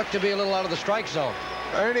 Looked to be a little out of the strike zone.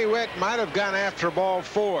 Ernie Witt might have gone after ball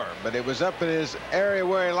 4, but it was up in his area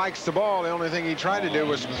where he likes the ball. The only thing he tried to do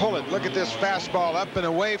was pull it. Look at this fastball up and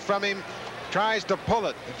away from him. Tries to pull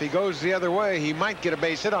it. If he goes the other way, he might get a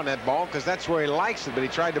base hit on that ball because that's where he likes it, but he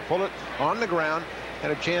tried to pull it on the ground.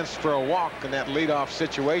 Had a chance for a walk in that leadoff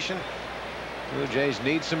situation. Blue Jays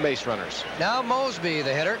need some base runners. Now Mosby,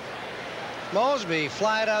 the hitter. Mosby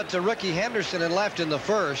flied out to Ricky Henderson and left in the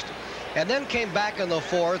 1st. And then came back in the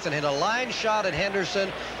 4th and hit a line shot at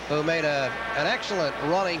Henderson, who made an excellent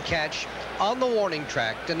running catch on the warning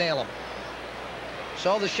track to nail him.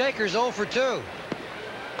 So the Shakers 0 for 2.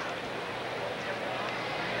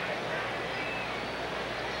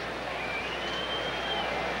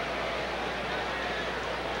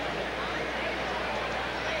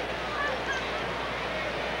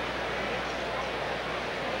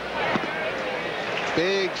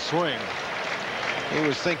 Big swing. He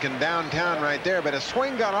was thinking downtown right there, but a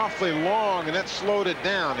swing got awfully long, and that slowed it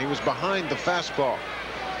down. He was behind the fastball.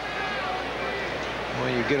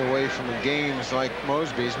 Well, you get away from the games like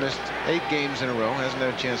Mosby's missed 8 games in a row, hasn't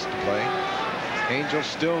had a chance to play. Angels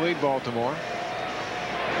still lead Baltimore.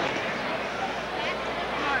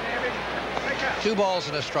 2 balls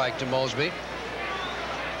and a strike to Mosby.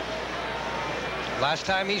 Last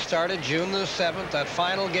time he started, June the 7th, that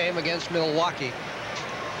final game against Milwaukee.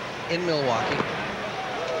 In Milwaukee.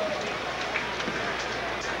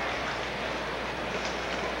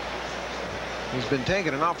 He's been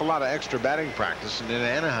taking an awful lot of extra batting practice, and in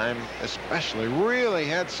Anaheim especially really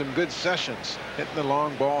had some good sessions, hitting the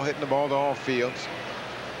long ball, hitting the ball to all fields.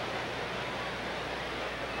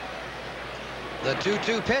 The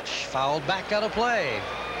 2-2 pitch fouled back out of play.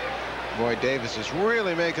 Boy, Davis is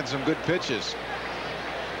really making some good pitches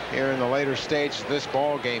here in the later stages of this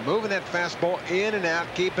ball game, moving that fastball in and out,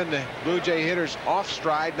 keeping the Blue Jay hitters off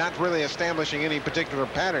stride, not really establishing any particular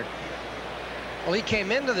pattern. Well, he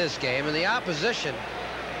came into this game, and the opposition,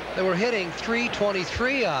 they were hitting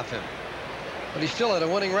 .323 off him, but he still had a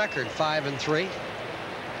winning record, 5-3.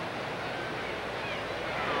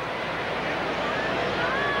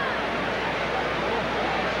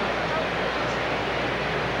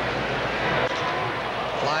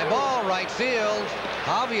 Fly ball, right field.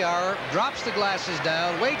 Javier drops the glasses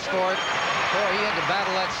down, waits for it. Boy, he had to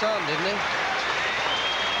battle that sun, didn't he?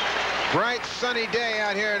 Bright sunny day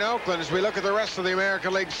out here in Oakland. As we look at the rest of the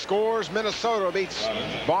American League scores, Minnesota beats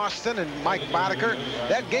Boston and Mike Boddicker.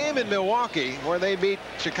 That game in Milwaukee where they beat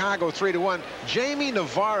Chicago 3-1, Jamie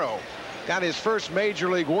Navarro got his first major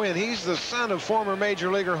league win. He's the son of former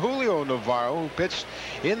major leaguer Julio Navarro, who pitched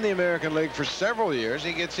in the American League for several years.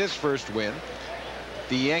 He gets his first win.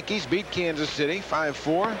 The Yankees beat Kansas City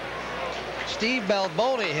 5-4. Steve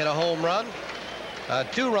Balboni hit a home run, a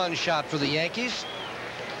 2-run shot for the Yankees.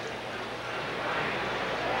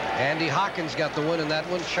 Andy Hawkins got the win in that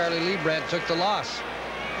one. Charlie Lebrad took the loss.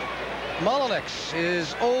 Mullinix is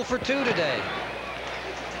 0 for 2 today.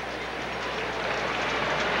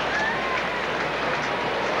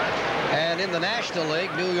 And in the National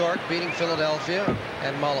League, New York beating Philadelphia,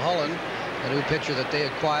 and Mulholland, a new pitcher that they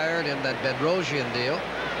acquired in that Bedrosian deal.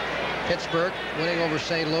 Pittsburgh winning over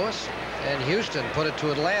St. Louis, and Houston put it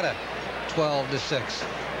to Atlanta 12-6.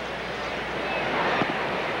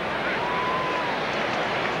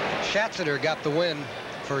 Schatzeder got the win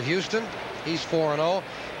for Houston. He's 4-0.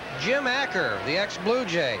 Jim Acker, the ex-Blue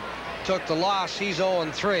Jay, took the loss. He's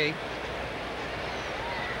 0-3.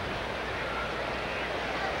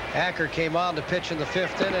 Acker came on to pitch in the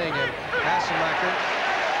 5th inning, and Hassemacher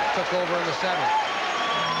took over in the 7th.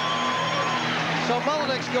 So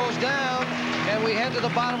Mullinix goes down, and we head to the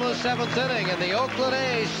bottom of the 7th inning, and the Oakland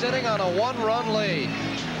A's sitting on a 1-run lead.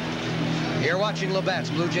 You're watching Labatt's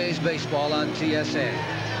Blue Jays baseball on TSN.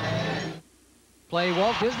 Play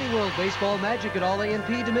Walt Disney World Baseball Magic at all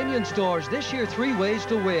A&P Dominion stores. This year, 3 ways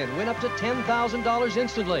to win. Win up to $10,000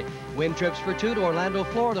 instantly. Win trips for 2 to Orlando,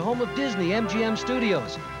 Florida, home of Disney MGM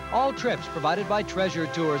Studios. All trips provided by Treasure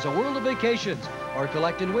Tours, a world of vacations. Or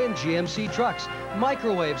collect and win GMC trucks,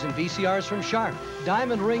 microwaves and VCRs from Sharp,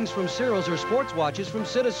 diamond rings from Cyril's or sports watches from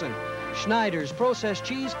Citizen. Schneider's processed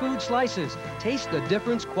cheese food slices. Taste the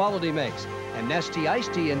difference quality makes. And Nestea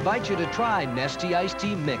Iced Tea invites you to try Nestea Iced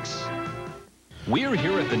Tea Mix. We're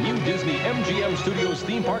here at the new Disney MGM Studios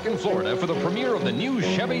theme park in Florida for the premiere of the new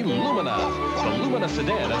Chevy Lumina. The Lumina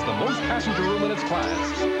sedan has the most passenger room in its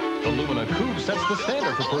class. The Lumina Coupe sets the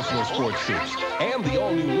standard for personal sports suits. And the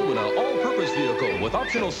all-new Lumina all-purpose vehicle with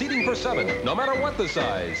optional seating for 7, no matter what the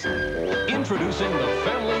size. Introducing the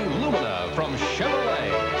family Lumina from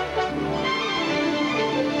Chevrolet.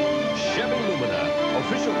 Chevy Lumina,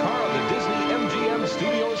 official car of the Disney MGM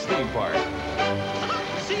Studios theme park.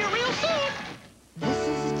 See you real soon. This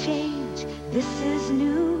is a change. This is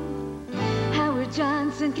new. Howard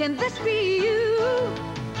Johnson, can this be you?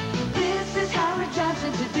 This is Howard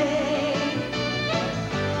Johnson today.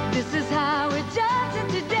 This is Howard Johnson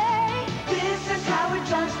today. This is Howard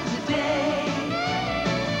Johnson today.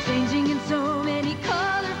 Changing in so many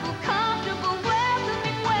colorful, comfortable,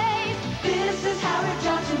 welcoming ways. This is Howard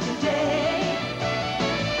Johnson today.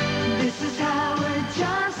 This is Howard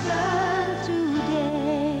Johnson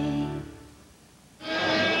today.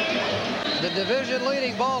 The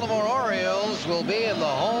division-leading Baltimore Orioles will be in the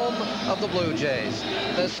home of the Blue Jays,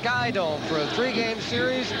 the Sky Dome, for a 3-game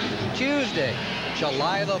series Tuesday,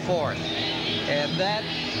 July the 4th. And that,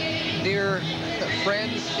 dear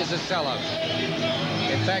friends, is a sellout.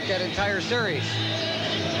 In fact, that entire series,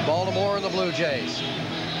 Baltimore and the Blue Jays.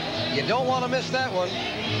 You don't want to miss that one.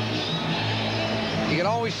 You can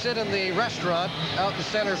always sit in the restaurant out in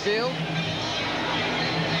center field.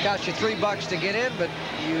 Costs you $3 to get in, but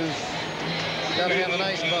you've got to have a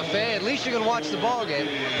nice buffet. At least you can watch the ball game.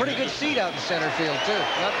 Pretty good seat out in center field, too.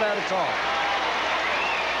 Not bad at all.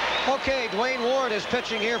 Okay, Dwayne Ward is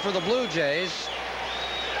pitching here for the Blue Jays.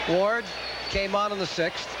 Ward came on in the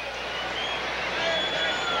 6th.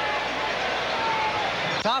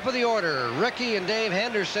 Top of the order, Ricky and Dave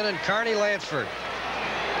Henderson and Carney Lansford.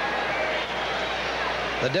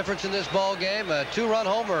 The difference in this ball game, a 2-run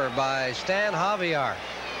homer by Stan Javier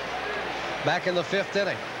back in the 5th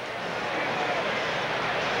inning.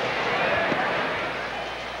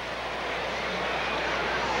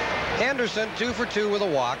 Henderson 2 for 2 with a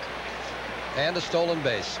walk and a stolen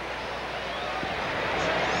base.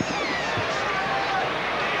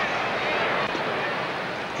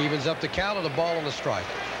 Evens up the count on the ball and a strike.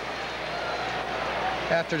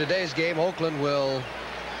 After today's game, Oakland will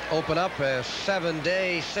open up a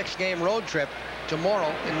 7-day, 6-game road trip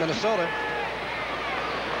tomorrow in Minnesota.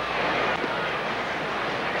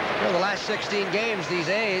 Well, the last 16 games, these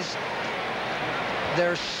A's,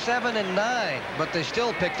 they're 7-9, but they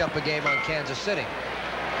still picked up a game on Kansas City.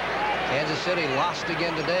 Kansas City lost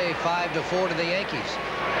again today, 5-4 to the Yankees.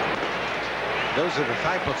 Those are the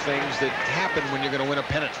type of things that happen when you're going to win a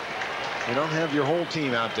pennant. You don't have your whole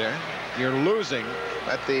team out there. You're losing,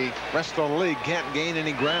 but the rest of the league can't gain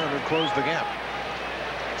any ground or close the gap.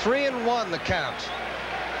 3-1 the count.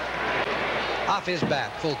 Off his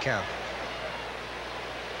bat, full count.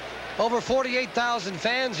 Over 48,000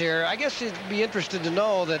 fans here. I guess you'd be interested to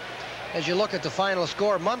know that as you look at the final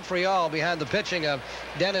score, Montreal behind the pitching of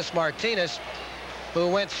Dennis Martinez, who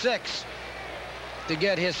went 6 to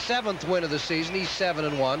get his 7th win of the season. He's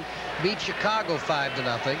 7-1. Beat Chicago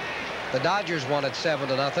 5-0. The Dodgers won at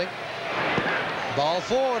 7-0. Ball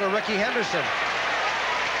 4 to Ricky Henderson.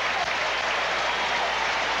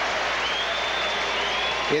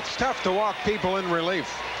 It's tough to walk people in relief.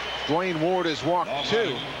 Dwayne Ward has walked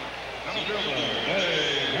 2.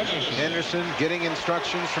 Henderson getting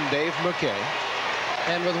instructions from Dave McKay.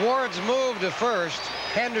 And with Ward's move to first,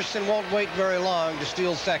 Henderson won't wait very long to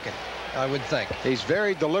steal second, I would think. He's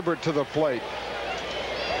very deliberate to the plate.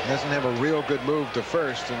 Doesn't have a real good move to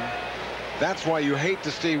first, and that's why you hate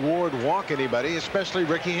to see Ward walk anybody, especially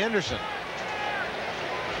Ricky Henderson.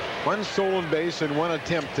 1 stolen base in 1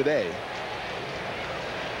 attempt today.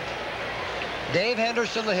 Dave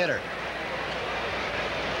Henderson, the hitter.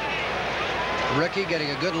 Ricky getting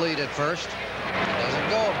a good lead at first. Doesn't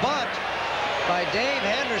go. A bunt by Dave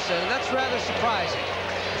Henderson, and that's rather surprising.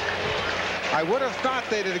 I would have thought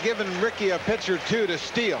they'd have given Ricky a pitch or 2 to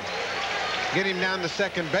steal. Get him down to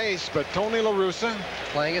second base, but Tony La Russa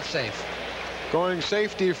playing it safe. Going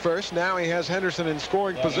safety first. Now he has Henderson in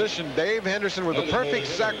scoring position. Dave Henderson with a perfect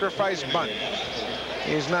sacrifice bunt.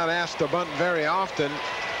 He's not asked to bunt very often,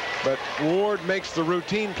 but Ward makes the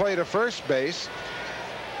routine play to first base.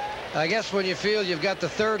 I guess when you feel you've got the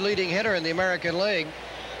 3rd leading hitter in the American League,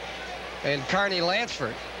 and Carney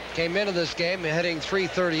Lansford came into this game hitting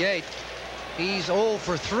 .338, He's 0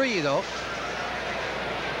 for 3, though.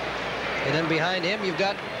 And then behind him, you've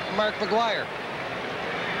got Mark McGwire.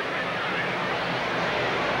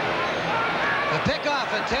 The pickoff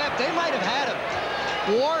attempt, they might have had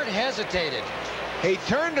him. Ward hesitated. He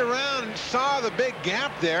turned around, saw the big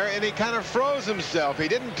gap there, and he kind of froze himself. He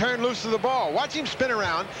didn't turn loose of the ball. Watch him spin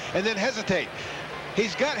around and then hesitate.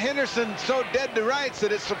 He's got Henderson so dead to rights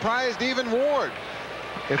that it surprised even Ward.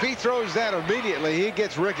 If he throws that immediately, he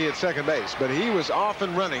gets Rickey at second base. But he was off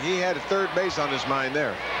and running. He had third base on his mind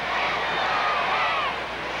there.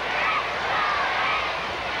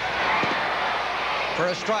 For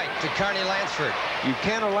a strike to Carney Lansford. You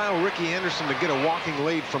can't allow Rickey Henderson to get a walking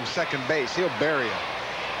lead from second base. He'll bury it.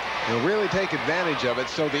 He'll really take advantage of it.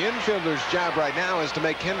 So the infielder's job right now is to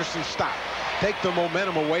make Henderson stop. Take the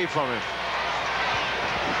momentum away from him.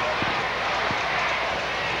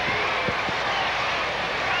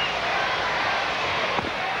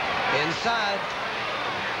 Inside.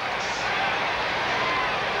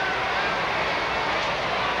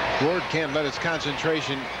 Ward can't let his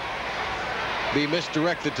concentration be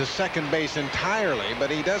misdirected to second base entirely, but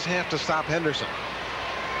he does have to stop Henderson.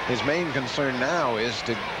 His main concern now is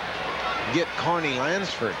to get Carney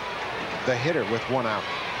Lansford, the hitter, with one out.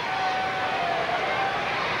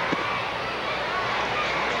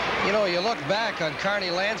 You know, you look back on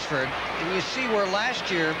Carney Lansford, and you see where last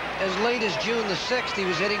year, as late as June the 6th, he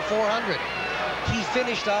was hitting 400. He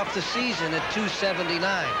finished off the season at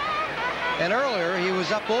 279. And earlier, he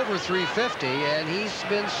was up over 350, and he's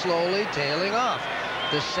been slowly tailing off.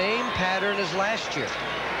 The same pattern as last year,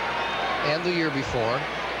 and the year before,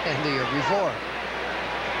 and the year before.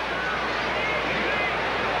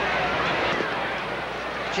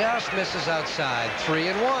 Just misses outside.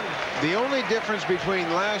 3-1. The only difference between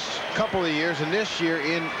last couple of years and this year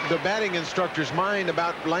in the batting instructor's mind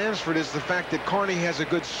about Lansford is the fact that Carney has a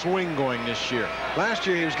good swing going this year. Last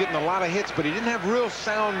year he was getting a lot of hits, but he didn't have real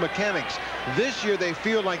sound mechanics. This year they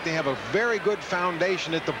feel like they have a very good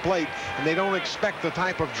foundation at the plate, and they don't expect the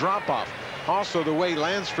type of drop-off. Also, the way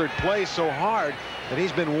Lansford plays so hard that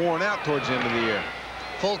he's been worn out towards the end of the year.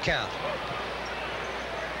 Full count.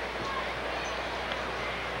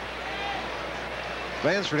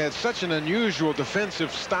 Lansford had such an unusual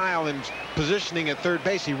defensive style and positioning at third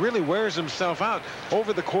base. He really wears himself out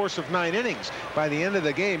over the course of 9 innings. By the end of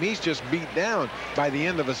the game, he's just beat down. By the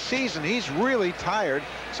end of a season, he's really tired.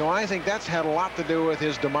 So I think that's had a lot to do with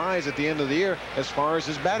his demise at the end of the year as far as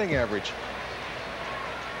his batting average.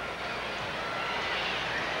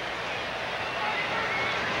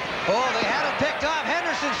 Oh, they had him picked off.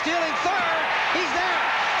 Henderson stealing third. He's there.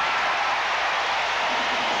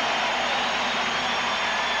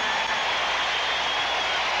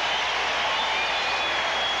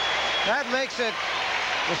 That makes it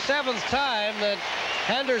the 7th time that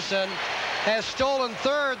Henderson has stolen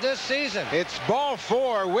third this season. It's ball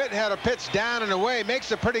 4. Witt had a pitch down and away.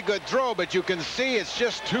 Makes a pretty good throw, but you can see it's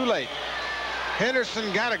just too late.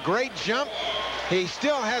 Henderson got a great jump. He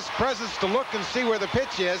still has presence to look and see where the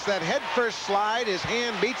pitch is. That head first slide, his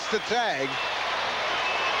hand beats the tag,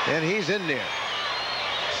 and he's in there.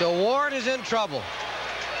 So Ward is in trouble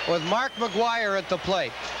with Mark McGwire at the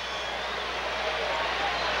plate.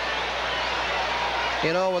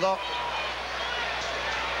 You know, with all...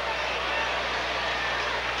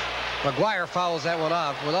 McGwire fouls that one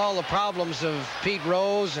off. With all the problems of Pete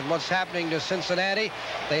Rose and what's happening to Cincinnati,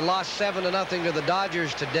 they lost 7-0 to the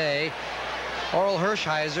Dodgers today. Orel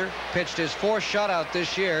Hershiser pitched his 4th shutout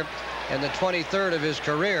this year and the 23rd of his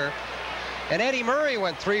career. And Eddie Murray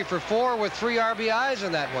went 3 for 4 with 3 RBIs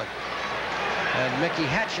in that one. And Mickey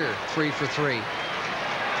Hatcher 3 for 3.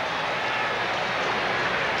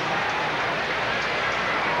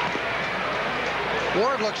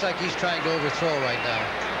 Ward looks like he's trying to overthrow right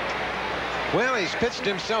now. Well, he's pitched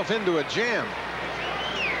himself into a jam.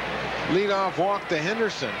 Leadoff walk to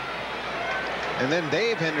Henderson. And then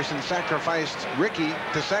Dave Henderson sacrificed Rickey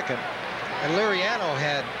to second. And Liriano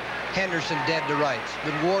had Henderson dead to rights,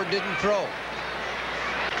 but Ward didn't throw.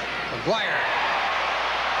 McGwire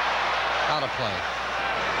out of play.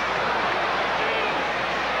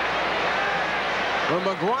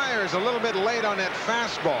 Well, McGwire is a little bit late on that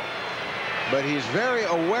fastball, but he's very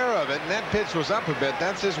aware of it, and that pitch was up a bit.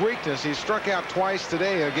 That's his weakness. He struck out twice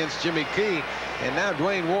today against Jimmy Key, and now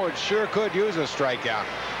Dwayne Ward sure could use a strikeout.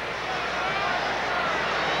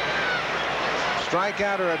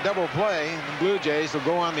 Strikeout or a double play, the Blue Jays will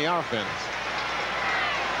go on the offense.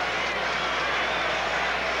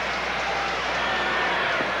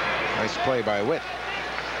 Nice play by Witt.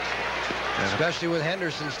 Especially with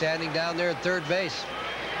Henderson standing down there at third base.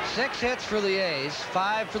 6 hits for the A's,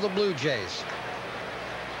 5 for the Blue Jays.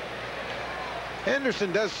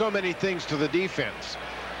 Henderson does so many things to the defense.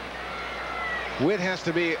 Witt has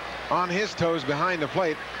to be on his toes behind the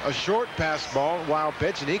plate. A short pass ball, wild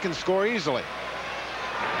pitch, and he can score easily.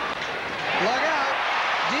 Look out.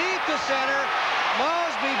 Deep to center.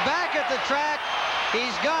 Mosby back at the track.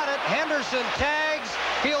 He's got it. Henderson tags.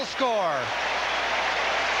 He'll score.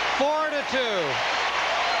 4-2.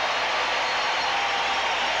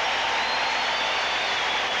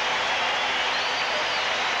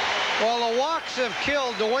 Well, the walks have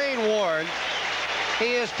killed Dwayne Ward.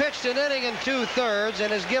 He has pitched an inning and 2/3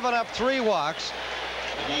 and has given up 3 walks.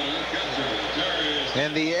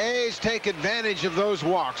 And the A's take advantage of those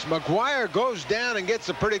walks. McGuire goes down and gets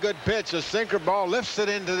a pretty good pitch. A sinker ball lifts it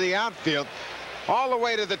into the outfield all the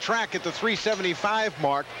way to the track at the 375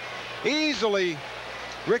 mark. Easily,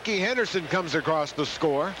 Ricky Henderson comes across the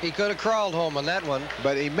score. He could have crawled home on that one.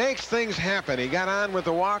 But he makes things happen. He got on with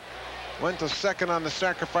the walk, went to second on the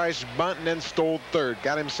sacrifice bunt, and then stole third.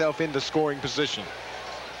 Got himself into scoring position.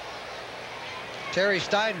 Terry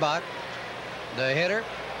Steinbach, the hitter,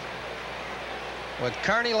 with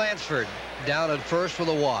Carney Lansford down at first with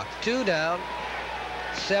a walk. 2 down,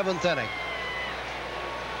 7th inning.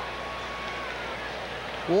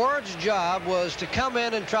 Ward's job was to come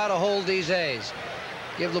in and try to hold these A's.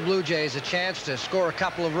 Give the Blue Jays a chance to score a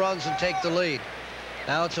couple of runs and take the lead.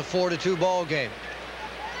 Now it's a 4-2 ball game,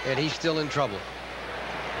 and he's still in trouble.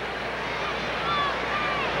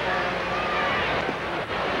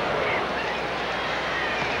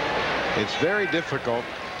 It's very difficult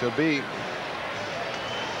to be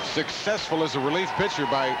successful as a relief pitcher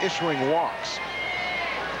by issuing walks.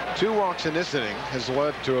 2 walks in this inning has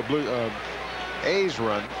led to a A's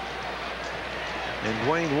run. And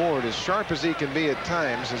Dwayne Ward, as sharp as he can be at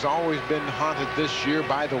times, has always been haunted this year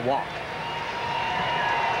by the walk.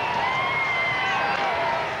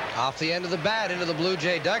 Off the end of the bat into the Blue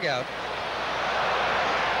Jay dugout,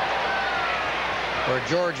 where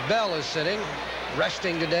George Bell is sitting,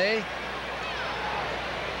 resting today.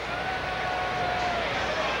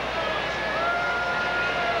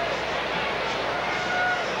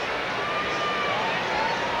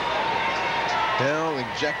 Bell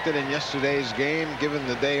ejected in yesterday's game, given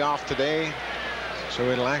the day off today, so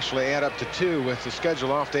it'll actually add up to 2 with the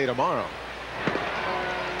schedule off day tomorrow.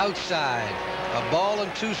 Outside, a ball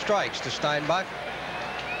and 2 strikes to Steinbach.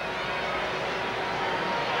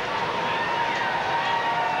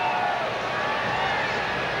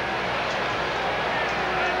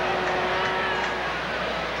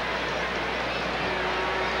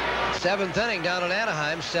 Seventh inning down in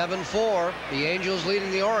Anaheim, 7-4. The Angels leading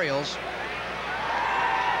the Orioles.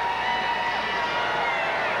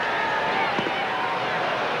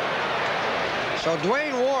 So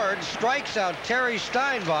Dwayne Ward strikes out Terry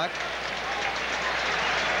Steinbach,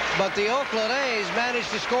 but the Oakland A's managed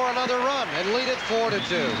to score another run and lead it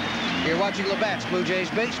 4-2. You're watching Labatt's Blue Jays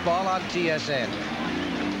Baseball on TSN.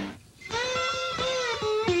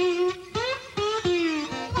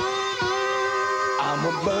 I'm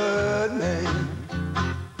a bird man.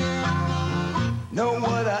 Know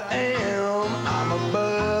what I am? I'm a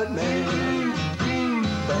bird man.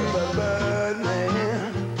 Bird man.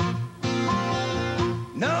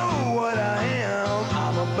 Know what I am?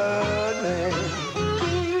 I'm a bird man.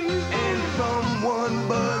 And from one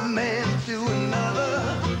bird man to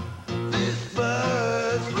another, this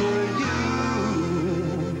bird's for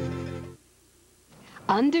you.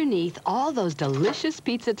 Underneath all those delicious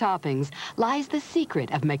pizza toppings lies the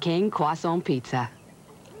secret of McCain Croissant Pizza.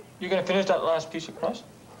 You gonna finish that last piece of crust?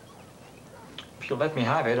 If you let me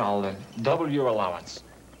have it, I'll double your allowance.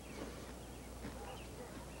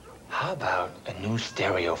 How about a new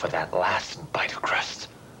stereo for that last bite of crust?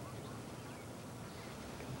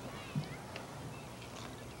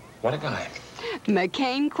 What a guy.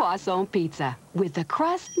 McCain Croissant Pizza, with the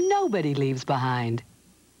crust nobody leaves behind.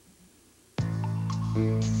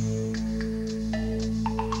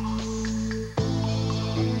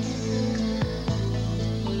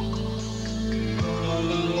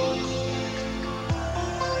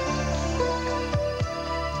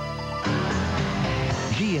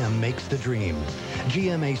 GM makes the dream.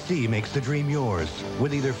 GMAC makes the dream yours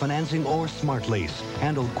with either financing or smart lease.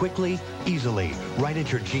 Handled quickly, easily, right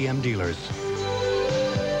at your GM dealers.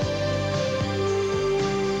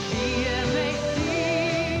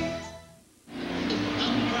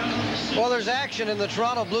 Well, there's action in the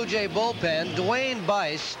Toronto Blue Jay bullpen. Dwayne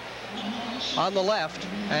Bice on the left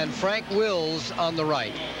and Frank Wills on the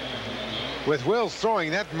right. With Wills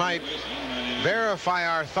throwing, that might verify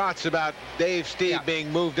our thoughts about Dave Stieb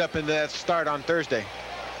being moved up into that start on Thursday.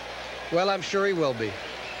 Well, I'm sure he will be.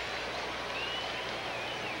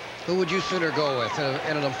 Who would you sooner go with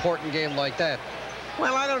in an important game like that?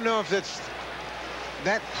 Well, I don't know if it's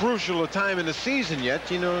that crucial a time in the season yet.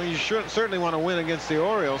 You know, you certainly want to win against the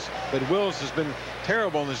Orioles, but Wills has been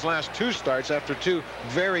terrible in his last 2 starts after 2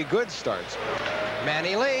 very good starts.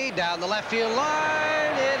 Manny Lee down the left field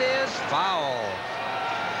line. It is foul.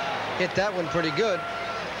 Hit that one pretty good.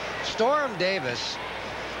 Storm Davis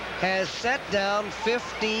has set down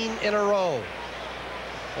 15 in a row.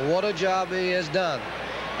 What a job he has done.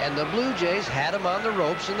 And the Blue Jays had him on the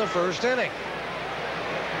ropes in the first inning.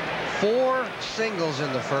 4 singles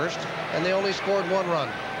in the first, and they only scored 1 run.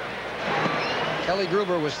 Kelly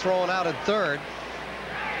Gruber was thrown out at third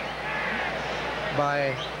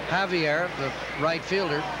by Javier, the right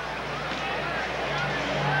fielder.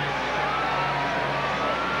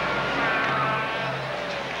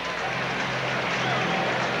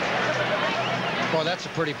 Boy, that's a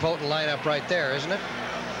pretty potent lineup right there, isn't it?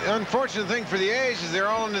 The unfortunate thing for the A's is they're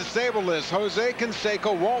all on the stable list. Jose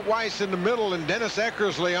Canseco, Walt Weiss in the middle, and Dennis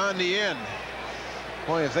Eckersley on the end.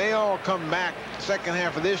 Boy, if they all come back second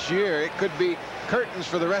half of this year, it could be curtains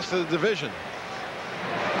for the rest of the division.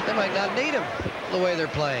 They might not need him the way they're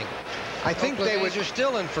playing. I think they would. Are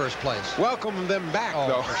still in first place. Welcome them back,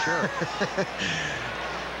 though. For sure.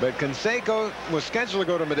 But Canseco was scheduled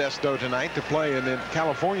to go to Modesto tonight to play in the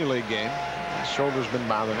California League game. His shoulder's been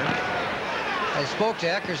bothering him. I spoke to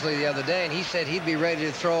Eckersley the other day, and he said he'd be ready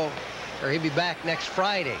to throw, or he'd be back next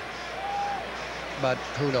Friday. But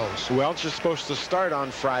who knows? Welch is supposed to start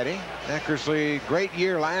on Friday. Eckersley, great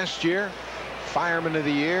year last year. Fireman of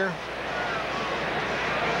the year.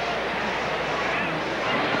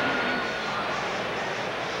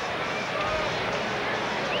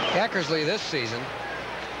 Eckersley this season,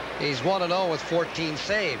 he's 1-0 with 14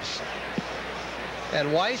 saves.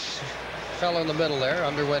 And Weiss fell in the middle there,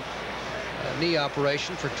 underwent a knee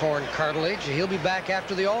operation for torn cartilage. He'll be back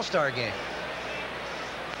after the All-Star game.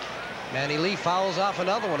 Manny Lee fouls off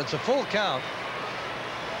another one. It's a full count.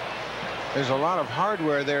 There's a lot of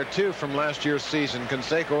hardware there, too, from last year's season.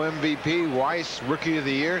 Canseco MVP, Weiss Rookie of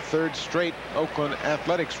the Year, 3rd straight Oakland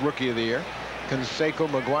Athletics Rookie of the Year. Canseco,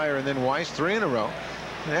 McGuire, and then Weiss, 3 in a row.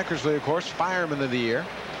 And Eckersley, of course, Fireman of the Year,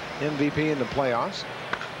 MVP in the playoffs.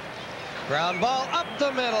 Ground ball up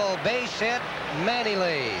the middle, base hit, Manny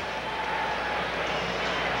Lee.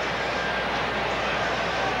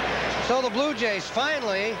 So the Blue Jays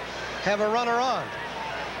finally have a runner on.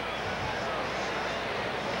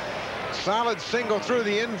 Solid single through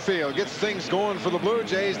the infield gets things going for the Blue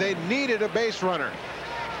Jays. They needed a base runner.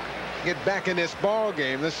 Get back in this ball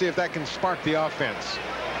game. Let's see if that can spark the offense.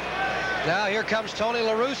 Now here comes Tony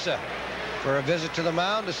La Russa for a visit to the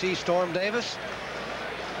mound to see Storm Davis.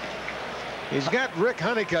 He's got Rick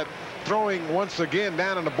Honeycutt throwing once again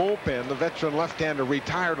down in the bullpen. The veteran left-hander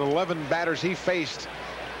retired 11 batters he faced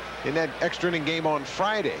in that extra inning game on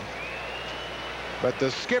Friday. But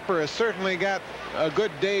the skipper has certainly got a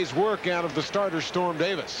good day's work out of the starter, Storm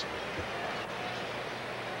Davis.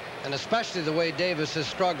 And especially the way Davis has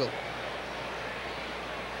struggled.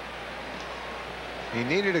 He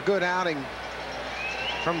needed a good outing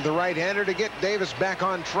from the right-hander to get Davis back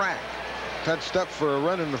on track. Touched up for a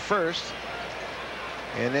run in the first,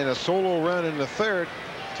 and then a solo run in the third.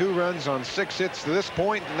 2 runs on 6 hits to this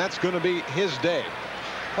point, and that's going to be his day.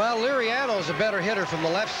 Well, Liriano's a better hitter from the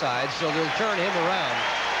left side, so they'll turn him around.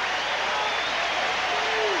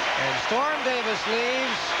 And Storm Davis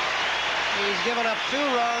leaves. He's given up 2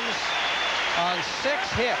 runs on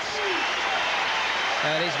 6 hits.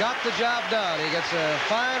 And he's got the job done. He gets a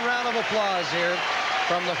fine round of applause here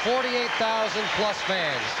from the 48,000 plus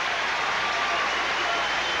fans.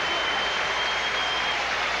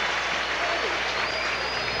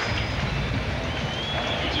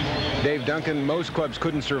 Dave Duncan, most clubs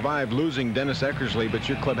couldn't survive losing Dennis Eckersley, but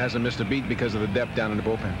your club hasn't missed a beat because of the depth down in the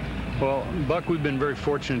bullpen. Well, Buck, we've been very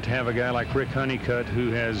fortunate to have a guy like Rick Honeycutt who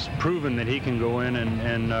has proven that he can go in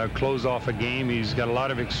and close off a game. He's got a lot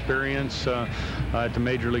of experience at the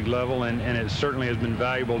major league level, and it certainly has been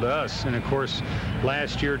valuable to us. And, of course,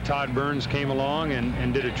 last year Todd Burns came along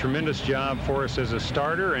and did a tremendous job for us as a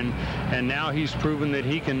starter, and now he's proven that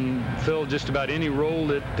he can fill just about any role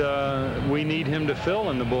that we need him to fill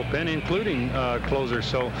in the bullpen, including closer.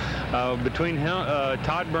 So between him,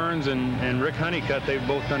 Todd Burns and Rick Honeycutt, they've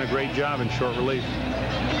both done a great job in short relief.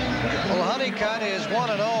 Well, Honeycutt is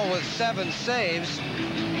 1-0 with 7 saves.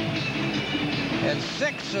 And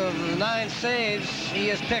 6 of the 9 saves he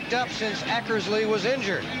has picked up since Eckersley was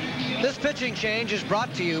injured. This pitching change is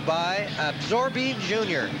brought to you by Absorbed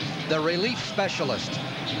Jr., the relief specialist.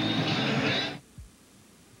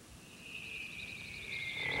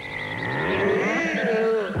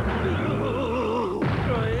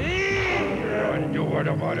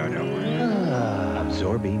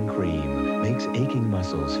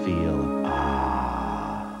 muscles feel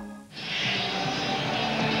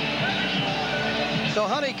So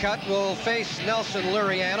Honeycutt will face Nelson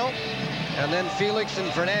Liriano and then Felix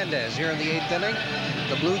and Fernandez here in the 8th inning.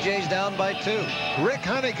 The Blue Jays down by 2. Rick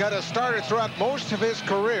Honeycutt, a starter throughout most of his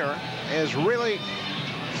career, has really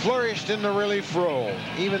flourished in the relief role.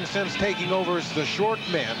 Even since taking over as the short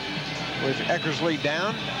man with Eckersley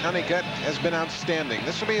down, Honeycutt has been outstanding.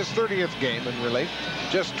 This will be his 30th game in relief.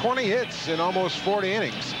 Just 20 hits in almost 40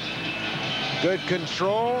 innings. Good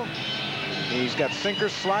control. He's got sinker,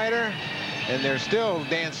 slider, and they're still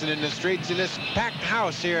dancing in the streets in this packed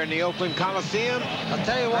house here in the Oakland Coliseum. I'll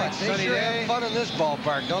tell you what, they sure have fun in this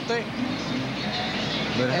ballpark, don't they?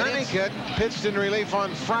 But Honeycutt pitched in relief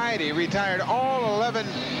on Friday, retired all 11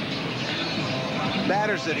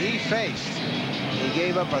 batters that he faced. He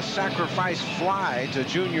gave up a sacrifice fly to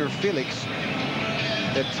Junior Felix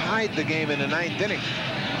that tied the game in the 9th inning.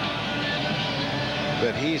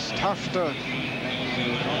 But he's tough to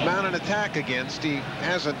mount an attack against. He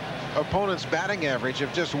has an opponent's batting average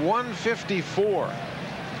of just 154.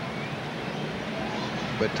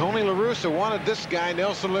 But Tony La Russa wanted this guy,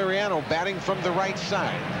 Nelson Liriano, batting from the right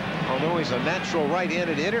side. Although he's a natural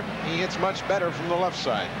right-handed hitter, he hits much better from the left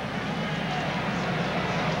side.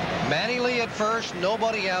 Manny Lee at first,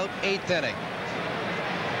 nobody out, 8th inning.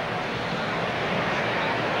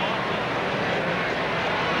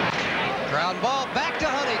 Ground ball back to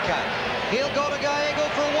Honeycutt. He'll go to Gallego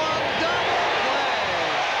for one double play.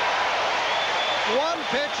 One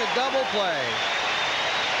pitch, a double play.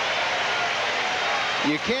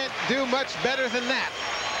 You can't do much better than that.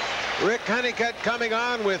 Rick Honeycutt coming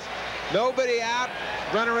on with nobody out,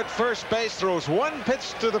 runner at first base, throws one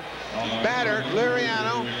pitch to the batter,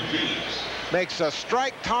 Liriano, makes a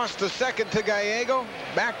strike, toss to second to Gallego,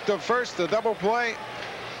 back to first, the double play,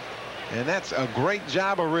 and that's a great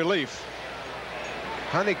job of relief.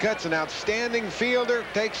 Honeycutt's an outstanding fielder,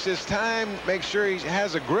 takes his time, makes sure he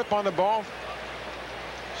has a grip on the ball,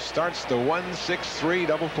 starts the 1-6-3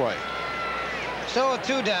 double play. So a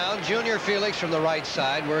 2 down, Junior Felix from the right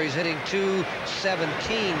side, where he's hitting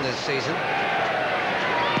 .217 this season.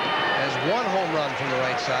 Has 1 home run from the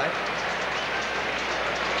right side.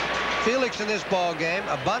 Felix in this ball game,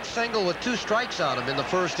 a bunt single with 2 strikes on him in the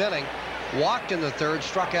 1st inning. Walked in the 3rd,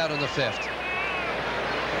 struck out in the 5th.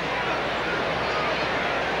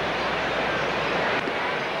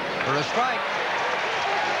 For a strike.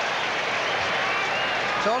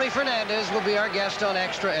 Tony Fernandez will be our guest on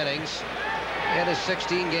Extra Innings. He had his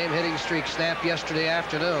 16-game hitting streak snapped yesterday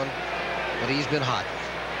afternoon, but he's been hot.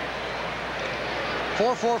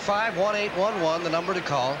 445-1811, the number to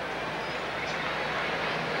call.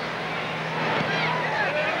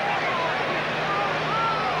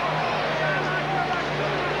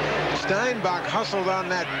 Steinbach hustled on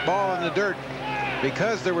that ball in the dirt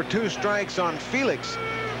because there were 2 strikes on Felix.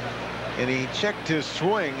 And he checked his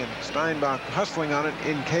swing, and Steinbach hustling on it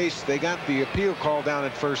in case they got the appeal call down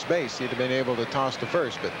at first base. He'd have been able to toss to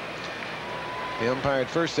first, but the umpire at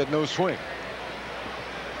first said no swing.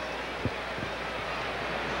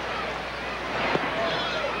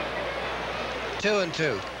 Two and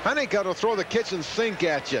two. Honeycutt will throw the kitchen sink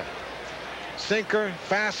at you. Sinker,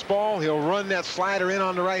 fastball. He'll run that slider in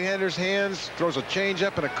on the right-hander's hands. Throws a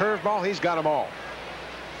changeup and a curveball. He's got them all.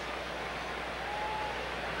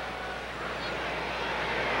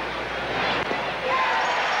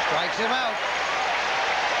 Strikes him out.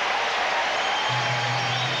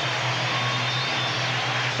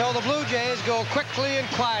 So the Blue Jays go quickly and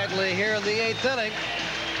quietly here in the 8th inning.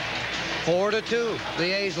 4-2.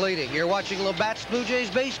 The A's leading. You're watching Labatt's Blue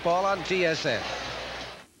Jays baseball on TSN.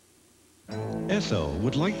 Esso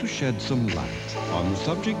would like to shed some light on the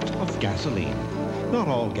subject of gasoline. Not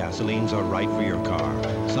all gasolines are right for your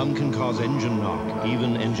car. Some can cause engine knock,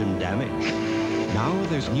 even engine damage. Now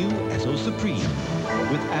there's new Esso Supreme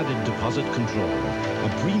with added deposit control. A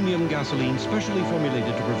premium gasoline specially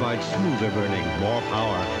formulated to provide smoother burning, more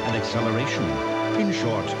power, and acceleration. In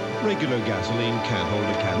short, regular gasoline can't hold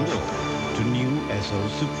a candle to new Esso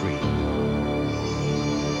Supreme.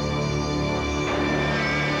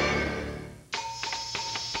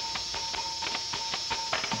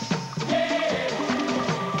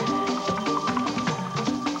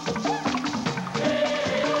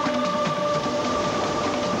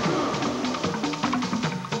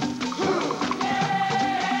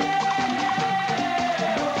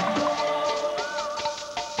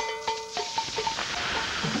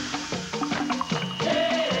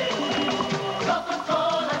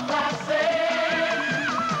 Coca-Cola Classic.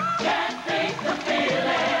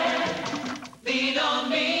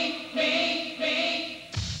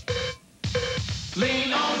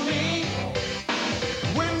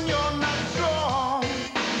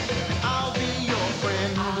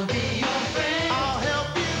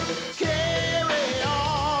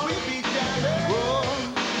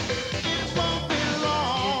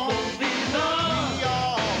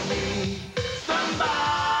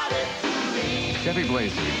 Chevy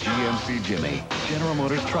Blazer, GMC Jimmy, General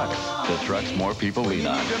Motors trucks. The trucks more people lean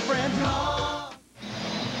on.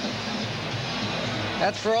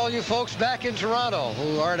 That's for all you folks back in Toronto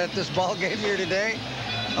who aren't at this ball game here today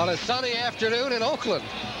on a sunny afternoon in Oakland.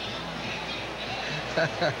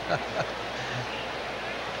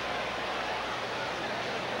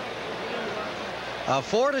 A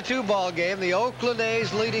 4-2 ball game. The Oakland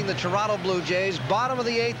A's leading the Toronto Blue Jays. Bottom of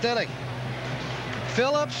the 8th inning.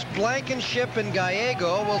 Phillips, Blankenship, and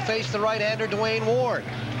Gallego will face the right-hander Dwayne Ward.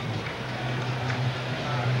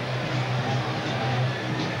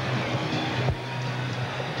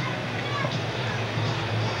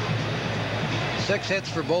 Six hits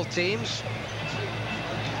for both teams.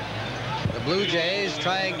 The Blue Jays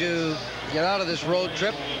trying to get out of this road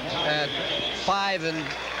trip at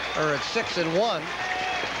 6-1.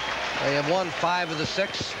 They have won 5 of the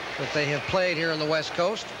 6 that they have played here on the West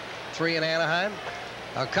Coast. 3 in Anaheim.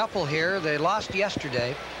 A couple here. They lost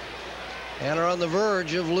yesterday and are on the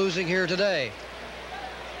verge of losing here today.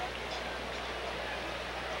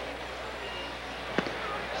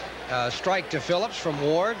 Strike to Phillips from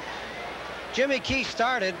Ward. Jimmy Key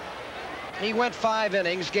started. He went 5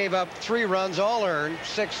 innings, gave up 3 runs, all earned,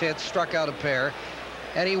 6 hits, struck out a pair,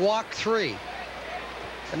 and he walked 3.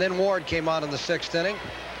 And then Ward came on in the 6th inning.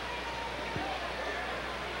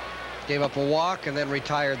 Gave up a walk and then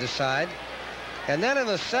retired the side. And then in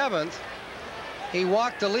the 7th, he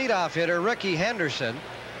walked the leadoff hitter, Ricky Henderson.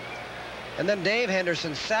 And then Dave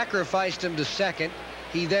Henderson sacrificed him to second.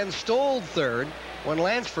 He then stole third when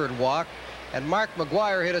Lansford walked, and Mark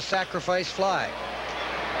McGuire hit a sacrifice fly.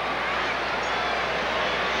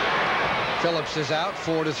 Phillips is out,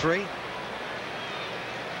 4-3.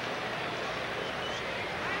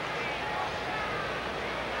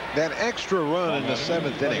 That extra run in the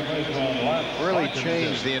 7th inning really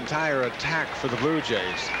changed the entire attack for the Blue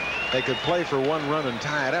Jays. They could play for 1 run and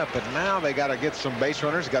tie it up, but now they got to get some base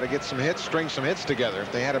runners, got to get some hits, string some hits together.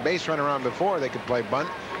 If they had a base runner on before, they could play bunt,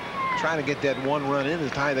 try to get that 1 run in to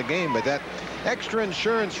tie the game. But that extra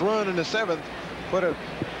insurance run in the 7th put an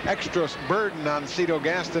extra burden on Cito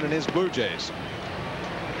Gaston and his Blue Jays.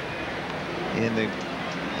 And the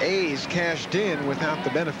A's cashed in without the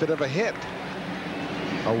benefit of a hit.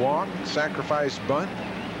 A walk, sacrifice bunt,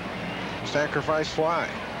 sacrifice fly.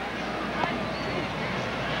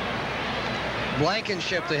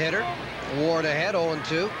 Blankenship the hitter. Ward ahead,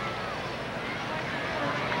 0-2.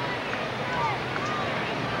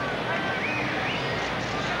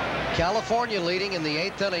 California leading in the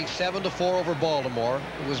 8th inning, 7-4 over Baltimore.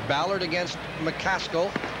 It was Ballard against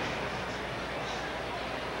McCaskill.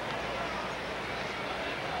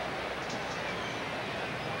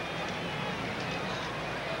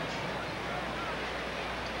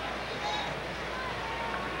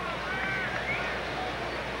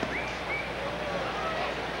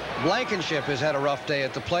 Blankenship has had a rough day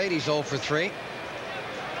at the plate. He's 0 for 3.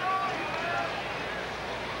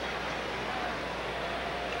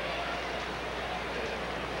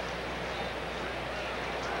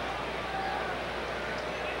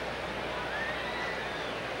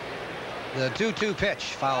 The 2-2 pitch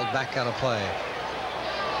fouled back out of play.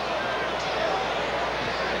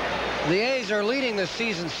 The A's are leading this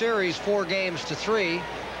season series 4-3.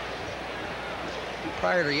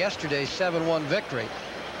 Prior to yesterday's 7-1 victory.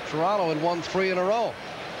 Toronto had won 3 in a row.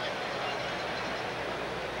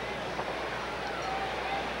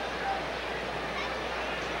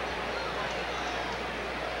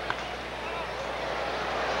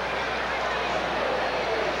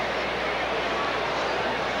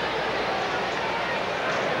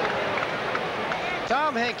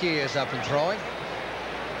 Tom Henke is up and throwing.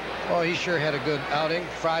 Oh, he sure had a good outing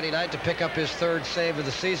Friday night to pick up his 3rd save of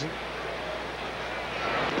the season.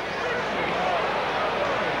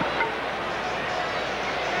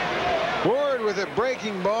 Ward with a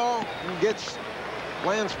breaking ball gets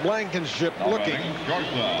Lance Blankenship looking.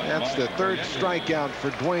 That's the 3rd strikeout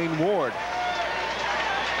for Dwayne Ward.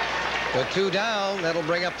 The 2 down. That'll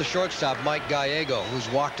bring up the shortstop, Mike Gallego, who's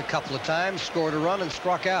walked a couple of times, scored a run, and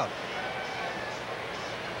struck out.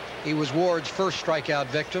 He was Ward's first strikeout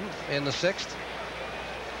victim in the 6th.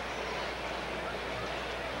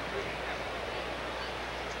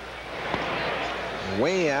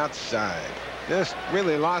 Way outside. Just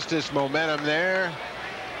really lost his momentum there.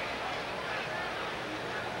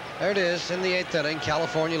 There it is in the 8th inning.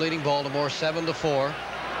 California leading Baltimore 7-4.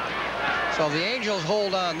 So the Angels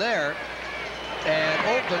hold on there. And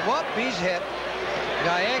Oakland, whoop, he's hit.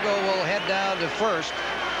 Gallego will head down to first.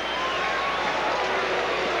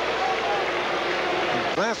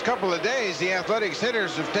 Last couple of days, the Athletics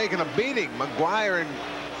hitters have taken a beating. McGuire and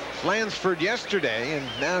Lansford yesterday, and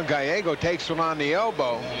now Gallego takes one on the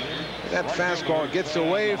elbow. That fastball gets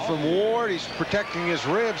away from Ward. He's protecting his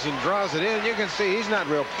ribs and draws it in. You can see he's not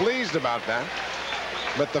real pleased about that.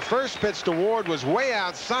 But the first pitch to Ward was way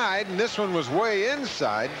outside, and this one was way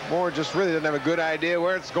inside. Ward just really doesn't have a good idea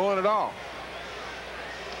where it's going at all.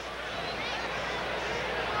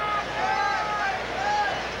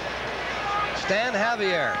 Stan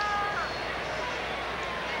Javier.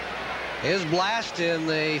 His blast in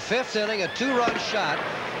the 5th inning, a 2-run shot,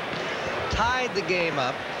 tied the game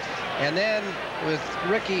up. And then with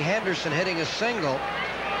Ricky Henderson hitting a single,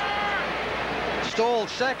 stole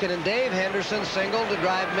second, and Dave Henderson singled to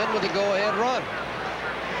drive him in with a go-ahead run.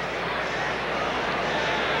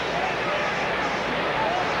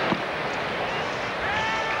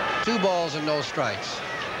 Two balls and no strikes.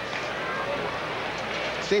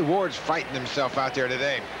 See, Ward's fighting himself out there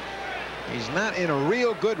today. He's not in a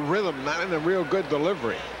real good rhythm, not in a real good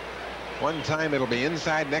delivery. One time it'll be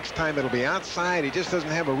inside, next time it'll be outside. He just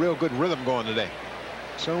doesn't have a real good rhythm going today.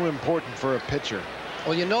 So important for a pitcher.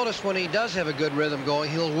 Well, you notice when he does have a good rhythm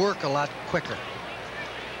going, he'll work a lot quicker.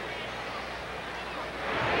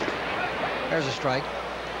 There's a strike.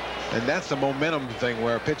 And that's a momentum thing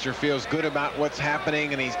where a pitcher feels good about what's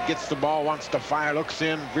happening, and he gets the ball, wants to fire, looks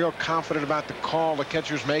in, real confident about the call the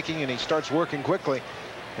catcher's making, and he starts working quickly.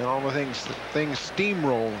 And all the things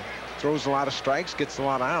steamroll. Throws a lot of strikes, gets a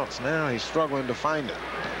lot of outs. Now he's struggling to find it.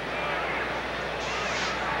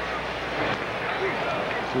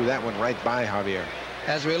 Threw that one right by Javier.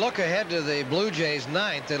 As we look ahead to the Blue Jays'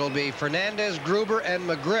 9th, it'll be Fernandez, Gruber, and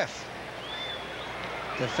McGriff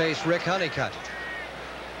to face Rick Honeycutt.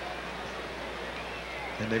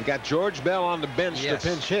 And they've got George Bell on the bench to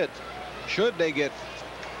pinch hit. Should they get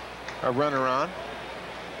a runner on?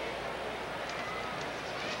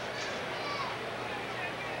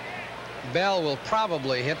 Bell will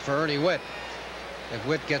probably hit for Ernie Whitt if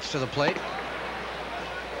Whitt gets to the plate.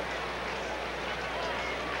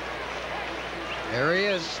 There he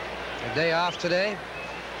is. A day off today.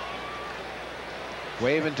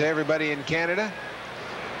 Waving to everybody in Canada.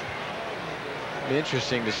 Be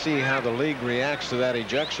interesting to see how the league reacts to that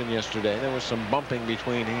ejection yesterday. There was some bumping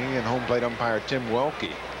between he and home plate umpire Tim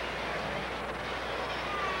Welke.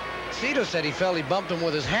 Cito said he felt he bumped him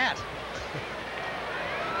with his hat.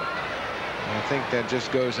 I think that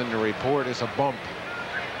just goes in the report as a bump.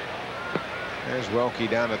 There's Welke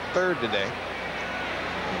down at 3rd today.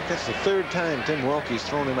 I think that's the 3rd time Tim Welke's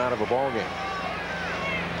thrown him out of a ball game.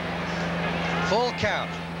 Full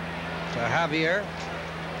count to Javier.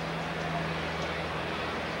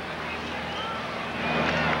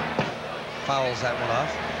 Fouls that one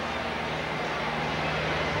off.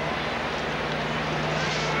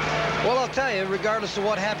 Well, I'll tell you, regardless of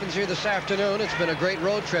what happens here this afternoon, it's been a great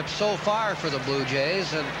road trip so far for the Blue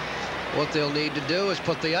Jays, and what they'll need to do is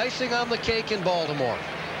put the icing on the cake in Baltimore.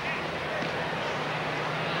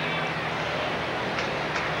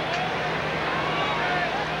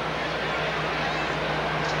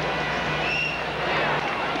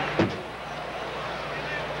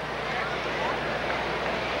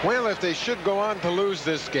 Well, if they should go on to lose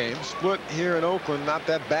this game, split here in Oakland, not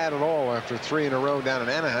that bad at all after 3 in a row down in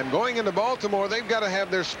Anaheim. Going into Baltimore, they've got to have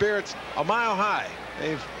their spirits a mile high.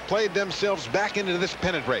 They've played themselves back into this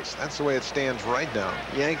pennant race. That's the way it stands right now.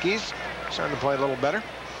 Yankees starting to play a little better.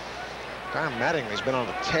 Don Mattingly's been on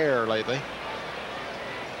a tear lately.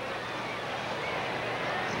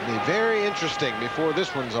 It'll be very interesting before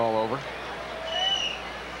this one's all over.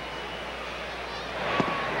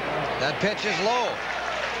 That pitch is low.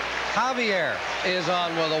 Javier is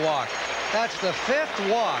on with a walk. That's the 5th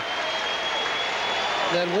walk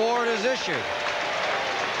that Ward has issued.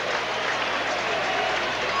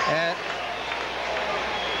 And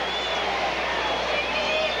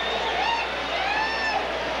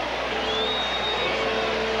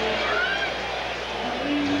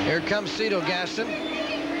here comes Cito Gaston.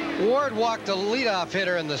 Ward walked the leadoff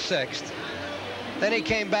hitter in the 6th. Then he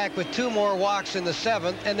came back with 2 more walks in the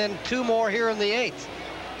 7th, and then 2 more here in the 8th.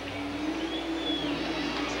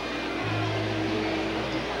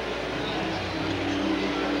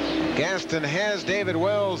 Gaston has David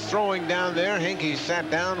Wells throwing down there. Hinkie sat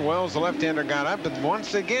down. Wells, the left-hander, got up. And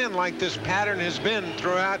once again, like this pattern has been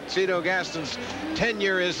throughout Cito Gaston's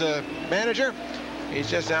tenure as a manager, he's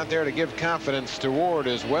just out there to give confidence to Ward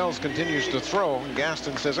as Wells continues to throw. And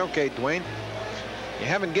Gaston says, okay, Dwayne, you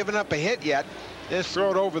haven't given up a hit yet. Just throw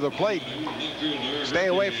it over the plate. Stay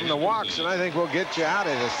away from the walks, and I think we'll get you out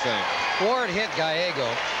of this thing. Ward hit Gallego,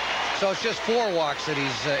 so it's just 4 walks that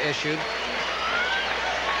he's issued.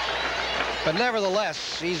 But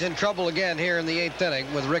nevertheless, he's in trouble again here in the 8th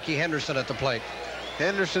inning with Ricky Henderson at the plate.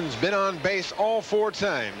 Henderson's been on base all 4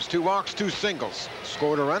 times. 2 walks, 2 singles.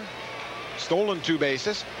 Scored a run. Stolen 2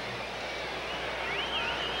 bases.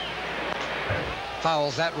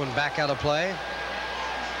 Fouls that one back out of play.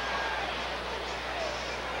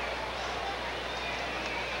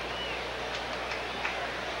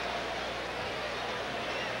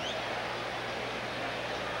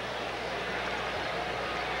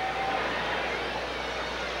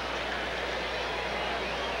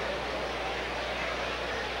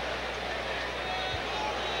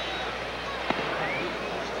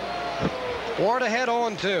 Ward ahead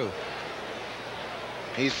 0-2.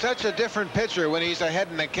 He's such a different pitcher when he's ahead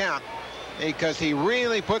in the count because he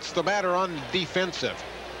really puts the batter on defensive.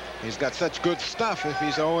 He's got such good stuff. If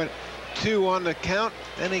he's 0-2 on the count,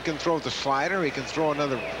 then he can throw the slider. He can throw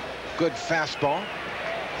another good fastball.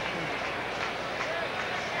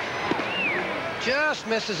 Just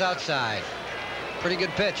misses outside. Pretty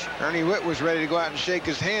good pitch. Ernie Whitt was ready to go out and shake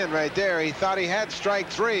his hand right there. He thought he had strike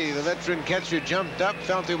 3. The veteran catcher jumped up,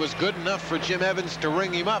 felt it was good enough for Jim Evans to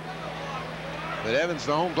ring him up. But Evans,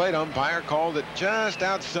 the home plate umpire, called it just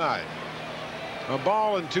outside. A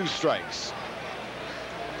ball and 2 strikes.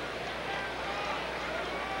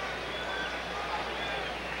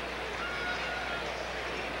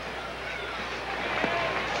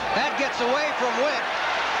 That gets away from Whitt.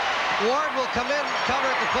 Ward will come in, cover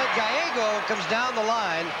at the plate. Gallego comes down the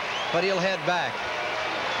line, but he'll head back.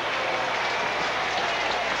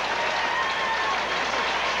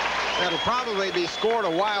 That'll probably be scored a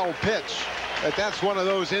wild pitch, but that's one of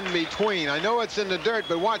those in between. I know it's in the dirt,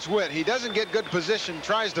 but watch Whitt. He doesn't get good position,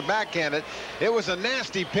 tries to backhand it. It was a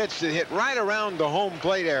nasty pitch that hit right around the home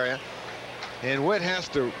plate area, and Whitt has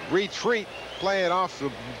to retreat, play it off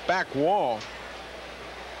the back wall.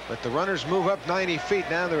 But the runners move up 90 feet.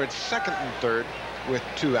 Now they're at second and third with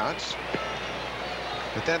 2 outs.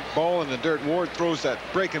 But that ball in the dirt, Ward throws that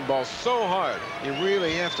breaking ball so hard. You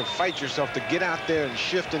really have to fight yourself to get out there and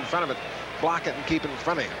shift in front of it, block it, and keep it in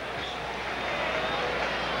front of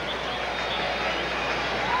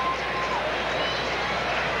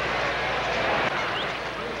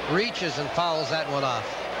you. Reaches and fouls that one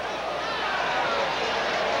off.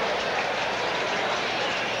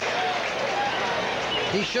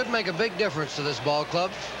 He should make a big difference to this ball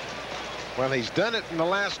club. Well, he's done it in the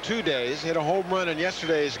last 2 days. Hit a home run in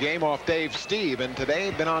yesterday's game off Dave Steve, and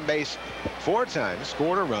today been on base 4 times,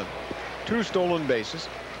 scored a run, 2 stolen bases.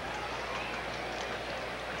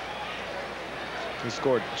 He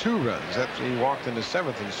scored 2 runs. After he walked in the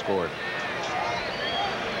 7th and scored.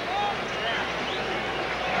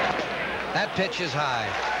 That pitch is high.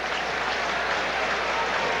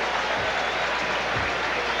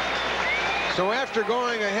 So after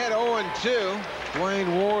going ahead 0-2,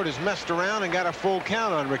 Dwayne Ward has messed around and got a full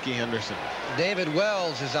count on Ricky Henderson. David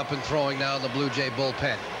Wells is up and throwing now in the Blue Jay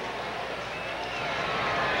bullpen.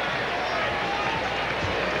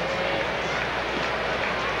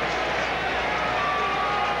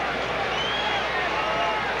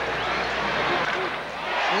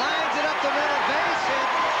 Lines it up the middle, base hit.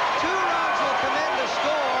 2 runs will come in to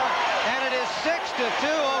score, and it is 6-2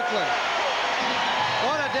 Oakland.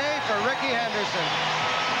 What a day for Ricky Henderson.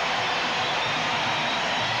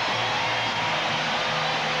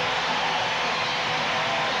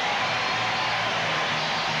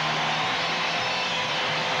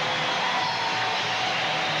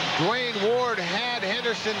 Dwayne Ward had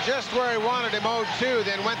Henderson just where he wanted him 0-2,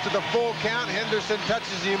 then went to the full count. Henderson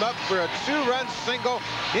touches him up for a 2-run single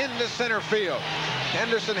into center field.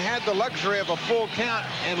 Henderson had the luxury of a full count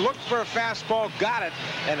and looked for a fastball, got it,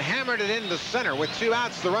 and hammered it into center. With 2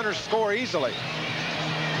 outs, the runners score easily.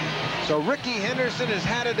 So Ricky Henderson has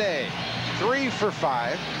had a day. 3 for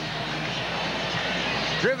 5.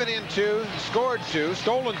 Driven in 2, scored 2,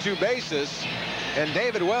 stolen 2 bases. And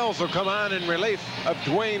David Wells will come on in relief of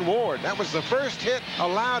Dwayne Ward. That was the first hit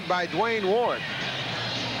allowed by Dwayne Ward.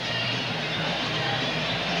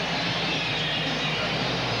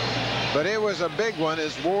 But it was a big one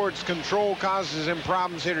as Ward's control causes him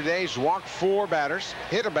problems here today. He's walked 4 batters,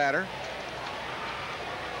 hit a batter.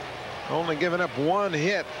 Only given up 1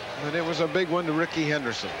 hit, but it was a big one to Ricky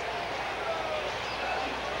Henderson.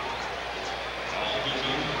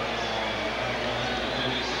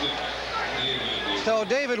 So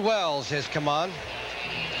David Wells has come on.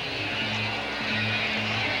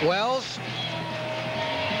 Wells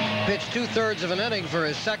pitched 2/3 of an inning for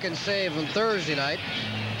his 2nd save on Thursday night.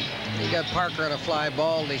 He got Parker on a fly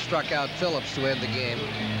ball, and he struck out Phillips to end the game.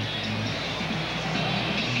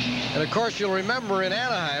 And of course, you'll remember in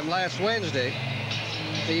Anaheim last Wednesday,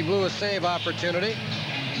 he blew a save opportunity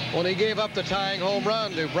when he gave up the tying home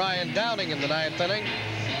run to Brian Downing in the 9th inning.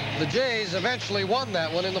 the Jays eventually won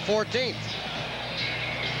that one in the 14th.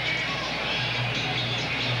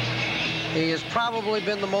 He has probably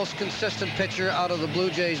been the most consistent pitcher out of the Blue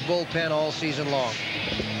Jays bullpen all season long.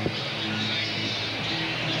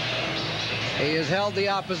 He has held the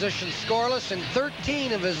opposition scoreless in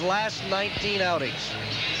 13 of his last 19 outings.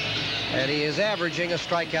 And he is averaging a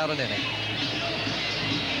strikeout an inning.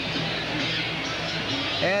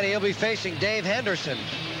 And he'll be facing Dave Henderson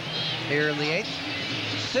here in the 8th.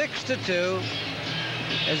 6-2.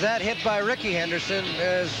 As that hit by Rickey Henderson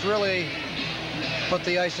has really put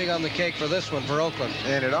the icing on the cake for this one for Oakland.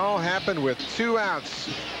 And it all happened with 2 outs.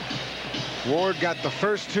 Ward got the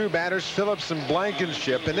first 2 batters, Phillips and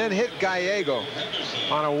Blankenship, and then hit Gallego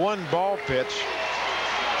on a 1-ball pitch.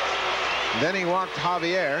 Then he walked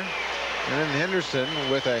Javier, and then Henderson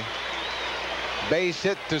with a base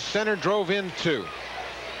hit to center drove in 2.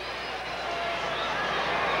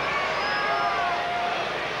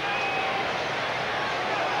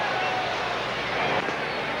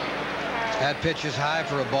 That pitch is high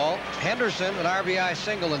for a ball. Henderson, an RBI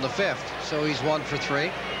single in the 5th, so he's 1 for 3.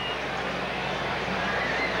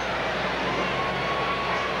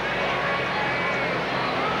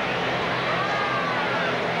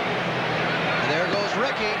 And there goes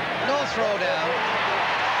Rickey. No throw down.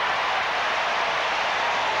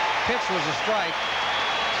 Pitch was a strike.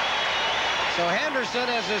 So Henderson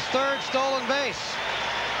has his 3rd stolen base.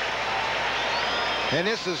 And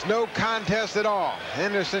this is no contest at all.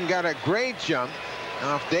 Henderson got a great jump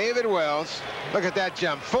off David Wells. Look at that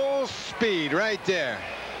jump. Full speed right there.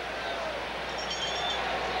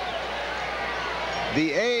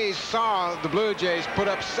 The A's saw the Blue Jays put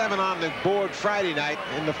up 7 on the board Friday night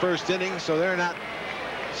in the 1st inning, so they're not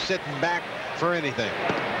sitting back for anything.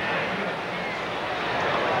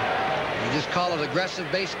 You just call it aggressive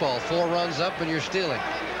baseball. 4 runs up and you're stealing.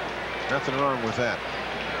 Nothing wrong with that.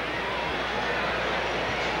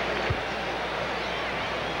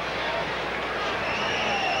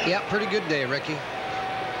 Yeah, pretty good day, Ricky.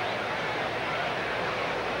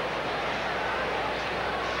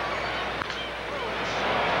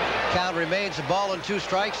 Count remains a ball and 2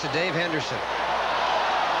 strikes to Dave Henderson.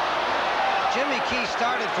 Jimmy Key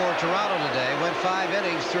started for Toronto today, went 5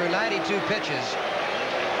 innings through 92 pitches.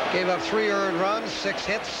 Gave up 3 earned runs, 6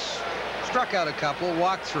 hits, struck out a couple,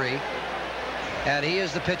 walked 3. And he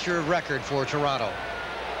is the pitcher of record for Toronto.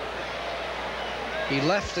 He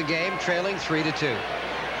left the game trailing 3-2.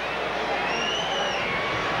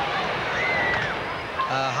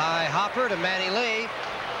 A high hopper to Manny Lee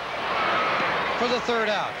for the 3rd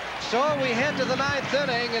out. So we head to the 9th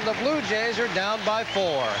inning, and the Blue Jays are down by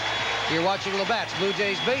 4. You're watching Labatt's Blue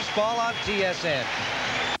Jays baseball on TSN.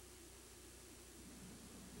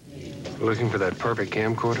 Looking for that perfect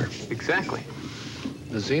camcorder? Exactly.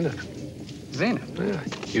 The Zenith. Zenith? Yeah.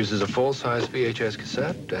 Uses a full-size VHS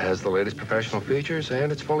cassette. It has the latest professional features,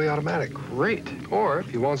 and it's fully automatic. Great. Or,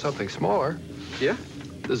 if you want something smaller... Yeah?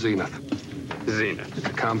 The Zenith. Zenith. It's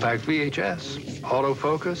a compact VHS.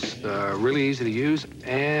 Autofocus, really easy to use,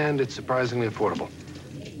 and it's surprisingly affordable.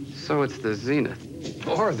 So it's the Zenith.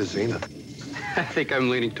 Or the Zenith. I think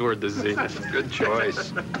I'm leaning toward the Zenith. Good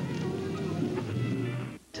choice.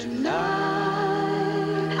 Tonight,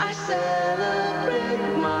 I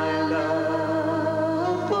celebrate my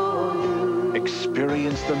love for you.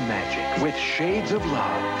 Experience the magic with Shades of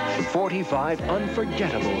Love. 45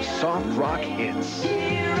 unforgettable soft rock hits.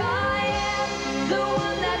 Here I am, the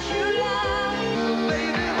one that you love.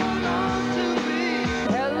 Baby, hold on to me.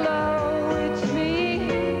 Hello, it's me.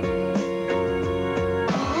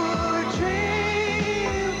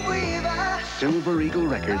 Silver Eagle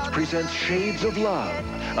Records presents Shades of Love,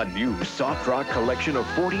 a new soft rock collection of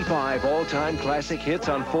 45 all-time classic hits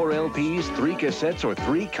on 4 LPs, 3 cassettes, or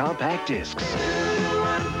 3 compact discs.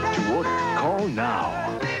 To order, call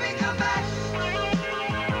now. Baby, come back.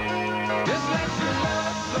 Just let your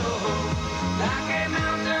love flow like a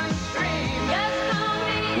mountain stream.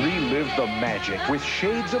 Relive the magic with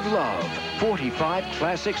Shades of Love. 45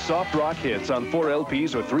 classic soft rock hits on 4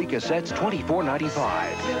 LPs or 3 cassettes,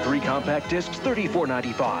 $24.95. 3 compact discs,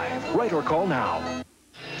 $34.95. Write or call now.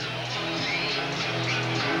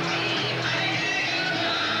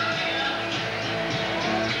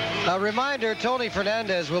 A reminder, Tony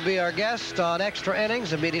Fernandez will be our guest on Extra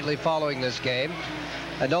Innings immediately following this game.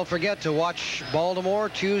 And don't forget to watch Baltimore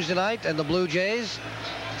Tuesday night and the Blue Jays,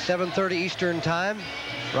 7:30 Eastern Time,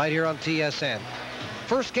 right here on TSN.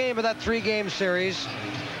 First game of that 3-game series,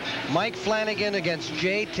 Mike Flanagan against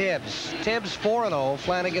Jay Tibbs. Tibbs 4-0,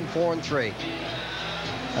 Flanagan 4-3.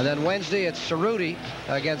 And then Wednesday, it's Cerruti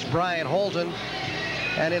against Brian Holton.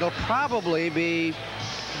 And it'll probably be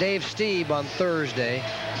Dave Stieb on Thursday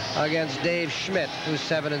against Dave Schmidt, who's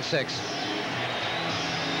 7-6.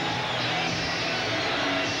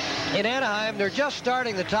 In Anaheim, they're just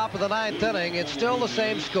starting the top of the 9th inning. It's still the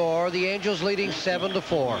same score. The Angels leading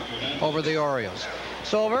 7-4 over the Orioles.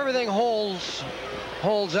 So if everything holds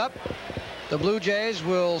up, the Blue Jays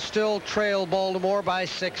will still trail Baltimore by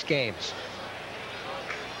 6 games.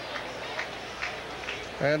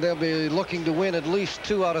 And they'll be looking to win at least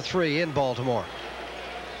 2 out of 3 in Baltimore.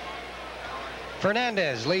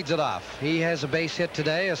 Fernandez leads it off. He has a base hit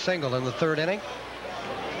today, a single in the 3rd inning.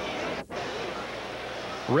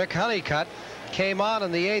 Rick Honeycutt came on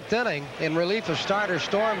in the 8th inning in relief of starter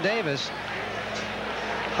Storm Davis.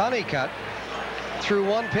 Honeycutt threw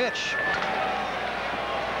 1 pitch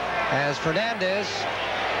as Fernandez,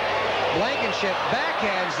 Blankenship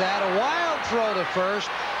backhands that, a wild throw to first.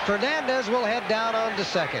 Fernandez will head down on to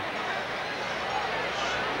second.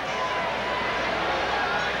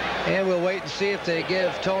 And we'll wait and see if they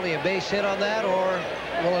give Tony a base hit on that, or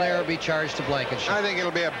will an error be charged to Blankenship? I think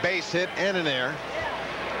it'll be a base hit and an error.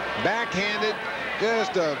 Backhanded,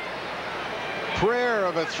 just a prayer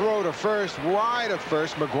of a throw to first, wide of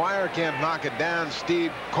first. McGuire can't knock it down.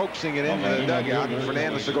 Steve coaxing it into the dugout, and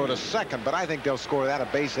Fernandez will go to second. But I think they'll score that, a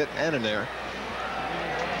base hit and an error.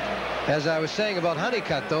 As I was saying about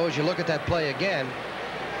Honeycutt, though, as you look at that play again,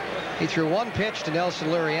 he threw 1 pitch to Nelson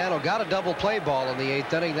Liriano, got a double play ball in the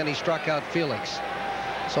 8th inning, then he struck out Felix.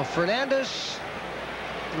 So Fernandez,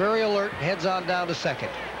 very alert, heads on down to second.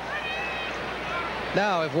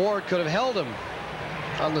 Now, if Ward could have held him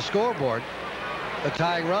on the scoreboard, the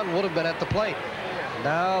tying run would have been at the plate.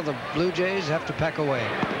 Now the Blue Jays have to peck away.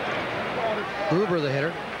 Gruber, the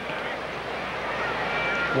hitter.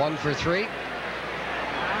 1 for 3.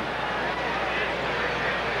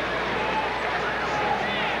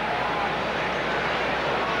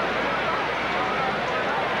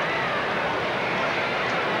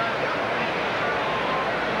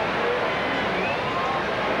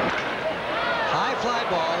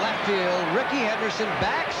 Ricky Henderson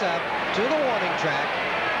backs up to the warning track.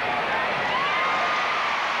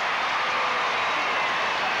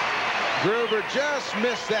 Gruber just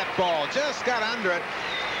missed that ball, just got under it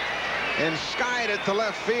and skied it to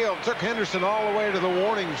left field. Took Henderson all the way to the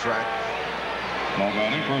warning track.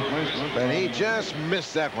 And he just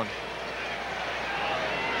missed that one.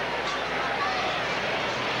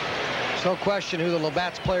 There's no question who the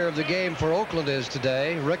Labatt's player of the game for Oakland is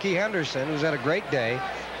today. Ricky Henderson, who's had a great day.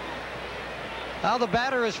 Now the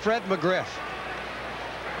batter is Fred McGriff.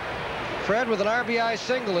 Fred with an RBI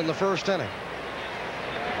single in the 1st inning.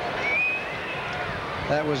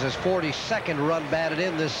 That was his 42nd run batted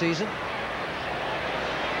in this season.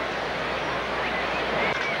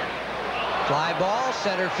 Fly ball,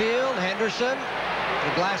 center field, Henderson.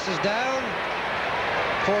 The glasses down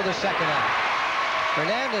for the 2nd out.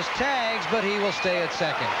 Fernandez tags, but he will stay at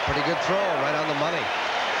second. Pretty good throw, right on the money.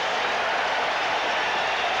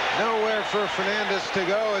 Nowhere for Fernandez to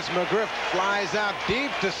go as McGriff flies out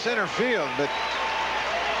deep to center field, but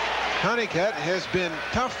Honeycutt has been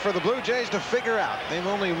tough for the Blue Jays to figure out. They've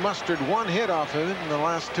only mustered 1 hit off of him in the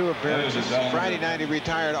last 2 appearances. Friday night he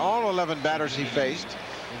retired all 11 batters he faced.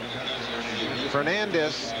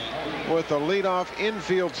 Fernandez with a leadoff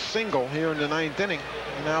infield single here in the 9th inning.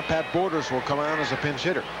 And now Pat Borders will come out as a pinch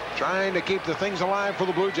hitter, trying to keep the things alive for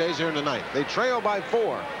the Blue Jays here in the 9th. They trail by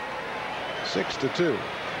 4, 6-2.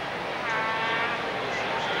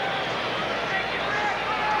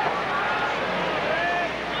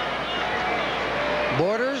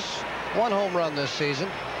 Borders, 1 home run this season.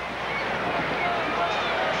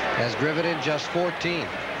 Has driven in just 14.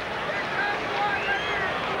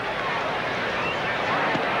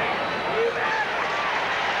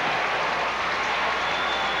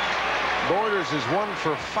 Borders is 1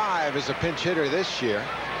 for 5 as a pinch hitter this year.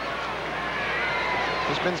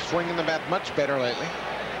 He's been swinging the bat much better lately.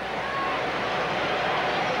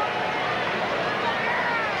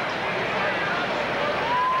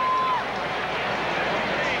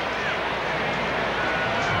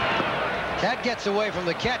 That gets away from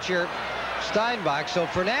the catcher, Steinbach. So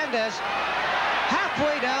Fernandez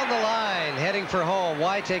halfway down the line, heading for home.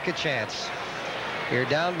 Why take a chance? You're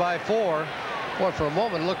down by 4. Boy, for a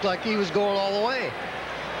moment, looked like he was going all the way.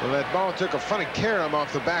 Well, that ball took a funny carom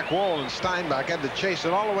off the back wall, and Steinbach had to chase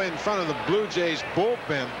it all the way in front of the Blue Jays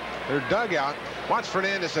bullpen, their dugout. Watch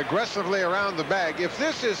Fernandez aggressively around the bag. If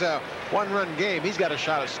this is a 1-run game, he's got a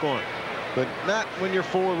shot at scoring. But not when you're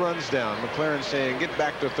 4 runs down. McLaren saying get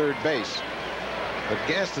back to third base. But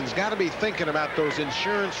Gaston's got to be thinking about those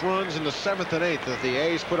insurance runs in the 7th and 8th that the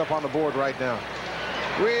A's put up on the board right now.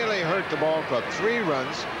 Really hurt the ball club. 3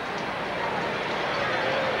 runs.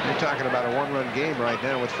 You're talking about a one-run game right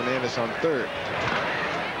now with Fernandez on third.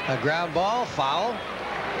 A ground ball, foul.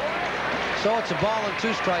 So it's a ball and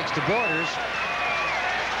 2 strikes to Borders.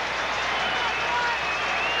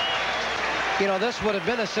 You know, this would have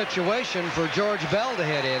been a situation for George Bell to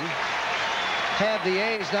hit in had the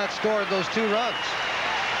A's not scored those 2 runs.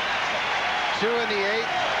 2 in the 8th.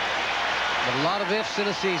 But a lot of ifs in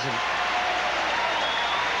a season.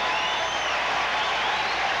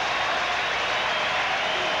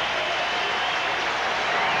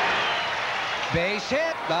 Base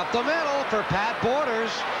hit up the middle for Pat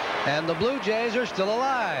Borders, and the Blue Jays are still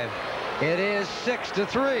alive. It is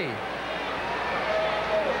 6-3.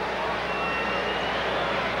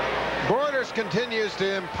 Borders continues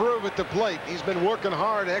to improve at the plate. He's been working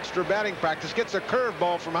hard, extra batting practice, gets a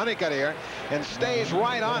curveball from Honeycutt here and stays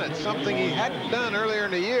right on it, something he hadn't done earlier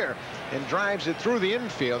in the year, and drives it through the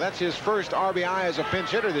infield. That's his first RBI as a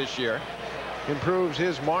pinch hitter this year. Improves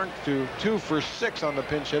his mark to 2 for 6 on the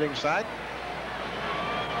pinch hitting side.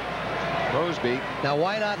 Mosby. Now,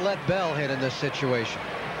 why not let Bell hit in this situation?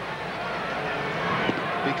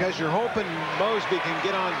 Because you're hoping Mosby can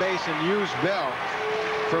get on base and use Bell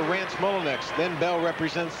for Rance Mullinex. Then Bell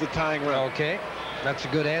represents the tying run. Okay, that's a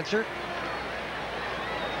good answer.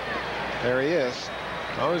 There he is.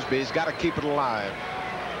 Mosby's got to keep it alive.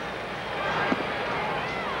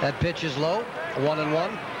 That pitch is low.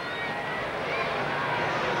 1-1.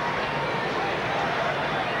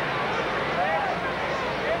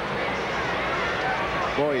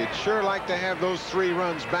 Boy, you'd sure like to have those 3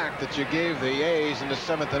 runs back that you gave the A's in the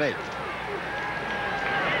 7th and 8th.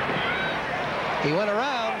 He went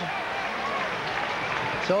around.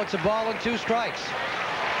 So it's a ball and 2 strikes.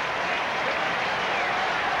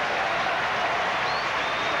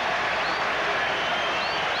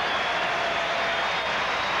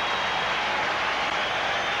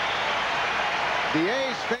 The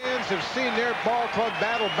A's fans have seen their ball club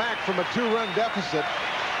battle back from a 2-run deficit,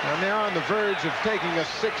 and they're on the verge of taking a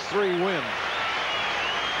 6-3 win.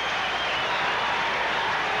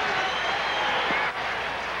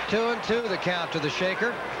 Two and 2 the count to the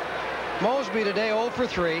Shaker. Mosby today 0 for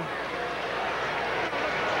 3.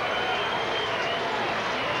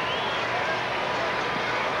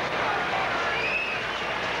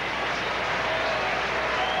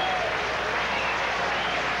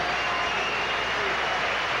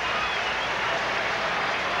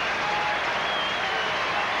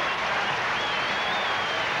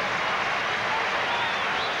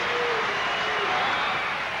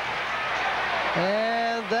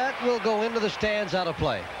 And that will go into the stands out of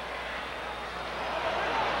play.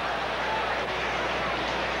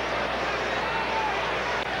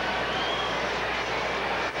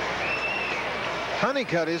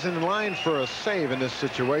 Honeycutt is in line for a save in this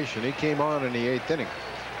situation. He came on in the 8th inning.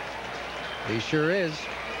 He sure is.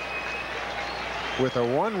 With a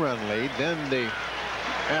 1-run lead, then the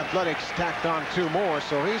Athletics tacked on 2 more,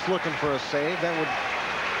 so he's looking for a save. That would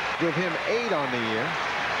give him 8 on the year.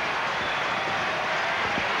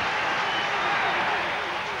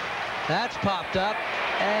 That's popped up,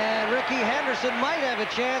 and Rickey Henderson might have a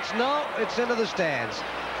chance. No, it's into the stands.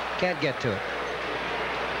 Can't get to it.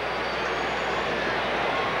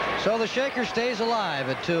 So the Shaker stays alive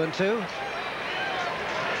at 2 and 2.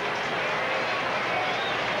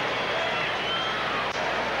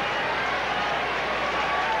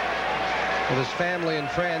 With his family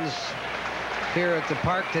and friends here at the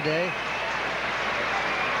park today.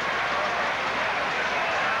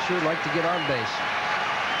 Sure like to get on base.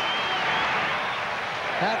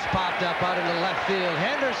 That's popped up out into left field.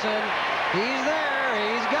 Henderson, he's there.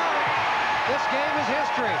 He's got it. This game is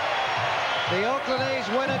history. The Oakland A's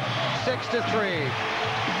win it 6-3.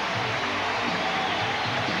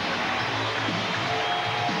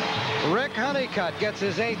 Rick Honeycutt gets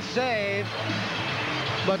his 8th save.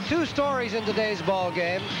 But 2 stories in today's ball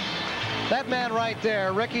game. That man right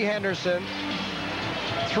there, Rickey Henderson,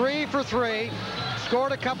 3 for 3,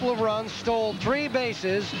 scored a couple of runs, stole 3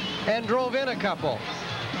 bases, and drove in a couple.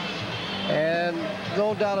 And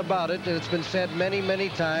no doubt about it, and it's been said many, many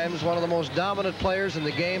times, one of the most dominant players in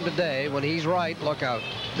the game today. When he's right, look out.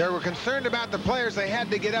 They were concerned about the players they had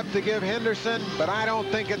to get up to give Henderson, but I don't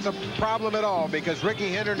think it's a problem at all because Rickey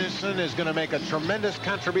Henderson is going to make a tremendous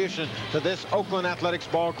contribution to this Oakland Athletics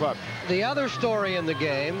ball club. The other story in the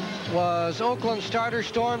game was Oakland starter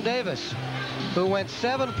Storm Davis, who went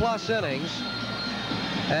 7+ innings,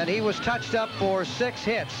 and he was touched up for 6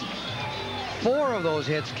 hits. 4 of those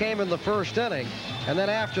hits came in the 1st inning, and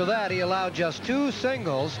then after that he allowed just 2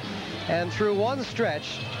 singles, and through one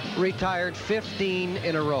stretch retired 15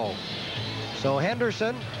 in a row. So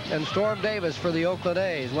Henderson and Storm Davis for the Oakland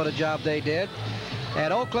A's, what a job they did.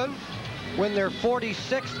 And Oakland win their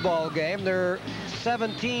 46th ball game. They're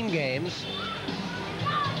 17 games,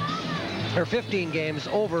 or 15 games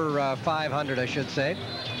over 500, I should say.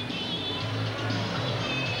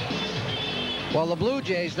 While the Blue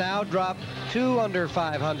Jays now drop 2 under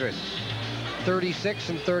 500, 36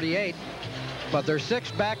 and 38, but they're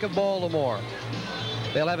 6 back of Baltimore.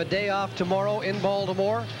 They'll have a day off tomorrow in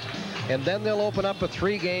Baltimore, and then they'll open up a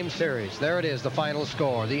 3-game series. There it is, the final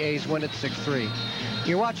score. The A's win at 6-3.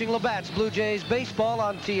 You're watching Labatt's Blue Jays baseball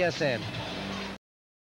on TSN.